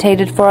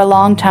hesitated for a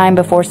long time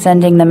before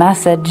sending the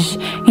message.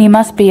 He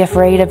must be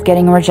afraid of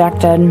getting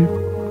rejected.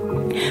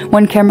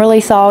 When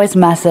Kimberly saw his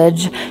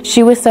message,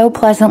 she was so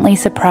pleasantly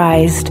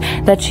surprised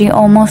that she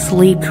almost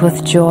leaped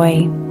with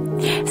joy.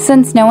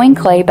 Since knowing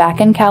Clay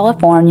back in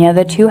California,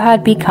 the two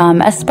had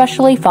become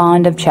especially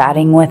fond of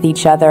chatting with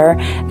each other.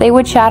 They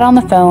would chat on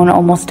the phone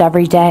almost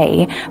every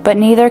day, but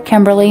neither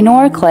Kimberly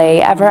nor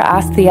Clay ever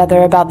asked the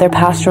other about their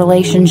past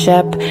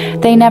relationship.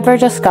 They never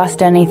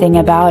discussed anything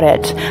about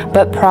it,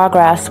 but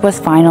progress was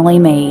finally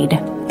made.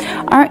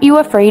 Aren't you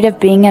afraid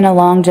of being in a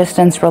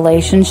long-distance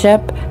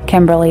relationship?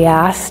 Kimberly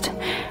asked.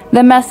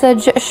 The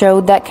message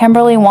showed that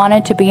Kimberly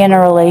wanted to be in a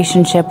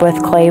relationship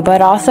with Clay,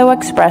 but also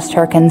expressed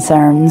her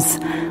concerns.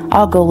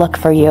 I'll go look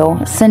for you.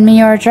 Send me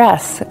your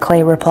address,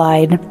 Clay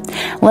replied.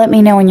 Let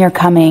me know when you're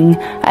coming.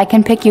 I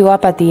can pick you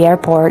up at the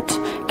airport.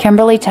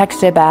 Kimberly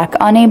texted back,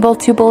 unable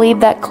to believe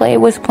that Clay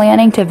was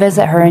planning to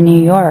visit her in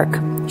New York.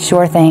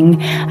 Sure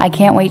thing. I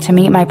can't wait to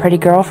meet my pretty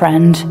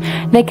girlfriend.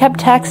 They kept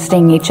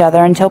texting each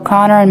other until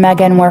Connor and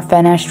Meghan were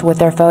finished with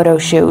their photo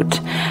shoot.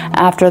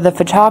 After the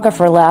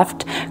photographer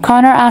left,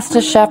 Connor asked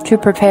a chef to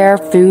prepare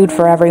food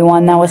for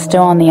everyone that was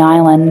still on the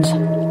island.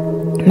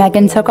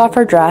 Meghan took off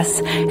her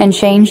dress and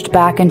changed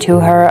back into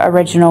her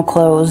original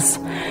clothes.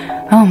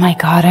 Oh my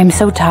God, I'm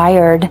so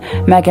tired,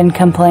 Meghan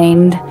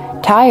complained.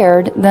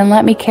 Tired? Then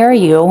let me carry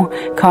you,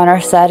 Connor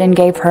said and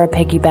gave her a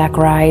piggyback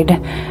ride.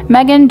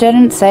 Meghan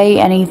didn't say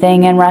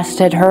anything and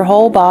rested her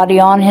whole body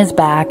on his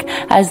back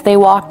as they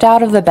walked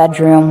out of the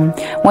bedroom.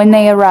 When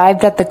they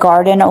arrived at the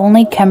garden,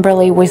 only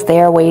Kimberly was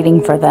there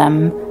waiting for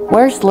them.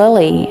 Where's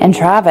Lily and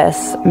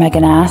Travis?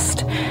 Meghan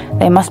asked.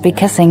 They must be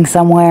kissing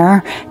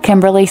somewhere.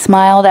 Kimberly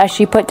smiled as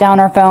she put down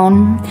her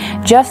phone.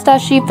 Just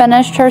as she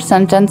finished her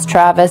sentence,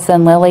 Travis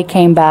and Lily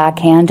came back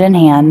hand in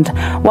hand,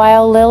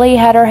 while Lily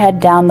had her head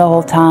down the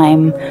whole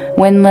time.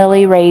 When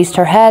Lily raised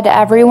her head,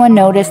 everyone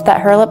noticed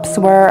that her lips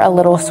were a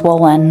little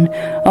swollen.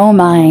 Oh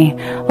my,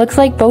 looks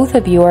like both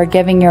of you are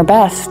giving your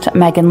best,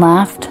 Meghan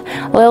laughed.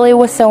 Lily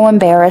was so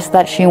embarrassed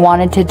that she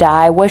wanted to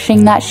die,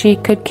 wishing that she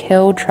could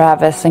kill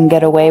Travis and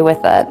get away with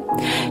it.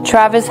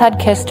 Travis had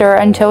kissed her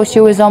until she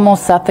was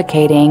almost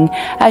suffocating,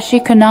 as she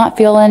could not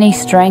feel any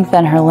strength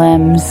in her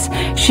limbs.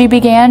 She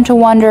began to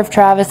wonder if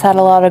Travis had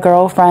a lot of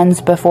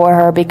girlfriends before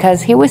her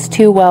because he was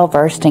too well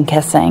versed in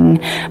kissing.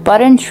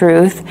 But in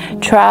truth,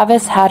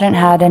 Travis hadn't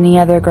had any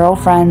other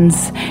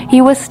girlfriends.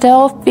 He was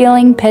still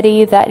feeling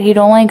pity that he'd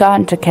only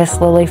gotten to kiss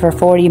Lily for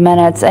 40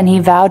 minutes, and he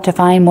vowed to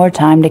find more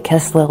time to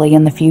kiss Lily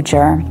in the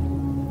future.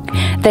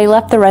 They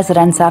left the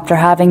residence after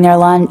having their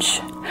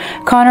lunch.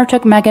 Connor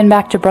took Meghan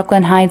back to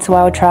Brooklyn Heights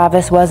while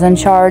Travis was in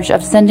charge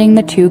of sending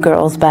the two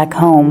girls back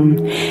home.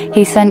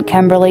 He sent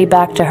Kimberly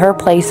back to her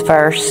place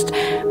first.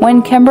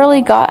 When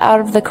Kimberly got out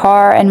of the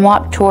car and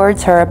walked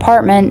towards her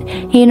apartment,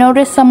 he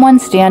noticed someone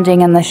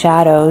standing in the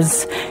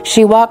shadows.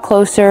 She walked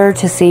closer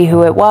to see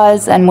who it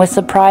was and was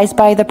surprised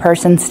by the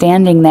person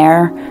standing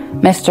there.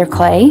 Mr.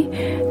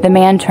 Clay? The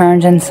man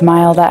turned and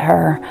smiled at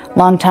her.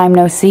 Long time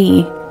no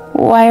see.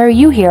 Why are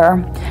you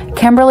here?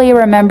 Kimberly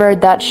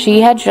remembered that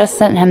she had just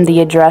sent him the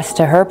address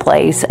to her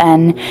place,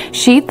 and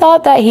she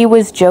thought that he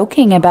was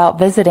joking about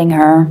visiting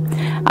her.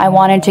 I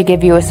wanted to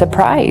give you a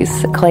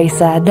surprise, Clay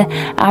said.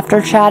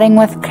 After chatting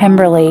with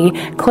Kimberly,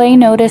 Clay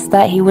noticed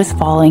that he was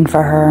falling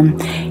for her.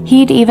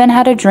 He'd even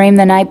had a dream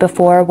the night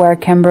before where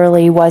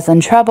Kimberly was in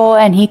trouble,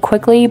 and he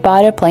quickly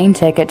bought a plane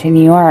ticket to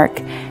New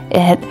York.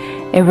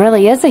 It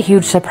really is a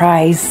huge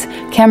surprise.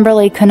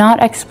 Kimberly could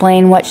not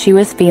explain what she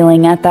was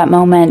feeling at that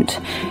moment.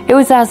 It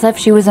was as if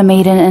she was a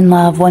maiden in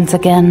love once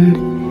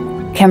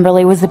again.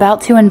 Kimberly was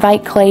about to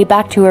invite Clay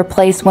back to her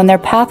place when their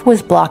path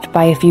was blocked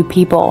by a few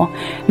people.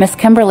 "Miss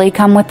Kimberly,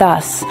 come with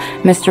us.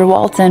 Mr.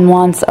 Walton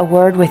wants a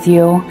word with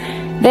you."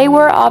 They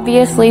were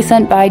obviously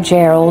sent by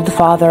Gerald,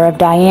 father of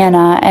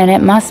Diana, and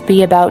it must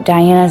be about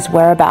Diana's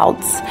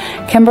whereabouts.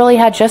 Kimberly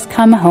had just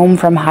come home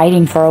from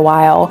hiding for a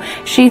while.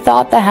 She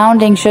thought the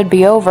hounding should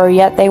be over,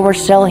 yet they were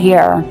still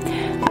here.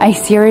 "I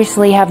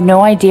seriously have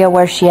no idea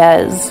where she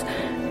is.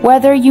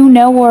 Whether you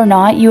know or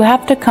not, you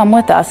have to come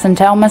with us and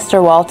tell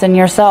Mr. Walton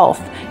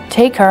yourself.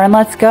 Take her and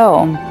let's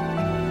go."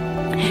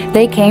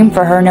 They came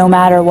for her no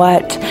matter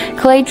what.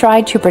 Clay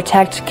tried to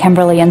protect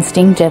Kimberly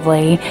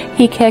instinctively.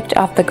 He kicked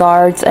off the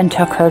guards and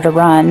took her to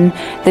run.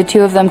 The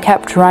two of them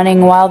kept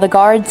running while the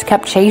guards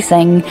kept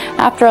chasing.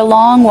 After a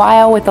long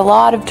while with a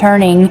lot of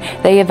turning,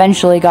 they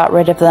eventually got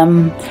rid of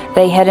them.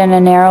 They hid in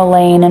a narrow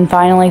lane and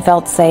finally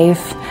felt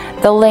safe.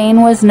 The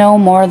lane was no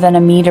more than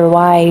a meter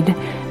wide.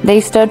 They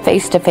stood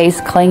face to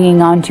face,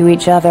 clinging onto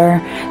each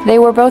other. They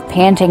were both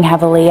panting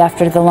heavily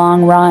after the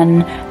long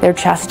run. Their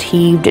chest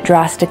heaved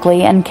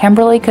drastically, and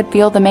Kimberly could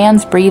feel the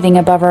man's breathing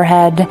above her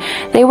head.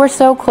 They were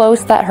so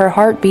close that her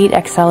heartbeat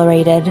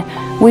accelerated.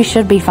 "We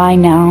should be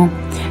fine now."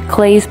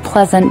 Clay's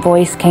pleasant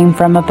voice came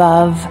from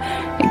above.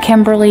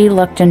 Kimberly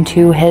looked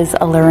into his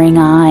alluring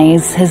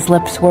eyes. His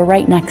lips were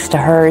right next to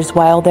hers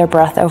while their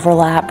breath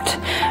overlapped.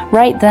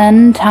 Right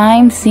then,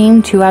 time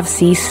seemed to have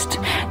ceased.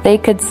 They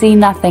could see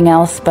nothing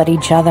else but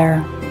each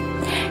other.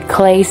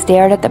 Clay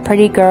stared at the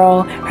pretty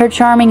girl, her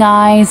charming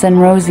eyes and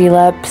rosy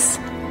lips.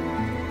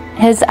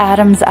 His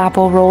Adam's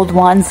apple rolled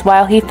once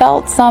while he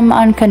felt some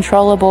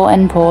uncontrollable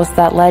impulse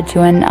that led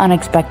to an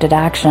unexpected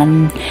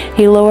action.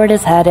 He lowered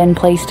his head and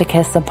placed a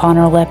kiss upon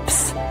her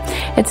lips.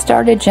 It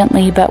started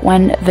gently but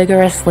went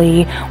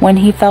vigorously when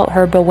he felt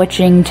her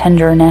bewitching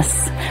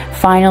tenderness.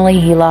 Finally,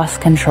 he lost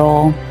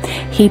control.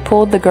 He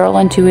pulled the girl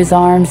into his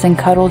arms and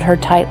cuddled her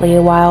tightly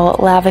while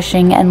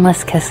lavishing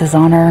endless kisses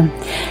on her.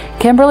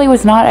 Kimberly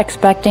was not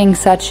expecting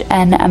such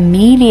an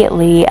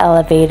immediately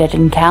elevated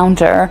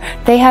encounter.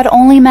 They had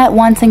only met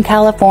once in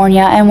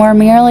California and were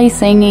merely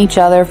seeing each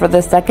other for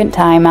the second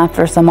time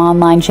after some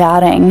online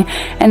chatting,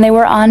 and they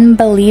were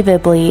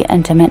unbelievably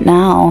intimate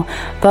now.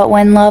 But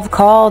when love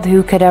called,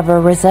 who could ever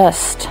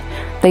resist?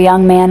 The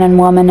young man and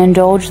woman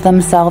indulged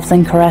themselves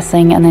in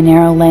caressing in the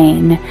narrow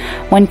lane.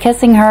 When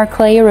kissing her,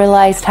 Clay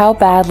realized how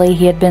badly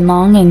he had been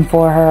longing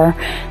for her.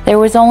 There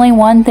was only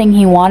one thing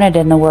he wanted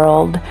in the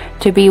world: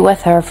 to be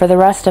with her for the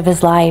rest of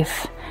his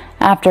life.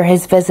 After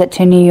his visit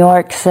to New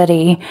York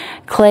City,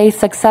 Clay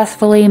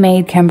successfully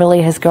made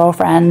Kimberly his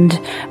girlfriend,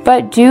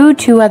 but due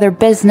to other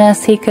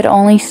business, he could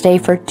only stay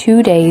for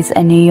 2 days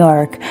in New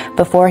York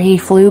before he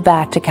flew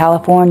back to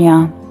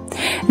California.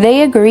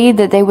 They agreed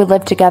that they would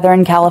live together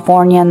in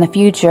California in the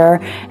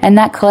future, and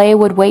that Clay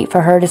would wait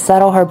for her to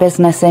settle her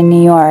business in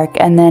New York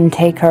and then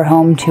take her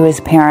home to his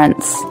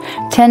parents.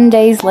 10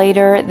 days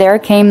later, there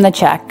came the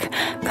check.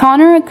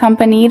 Connor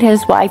accompanied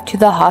his wife to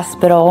the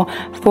hospital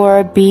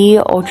for B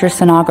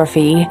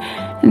ultrasonography.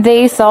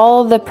 They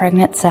saw the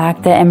pregnant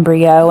sac, the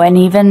embryo, and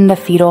even the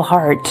fetal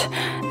heart.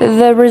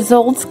 The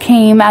results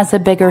came as a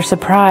bigger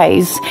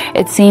surprise.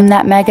 It seemed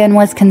that Meghan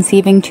was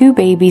conceiving 2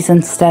 babies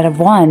instead of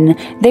 1.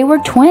 They were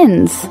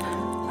twins.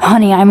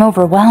 "Honey, I'm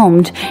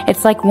overwhelmed.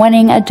 It's like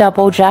winning a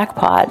double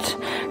jackpot."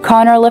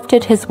 Connor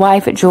lifted his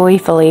wife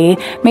joyfully,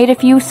 made a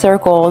few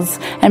circles,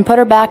 and put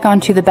her back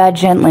onto the bed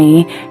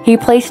gently. He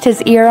placed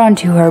his ear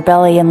onto her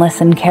belly and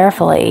listened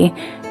carefully.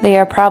 "They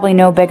are probably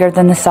no bigger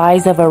than the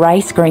size of a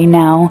rice grain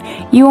now.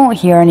 You won't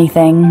hear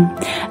anything."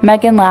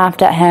 Meghan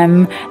laughed at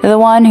him, the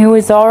one who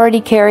was already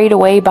carried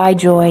away by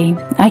joy.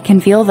 "I can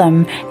feel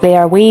them. They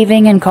are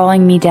waving and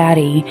calling me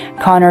daddy,"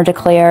 Connor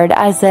declared,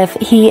 as if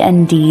he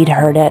indeed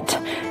heard it.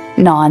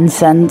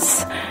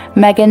 "Nonsense."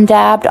 Meghan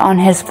dabbed on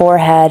his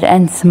forehead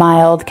and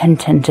smiled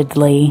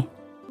contentedly.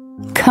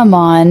 "Come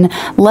on,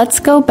 let's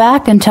go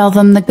back and tell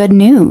them the good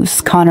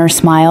news," Connor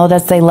smiled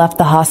as they left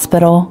the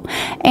hospital.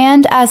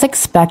 And as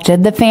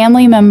expected, the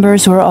family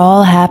members were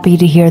all happy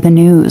to hear the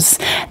news.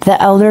 The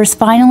elders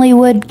finally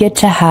would get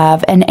to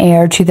have an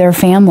heir to their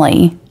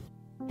family.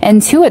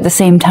 And 2 at the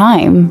same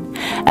time.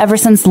 Ever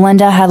since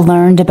Linda had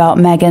learned about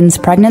Meghan's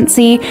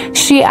pregnancy,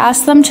 she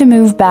asked them to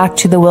move back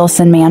to the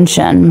Wilson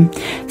mansion.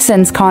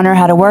 Since Connor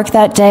had to work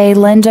that day,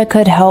 Linda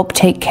could help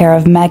take care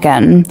of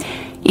Meghan.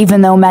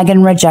 Even though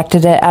Meghan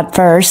rejected it at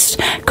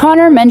first,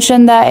 Connor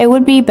mentioned that it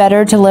would be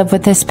better to live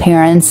with his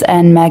parents,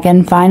 and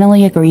Meghan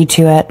finally agreed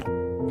to it.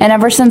 And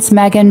ever since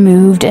Meghan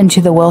moved into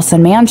the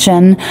Wilson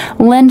mansion,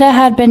 Linda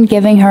had been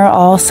giving her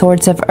all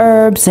sorts of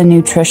herbs and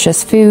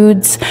nutritious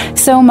foods,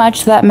 so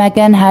much that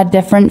Meghan had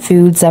different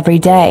foods every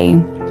day.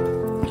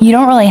 "You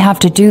don't really have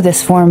to do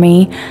this for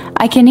me.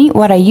 I can eat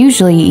what I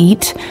usually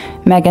eat,"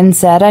 Meghan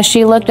said as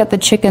she looked at the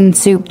chicken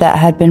soup that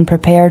had been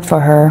prepared for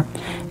her.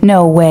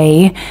 "No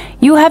way.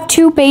 You have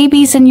 2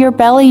 babies in your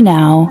belly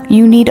now.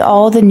 You need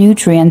all the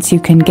nutrients you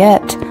can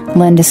get,"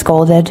 Linda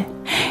scolded.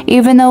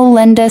 Even though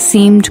Linda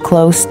seemed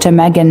close to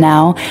Meghan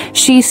now,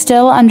 she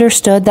still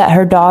understood that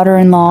her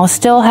daughter-in-law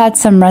still had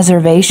some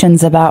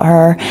reservations about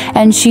her,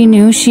 and she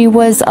knew she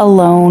was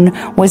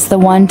the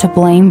one to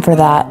blame for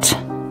that.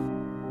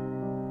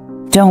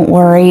 "Don't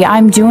worry,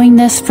 I'm doing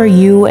this for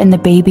you and the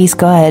baby's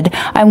good.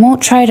 I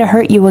won't try to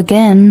hurt you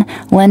again,"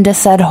 Linda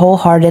said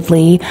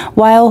wholeheartedly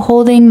while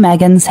holding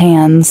Meghan's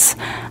hands.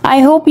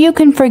 "I hope you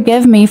can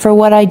forgive me for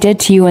what I did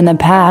to you in the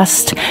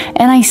past,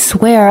 and I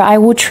swear I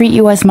will treat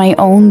you as my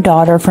own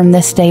daughter from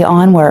this day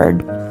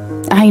onward.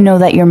 I know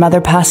that your mother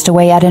passed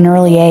away at an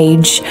early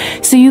age,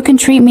 so you can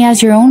treat me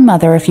as your own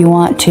mother if you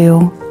want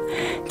to."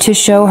 To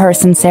show her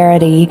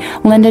sincerity,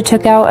 Linda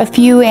took out a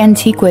few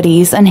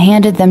antiquities and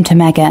handed them to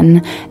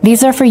Meghan.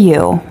 "These are for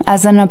you,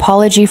 as an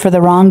apology for the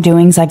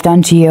wrongdoings I've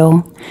done to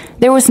you."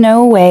 There was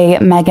no way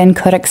Meghan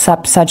could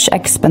accept such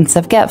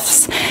expensive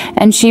gifts,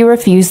 and she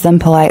refused them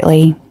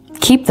politely.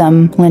 "Keep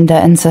them,"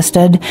 Linda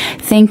insisted.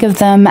 "Think of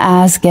them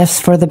as gifts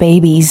for the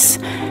babies."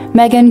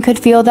 Meghan could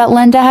feel that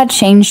Linda had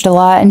changed a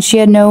lot, and she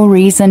had no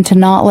reason to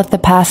not let the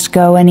past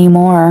go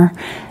anymore.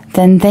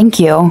 "Then thank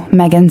you,"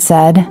 Meghan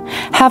said.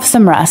 "Have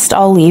some rest.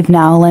 I'll leave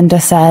now," Linda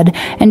said,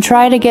 and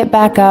tried to get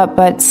back up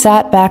but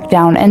sat back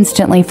down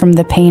instantly from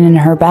the pain in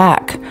her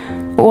back.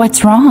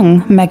 "What's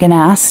wrong?" Meghan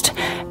asked.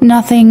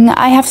 "Nothing.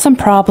 I have some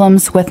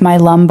problems with my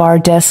lumbar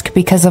disc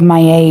because of my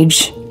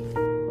age."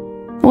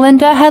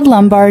 Linda had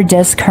lumbar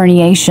disc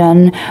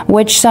herniation,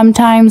 which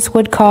sometimes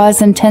would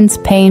cause intense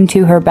pain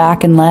to her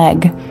back and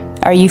leg.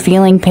 "Are you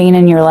feeling pain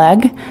in your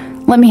leg?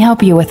 Let me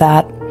help you with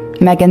that,"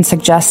 Meghan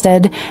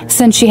suggested,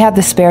 since she had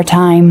the spare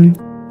time.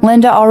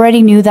 Linda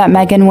already knew that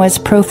Meghan was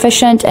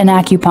proficient in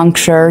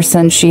acupuncture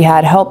since she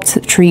had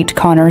helped treat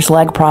Connor's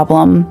leg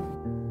problem.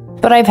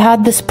 "But I've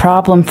had this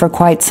problem for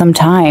quite some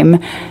time.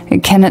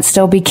 Can it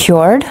still be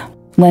cured?"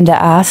 Linda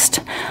asked.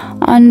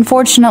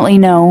 "Unfortunately,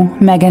 no,"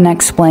 Meghan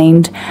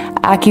explained.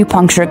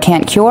 "Acupuncture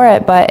can't cure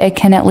it, but it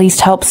can at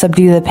least help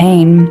subdue the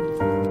pain."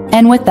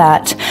 And with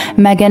that,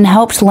 Meghan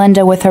helped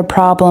Linda with her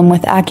problem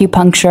with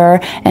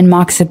acupuncture and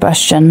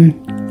moxibustion.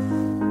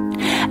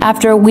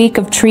 After a week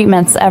of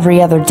treatments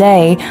every other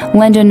day,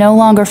 Linda no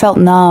longer felt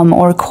numb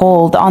or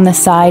cold on the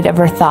side of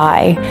her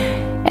thigh,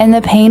 and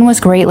the pain was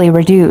greatly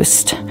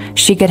reduced.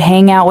 She could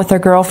hang out with her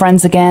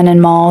girlfriends again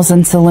in malls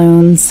and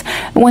saloons.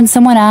 When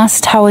someone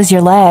asked, "How is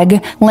your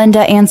leg?"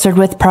 Linda answered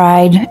with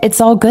pride,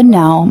 "It's all good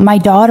now. My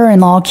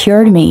daughter-in-law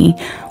cured me."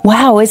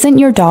 "Wow, isn't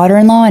your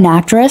daughter-in-law an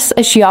actress?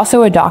 Is she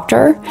also a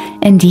doctor?"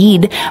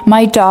 "Indeed,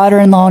 my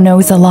daughter-in-law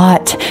knows a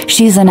lot.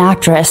 She's an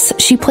actress.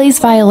 She plays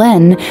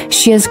violin.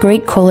 She has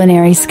great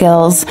culinary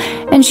skills,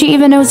 and she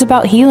even knows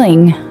about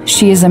healing.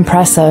 She is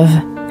impressive.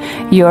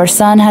 Your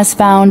son has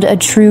found a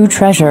true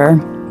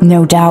treasure.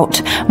 No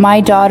doubt.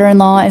 My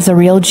daughter-in-law is a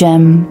real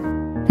gem."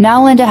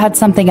 Now Linda had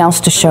something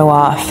else to show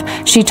off.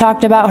 She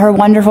talked about her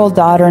wonderful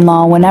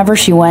daughter-in-law whenever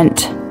she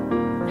went.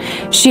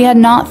 She had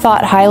not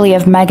thought highly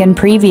of Meghan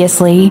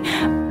previously,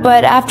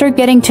 but after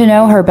getting to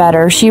know her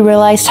better, she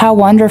realized how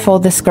wonderful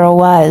this girl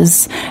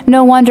was.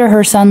 No wonder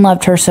her son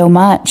loved her so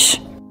much.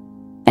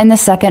 In the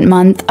second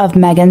month of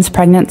Meghan's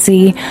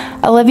pregnancy,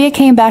 Olivia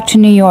came back to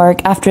New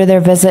York after their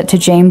visit to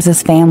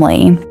James's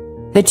family.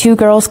 The two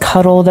girls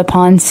cuddled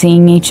upon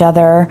seeing each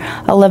other.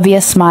 Olivia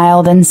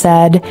smiled and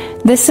said,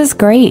 "This is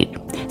great.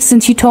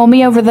 Since you told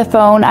me over the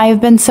phone, I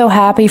have been so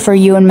happy for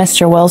you and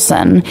Mr.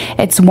 Wilson.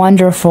 It's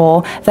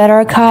wonderful that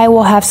our Kai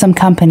will have some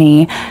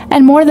company.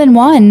 And more than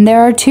one,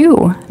 there are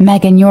two.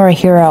 Meghan, you're a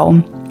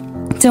hero.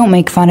 Don't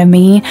make fun of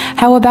me.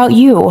 How about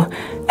you?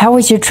 How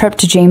was your trip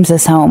to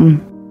James's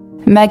home?"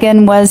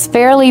 Meghan was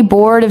fairly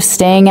bored of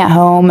staying at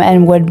home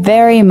and would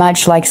very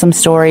much like some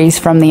stories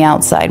from the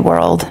outside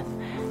world.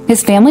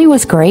 "His family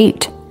was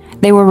great.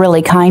 They were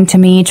really kind to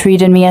me,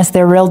 treated me as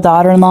their real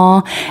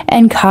daughter-in-law,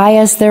 and Kai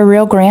as their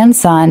real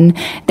grandson.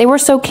 They were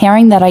so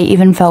caring that I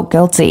even felt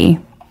guilty."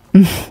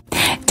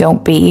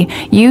 "Don't be.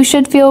 You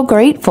should feel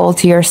grateful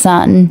to your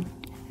son."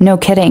 "No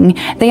kidding.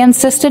 They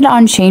insisted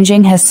on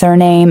changing his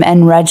surname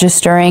and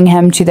registering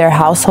him to their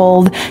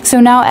household, so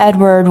now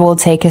Edward will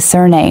take his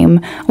surname.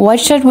 What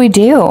should we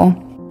do?"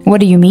 "What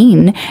do you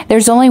mean?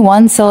 There's only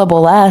one syllable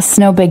less.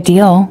 No big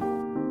deal."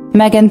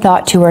 Meghan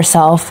thought to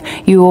herself,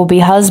 "You will be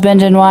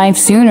husband and wife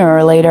sooner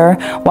or later.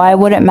 Why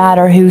would it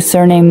matter whose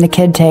surname the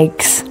kid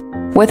takes?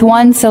 With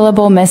one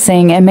syllable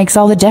missing, it makes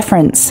all the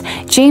difference.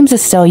 James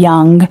is still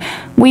young.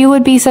 We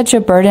would be such a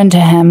burden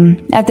to him.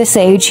 At this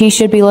age, he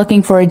should be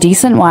looking for a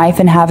decent wife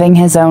and having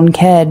his own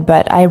kid,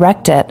 but I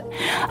wrecked it."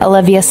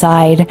 Olivia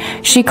sighed.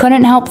 She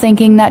couldn't help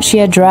thinking that she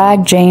had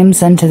dragged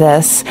James into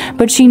this,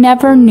 but she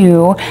never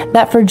knew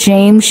that for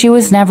James, she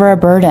was never a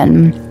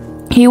burden.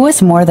 He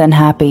was more than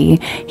happy.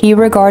 He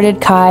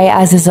regarded Kai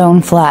as his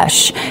own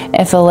flesh.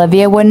 If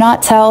Olivia would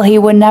not tell, he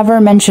would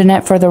never mention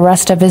it for the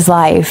rest of his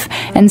life.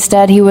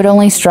 Instead, he would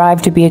only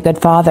strive to be a good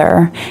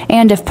father.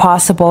 And if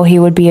possible, he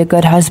would be a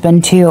good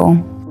husband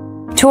too.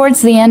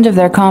 Towards the end of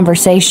their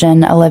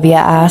conversation, Olivia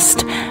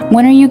asked,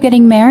 "When are you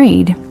getting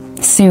married?"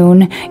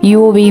 "Soon.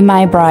 You will be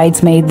my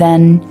bridesmaid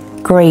then."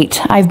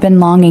 "Great. I've been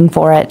longing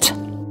for it."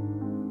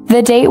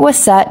 The date was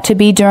set to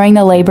be during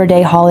the Labor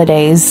Day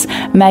holidays.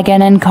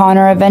 Meghan and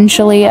Connor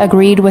eventually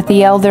agreed with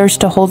the elders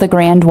to hold a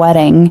grand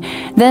wedding.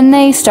 Then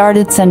they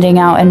started sending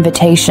out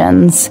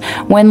invitations.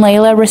 When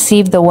Layla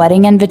received the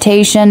wedding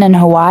invitation in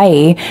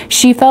Hawaii,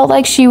 she felt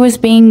like she was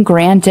being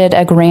granted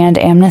a grand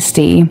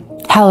amnesty.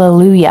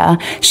 Hallelujah.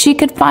 She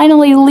could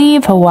finally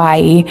leave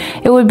Hawaii.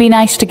 It would be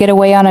nice to get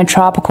away on a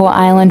tropical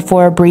island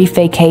for a brief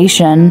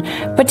vacation,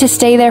 but to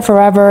stay there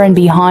forever and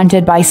be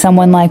haunted by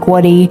someone like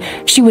Woody,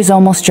 she was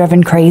almost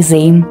driven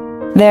crazy.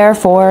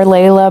 Therefore,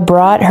 Layla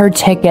brought her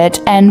ticket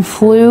and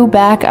flew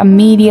back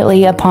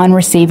immediately upon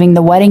receiving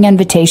the wedding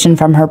invitation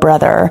from her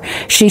brother.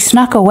 She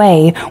snuck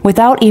away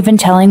without even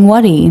telling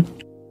Woody.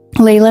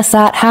 Layla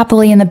sat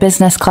happily in the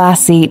business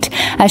class seat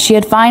as she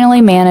had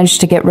finally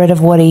managed to get rid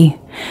of Woody.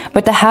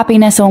 But the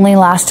happiness only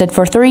lasted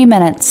for 3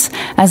 minutes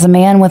as a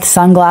man with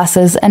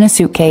sunglasses and a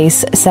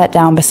suitcase sat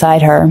down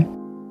beside her.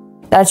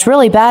 "That's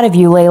really bad of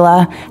you,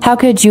 Layla. How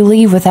could you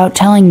leave without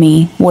telling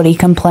me?" Woody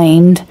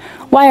complained.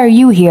 "Why are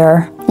you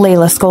here?"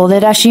 Layla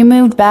scolded as she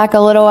moved back a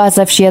little as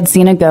if she had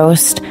seen a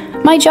ghost.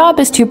 "My job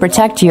is to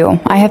protect you.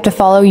 I have to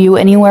follow you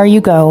anywhere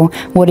you go,"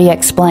 Woody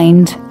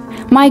explained.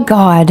 "My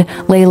God,"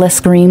 Layla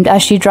screamed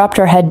as she dropped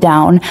her head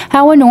down.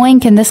 "How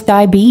annoying can this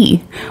guy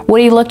be?"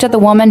 Woody looked at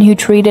the woman who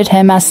treated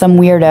him as some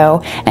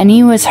weirdo, and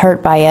he was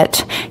hurt by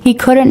it. He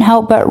couldn't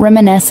help but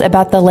reminisce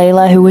about the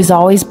Layla who was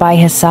always by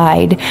his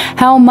side.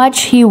 How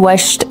much he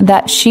wished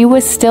that she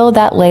was still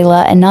that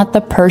Layla and not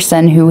the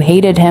person who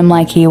hated him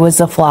like he was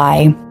a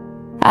fly.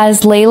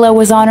 As Layla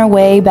was on her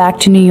way back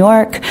to New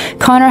York,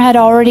 Connor had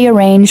already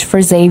arranged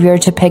for Xavier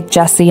to pick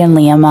Jesse and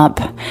Liam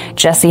up.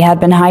 Jesse had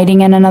been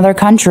hiding in another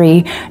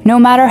country. No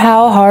matter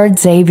how hard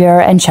Xavier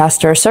and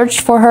Chester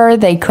searched for her,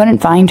 they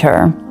couldn't find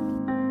her.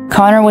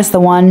 Connor was the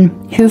one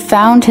who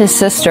found his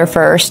sister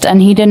first,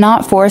 and he did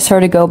not force her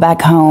to go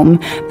back home.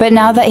 But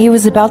now that he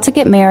was about to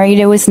get married,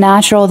 it was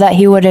natural that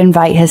he would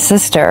invite his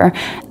sister.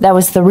 That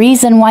was the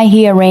reason why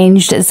he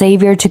arranged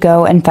Xavier to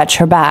go and fetch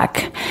her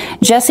back.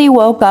 Jessie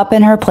woke up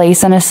in her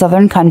place in a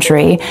southern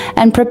country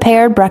and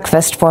prepared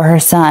breakfast for her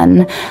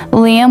son.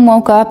 Liam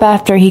woke up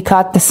after he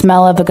caught the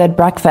smell of a good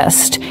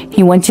breakfast.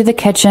 He went to the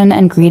kitchen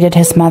and greeted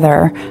his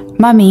mother.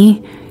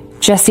 "Mummy."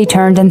 Jessie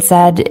turned and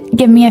said,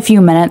 "Give me a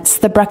few minutes.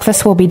 The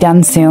breakfast will be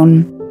done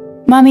soon."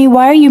 "Mommy,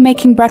 why are you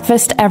making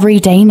breakfast every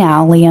day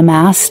now?" Liam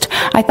asked.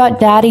 "I thought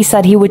Daddy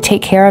said he would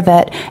take care of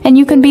it, and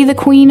you can be the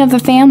queen of the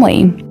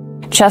family."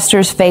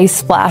 Chester's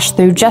face flashed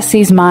through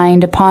Jessie's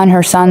mind upon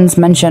her son's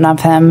mention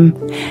of him.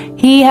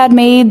 He had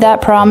made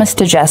that promise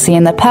to Jessie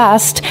in the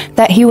past,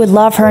 that he would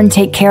love her and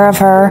take care of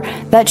her,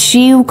 that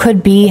she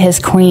could be his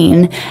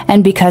queen,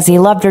 and because he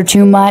loved her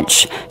too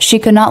much, she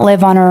could not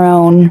live on her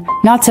own.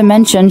 Not to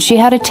mention, she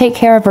had to take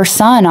care of her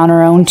son on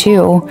her own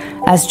too.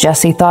 As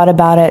Jessie thought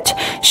about it,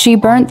 she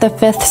burnt the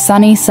 5th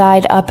sunny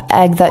side up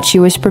egg that she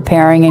was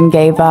preparing and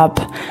gave up.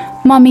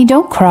 "Mommy,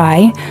 don't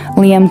cry,"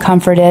 Liam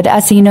comforted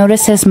as he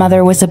noticed his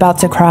mother was about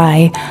to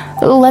cry.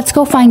 "Let's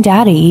go find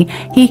Daddy.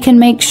 He can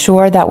make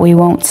sure that we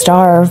won't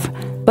starve."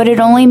 But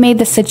it only made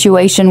the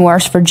situation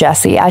worse for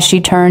Jessie as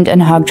she turned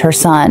and hugged her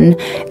son.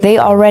 They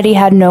already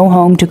had no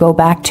home to go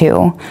back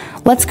to.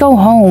 "Let's go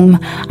home.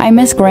 I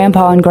miss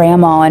Grandpa and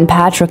Grandma and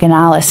Patrick and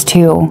Alice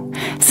too."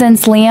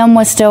 Since Liam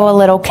was still a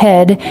little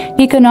kid,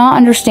 he could not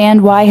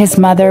understand why his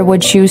mother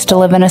would choose to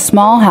live in a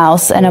small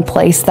house in a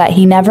place that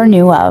he never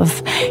knew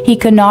of. He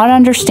could not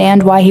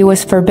understand why he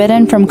was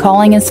forbidden from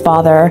calling his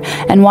father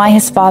and why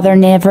his father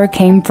never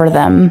came for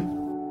them.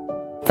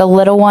 The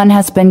little one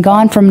has been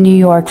gone from New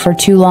York for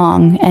too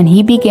long, and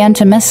he began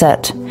to miss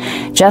it.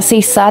 Jessie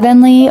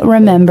suddenly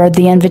remembered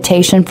the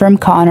invitation from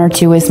Connor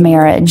to his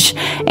marriage,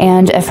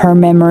 and if her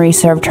memory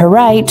served her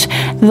right,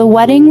 the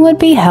wedding would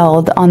be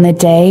held on the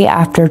day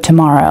after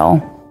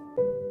tomorrow.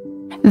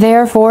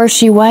 Therefore,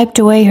 she wiped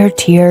away her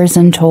tears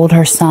and told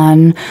her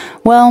son,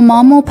 "Well,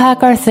 Mom will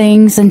pack our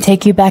things and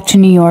take you back to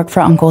New York for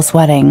Uncle's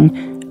wedding."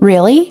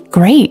 "Really?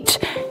 Great.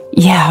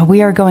 Yeah,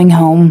 we are going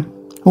home."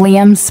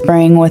 Liam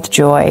sprang with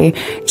joy.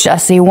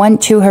 Jessie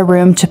went to her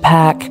room to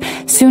pack.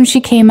 Soon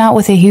she came out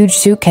with a huge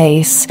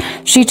suitcase.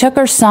 She took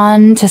her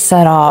son to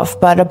set off,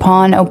 but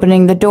upon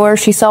opening the door,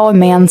 she saw a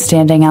man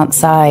standing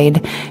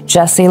outside.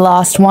 Jessie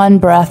lost one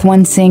breath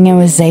when seeing it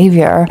was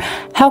Xavier.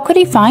 How could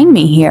he find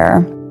me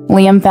here?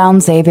 Liam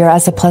found Xavier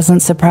as a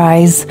pleasant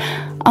surprise.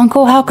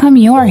 "Uncle, how come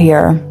you're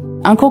here?"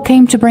 "Uncle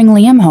came to bring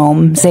Liam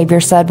home,"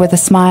 Xavier said with a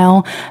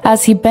smile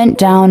as he bent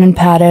down and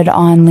patted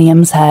on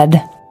Liam's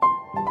head.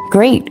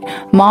 "Great.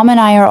 Mom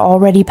and I are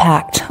already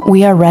packed.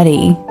 We are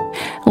ready."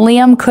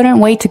 Liam couldn't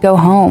wait to go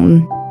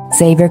home.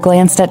 Xavier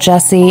glanced at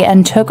Jessie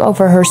and took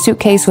over her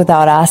suitcase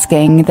without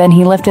asking. Then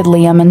he lifted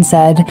Liam and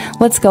said,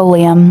 "Let's go,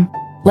 Liam.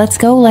 Let's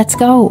go, let's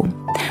go."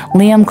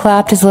 Liam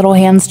clapped his little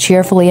hands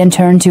cheerfully and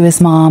turned to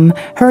his mom.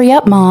 "Hurry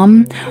up,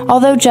 Mom."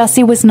 Although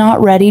Jessie was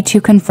not ready to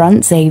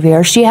confront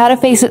Xavier, she had to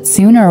face it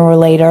sooner or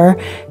later.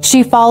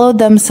 She followed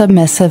them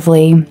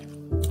submissively.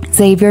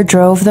 Xavier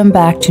drove them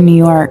back to New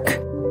York.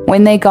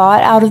 When they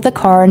got out of the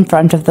car in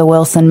front of the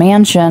Wilson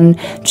mansion,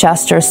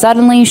 Chester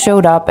suddenly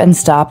showed up and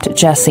stopped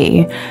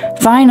Jesse.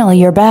 "Finally,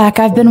 you're back.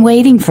 I've been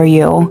waiting for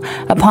you."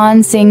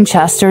 Upon seeing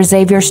Chester,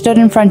 Xavier stood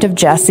in front of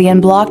Jesse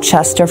and blocked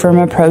Chester from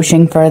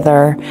approaching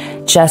further.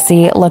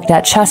 Jesse looked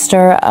at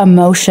Chester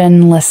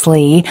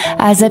emotionlessly,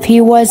 as if he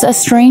was a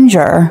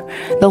stranger.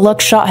 The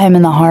look shot him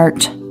in the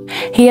heart.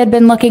 He had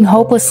been looking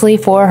hopelessly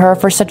for her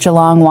for such a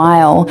long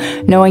while.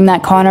 Knowing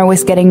that Connor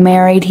was getting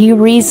married, he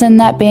reasoned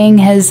that being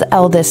his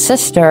eldest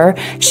sister,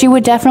 she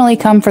would definitely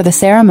come for the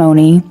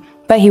ceremony.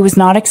 But he was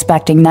not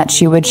expecting that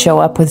she would show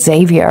up with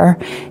Xavier.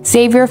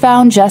 Xavier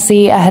found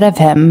Jesse ahead of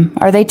him.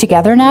 Are they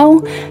together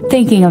now?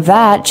 Thinking of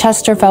that,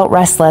 Chester felt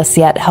restless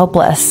yet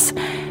helpless.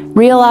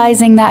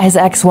 Realizing that his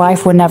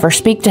ex-wife would never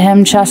speak to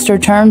him, Chester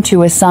turned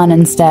to his son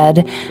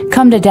instead.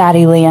 "Come to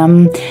Daddy,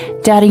 Liam.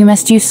 Daddy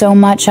missed you so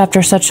much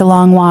after such a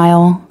long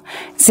while."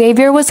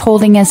 Xavier was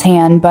holding his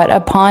hand, but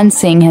upon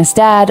seeing his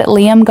dad,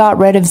 Liam got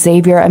rid of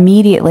Xavier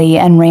immediately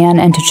and ran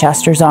into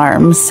Chester's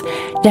arms.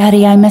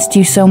 "Daddy, I missed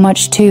you so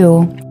much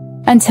too."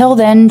 Until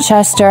then,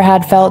 Chester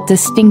had felt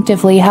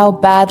distinctively how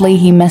badly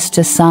he missed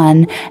his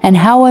son and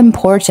how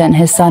important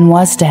his son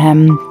was to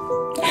him.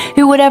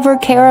 Who would ever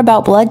care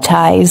about blood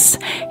ties?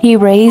 He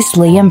raised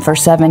Liam for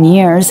 7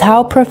 years.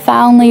 How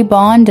profoundly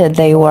bonded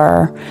they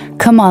were.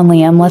 "Come on,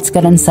 Liam, let's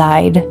get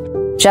inside."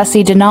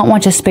 Jessie did not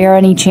want to spare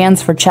any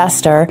chance for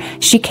Chester.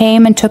 She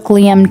came and took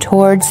Liam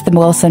towards the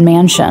Wilson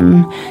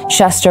mansion.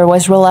 Chester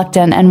was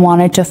reluctant and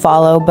wanted to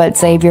follow, but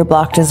Xavier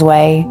blocked his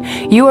way.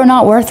 "You are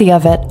not worthy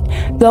of it.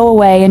 Go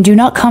away and do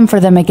not come for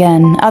them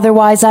again.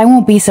 Otherwise, I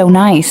won't be so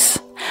nice."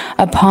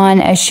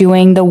 Upon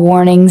issuing the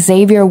warning,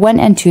 Xavier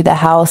went into the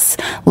house,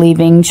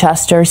 leaving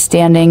Chester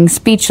standing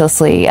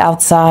speechlessly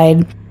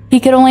outside. He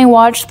could only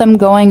watch them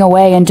going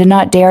away and did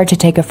not dare to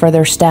take a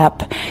further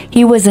step.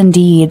 He was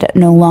indeed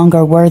no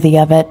longer worthy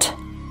of it.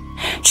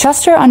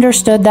 Chester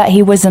understood that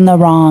he was in the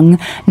wrong.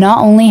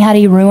 Not only had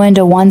he ruined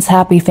a once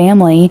happy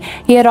family,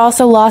 he had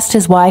also lost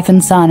his wife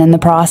and son in the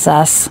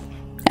process.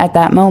 At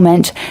that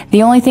moment,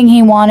 the only thing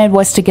he wanted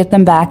was to get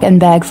them back and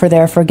beg for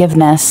their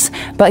forgiveness,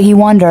 but he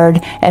wondered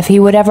if he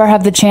would ever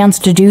have the chance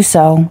to do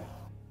so.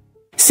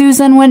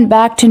 Susan went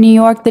back to New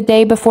York the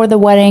day before the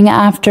wedding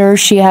after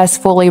she has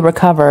fully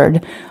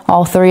recovered.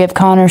 All 3 of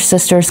Connor's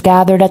sisters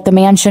gathered at the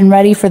mansion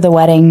ready for the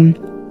wedding.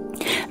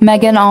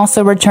 Meghan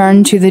also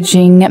returned to the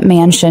Jing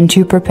mansion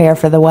to prepare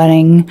for the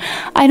wedding.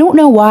 "I don't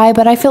know why,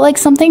 but I feel like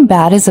something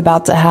bad is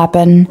about to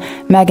happen,"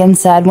 Meghan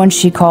said when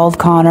she called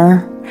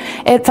Connor.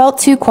 It felt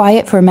too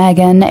quiet for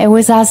Meghan. It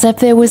was as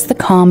if it was the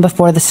calm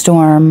before the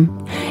storm.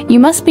 "You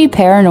must be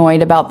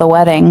paranoid about the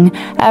wedding.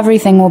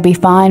 Everything will be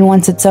fine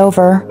once it's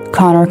over,"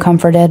 Connor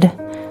comforted.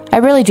 "I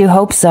really do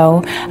hope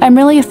so. I'm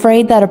really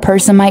afraid that a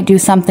person might do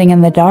something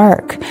in the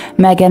dark."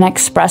 Meghan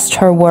expressed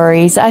her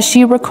worries as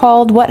she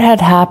recalled what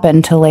had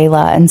happened to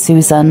Layla and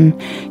Susan.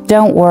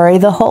 "Don't worry,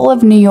 the whole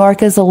of New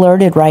York is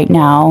alerted right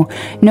now.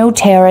 No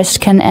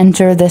terrorist can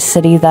enter this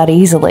city that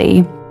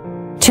easily."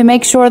 To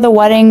make sure the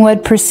wedding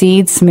would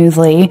proceed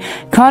smoothly,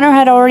 Connor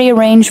had already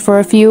arranged for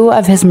a few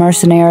of his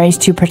mercenaries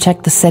to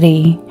protect the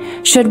city.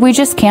 "Should we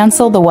just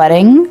cancel the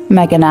wedding?"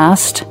 Meghan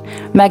asked.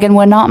 Meghan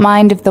would not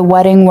mind if the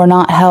wedding were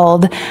not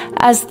held,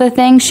 as the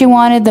thing she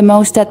wanted the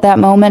most at that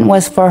moment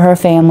was for her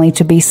family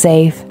to be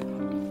safe.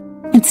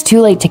 "It's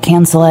too late to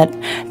cancel it.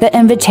 The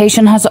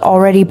invitation has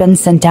already been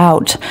sent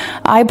out.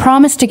 I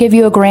promised to give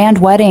you a grand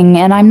wedding,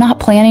 and I'm not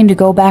planning to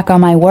go back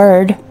on my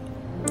word."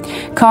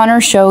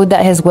 Connor showed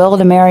that his will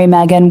to marry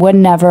Meghan would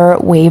never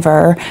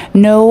waver,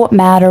 no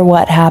matter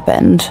what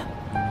happened.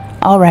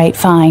 "All right,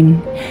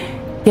 fine.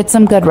 Get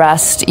some good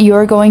rest.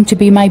 You're going to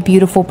be my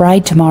beautiful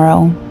bride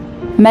tomorrow."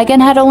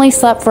 Meghan had only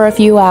slept for a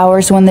few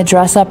hours when the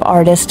dress-up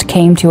artist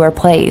came to her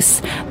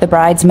place. The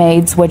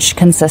bridesmaids, which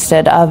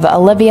consisted of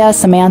Olivia,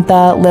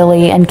 Samantha,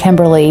 Lily, and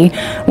Kimberly,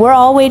 were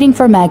all waiting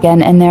for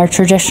Meghan in their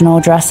traditional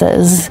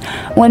dresses.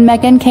 When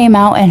Meghan came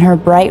out in her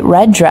bright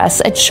red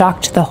dress, it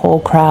shocked the whole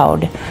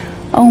crowd.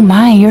 "Oh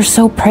my, you're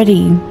so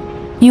pretty.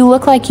 You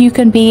look like you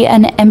can be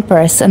an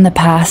empress in the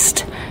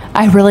past.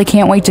 I really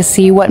can't wait to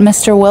see what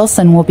Mr.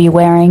 Wilson will be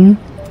wearing."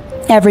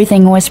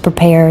 Everything was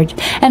prepared,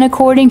 and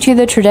according to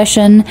the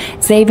tradition,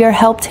 Xavier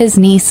helped his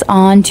niece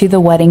on to the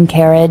wedding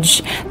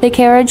carriage. The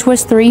carriage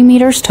was 3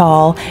 meters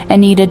tall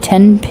and needed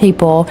 10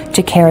 people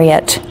to carry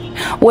it.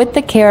 With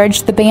the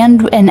carriage, the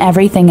band, and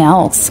everything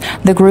else,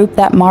 the group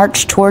that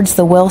marched towards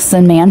the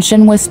Wilson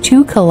mansion was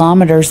 2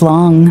 kilometers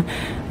long.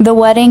 The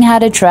wedding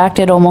had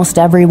attracted almost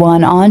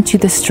everyone onto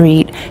the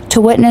street to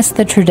witness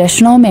the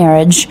traditional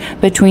marriage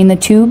between the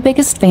 2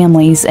 biggest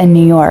families in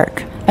New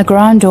York. A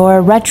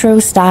grandeur,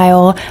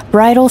 retro-style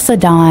bridal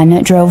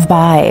sedan drove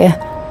by.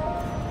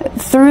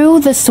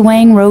 Through the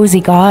swaying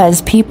rosy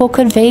gauze, people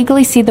could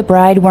vaguely see the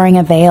bride wearing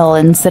a veil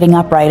and sitting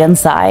upright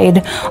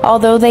inside.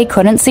 Although they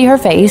couldn't see her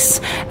face,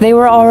 they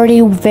were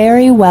already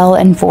very well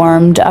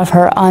informed of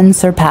her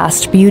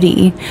unsurpassed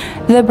beauty.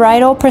 The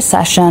bridal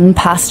procession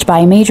passed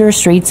by major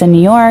streets in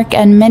New York,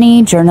 and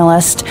many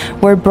journalists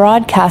were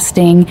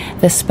broadcasting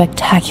the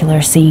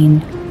spectacular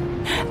scene.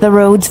 The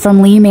roads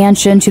from Lee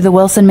Mansion to the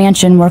Wilson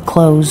Mansion were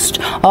closed.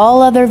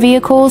 All other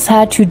vehicles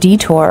had to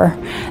detour.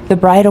 The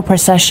bridal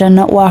procession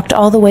walked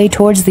all the way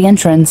towards the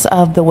entrance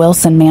of the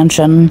Wilson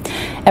Mansion.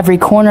 Every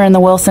corner in the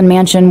Wilson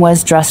Mansion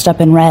was dressed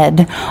up in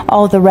red.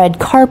 All the red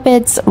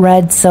carpets,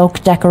 red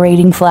silk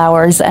decorating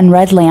flowers, and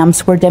red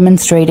lamps were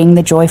demonstrating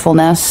the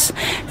joyfulness.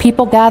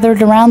 People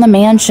gathered around the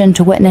mansion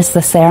to witness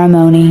the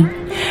ceremony.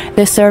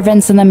 The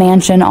servants in the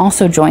mansion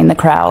also joined the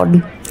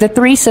crowd. The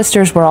three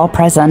sisters were all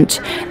present.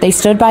 They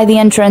stood by the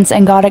entrance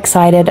and got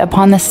excited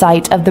upon the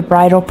sight of the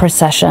bridal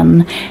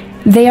procession.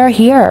 They are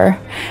here.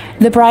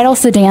 The bridal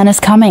sedan is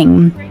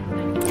coming.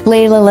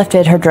 Layla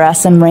lifted her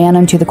dress and ran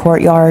into the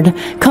courtyard.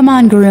 Come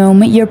on,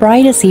 groom, your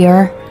bride is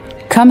here.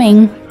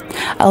 Coming.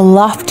 A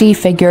lofty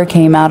figure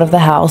came out of the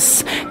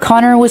house.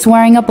 Connor was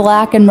wearing a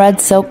black and red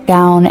silk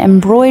gown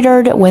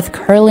embroidered with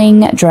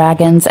curling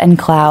dragons and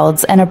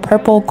clouds and a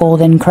purple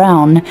golden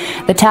crown.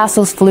 The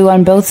tassels flew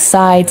on both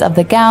sides of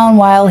the gown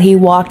while he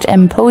walked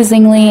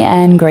imposingly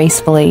and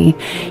gracefully.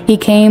 He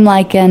came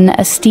like an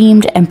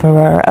esteemed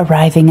emperor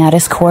arriving at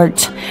his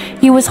court.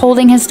 He was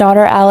holding his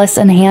daughter Alice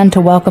in hand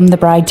to welcome the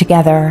bride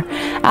together.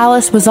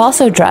 Alice was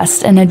also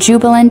dressed in a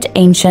jubilant,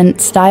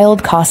 ancient,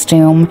 styled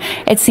costume.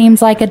 It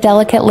seems like a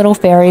delicate little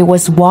fairy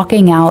was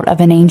walking out of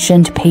an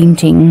ancient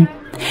painting.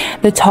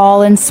 The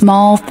tall and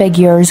small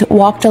figures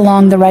walked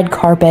along the red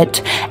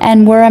carpet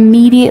and were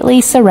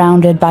immediately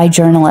surrounded by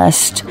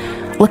journalists.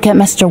 Look at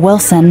Mr.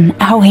 Wilson,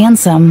 how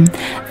handsome.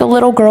 The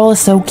little girl is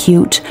so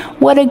cute.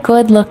 What a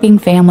good-looking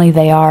family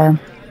they are.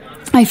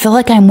 I feel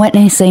like I'm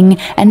witnessing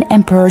an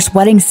emperor's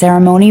wedding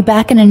ceremony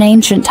back in an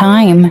ancient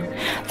time.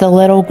 The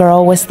little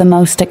girl was the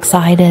most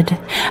excited.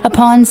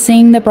 Upon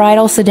seeing the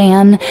bridal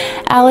sedan,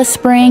 Alice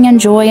sprang in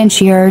joy and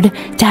cheered,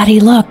 Daddy,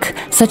 look,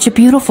 such a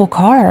beautiful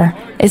car.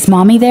 Is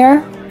Mommy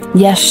there?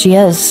 Yes, she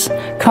is.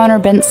 Connor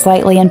bent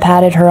slightly and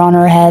patted her on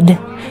her head.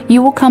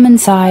 You will come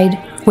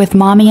inside with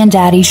Mommy and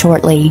Daddy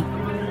shortly.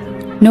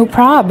 No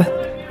prob.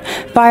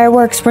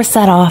 Fireworks were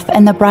set off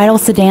and the bridal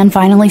sedan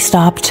finally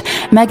stopped.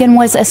 Meghan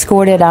was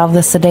escorted out of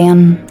the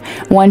sedan.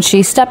 Once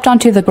she stepped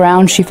onto the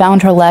ground, she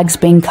found her legs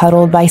being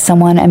cuddled by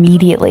someone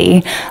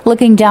immediately.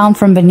 Looking down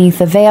from beneath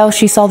the veil,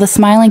 she saw the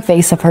smiling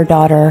face of her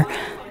daughter.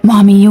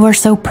 Mommy, you are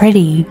so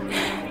pretty.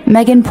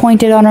 Meghan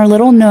pointed on her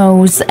little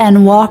nose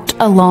and walked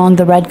along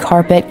the red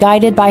carpet,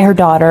 guided by her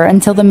daughter,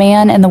 until the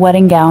man in the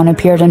wedding gown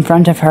appeared in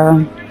front of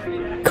her.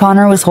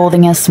 Connor was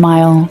holding a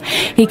smile.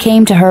 He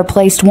came to her,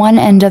 placed one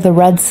end of the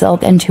red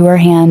silk into her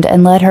hand,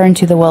 and led her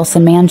into the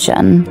Wilson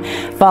Mansion.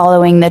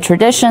 Following the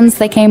traditions,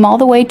 they came all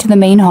the way to the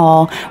main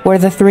hall, where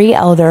the three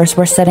elders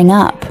were sitting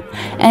up.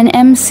 An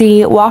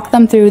MC walked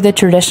them through the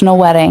traditional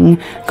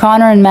wedding.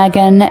 Connor and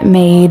Meghan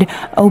made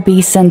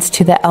obeisance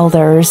to the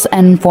elders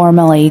and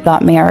formally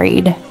got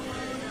married.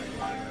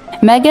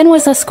 Meghan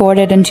was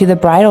escorted into the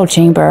bridal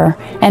chamber,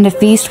 and a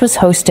feast was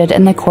hosted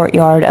in the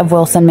courtyard of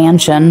Wilson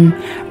Mansion.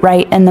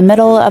 Right in the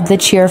middle of the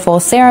cheerful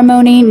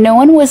ceremony, no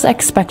one was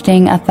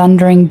expecting a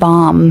thundering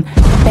bomb.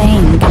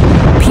 Bang!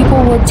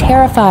 People were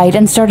terrified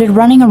and started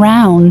running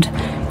around.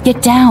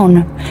 Get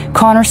down!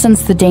 Connor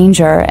sensed the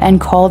danger and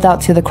called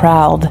out to the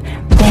crowd.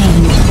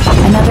 Bang!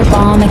 Another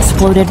bomb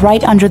exploded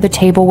right under the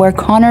table where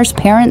Connor's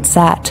parents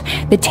sat.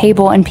 The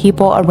table and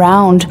people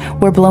around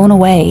were blown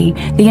away.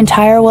 The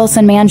entire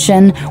Wilson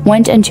Mansion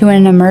went into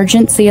an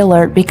emergency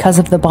alert because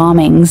of the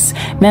bombings.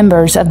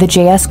 Members of the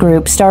JS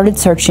group started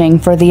searching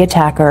for the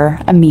attacker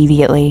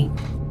immediately.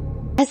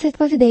 That's it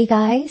for today,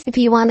 guys. If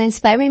you want to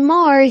inspire me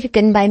more, you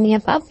can buy me a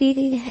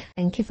puppy.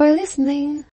 Thank you for listening.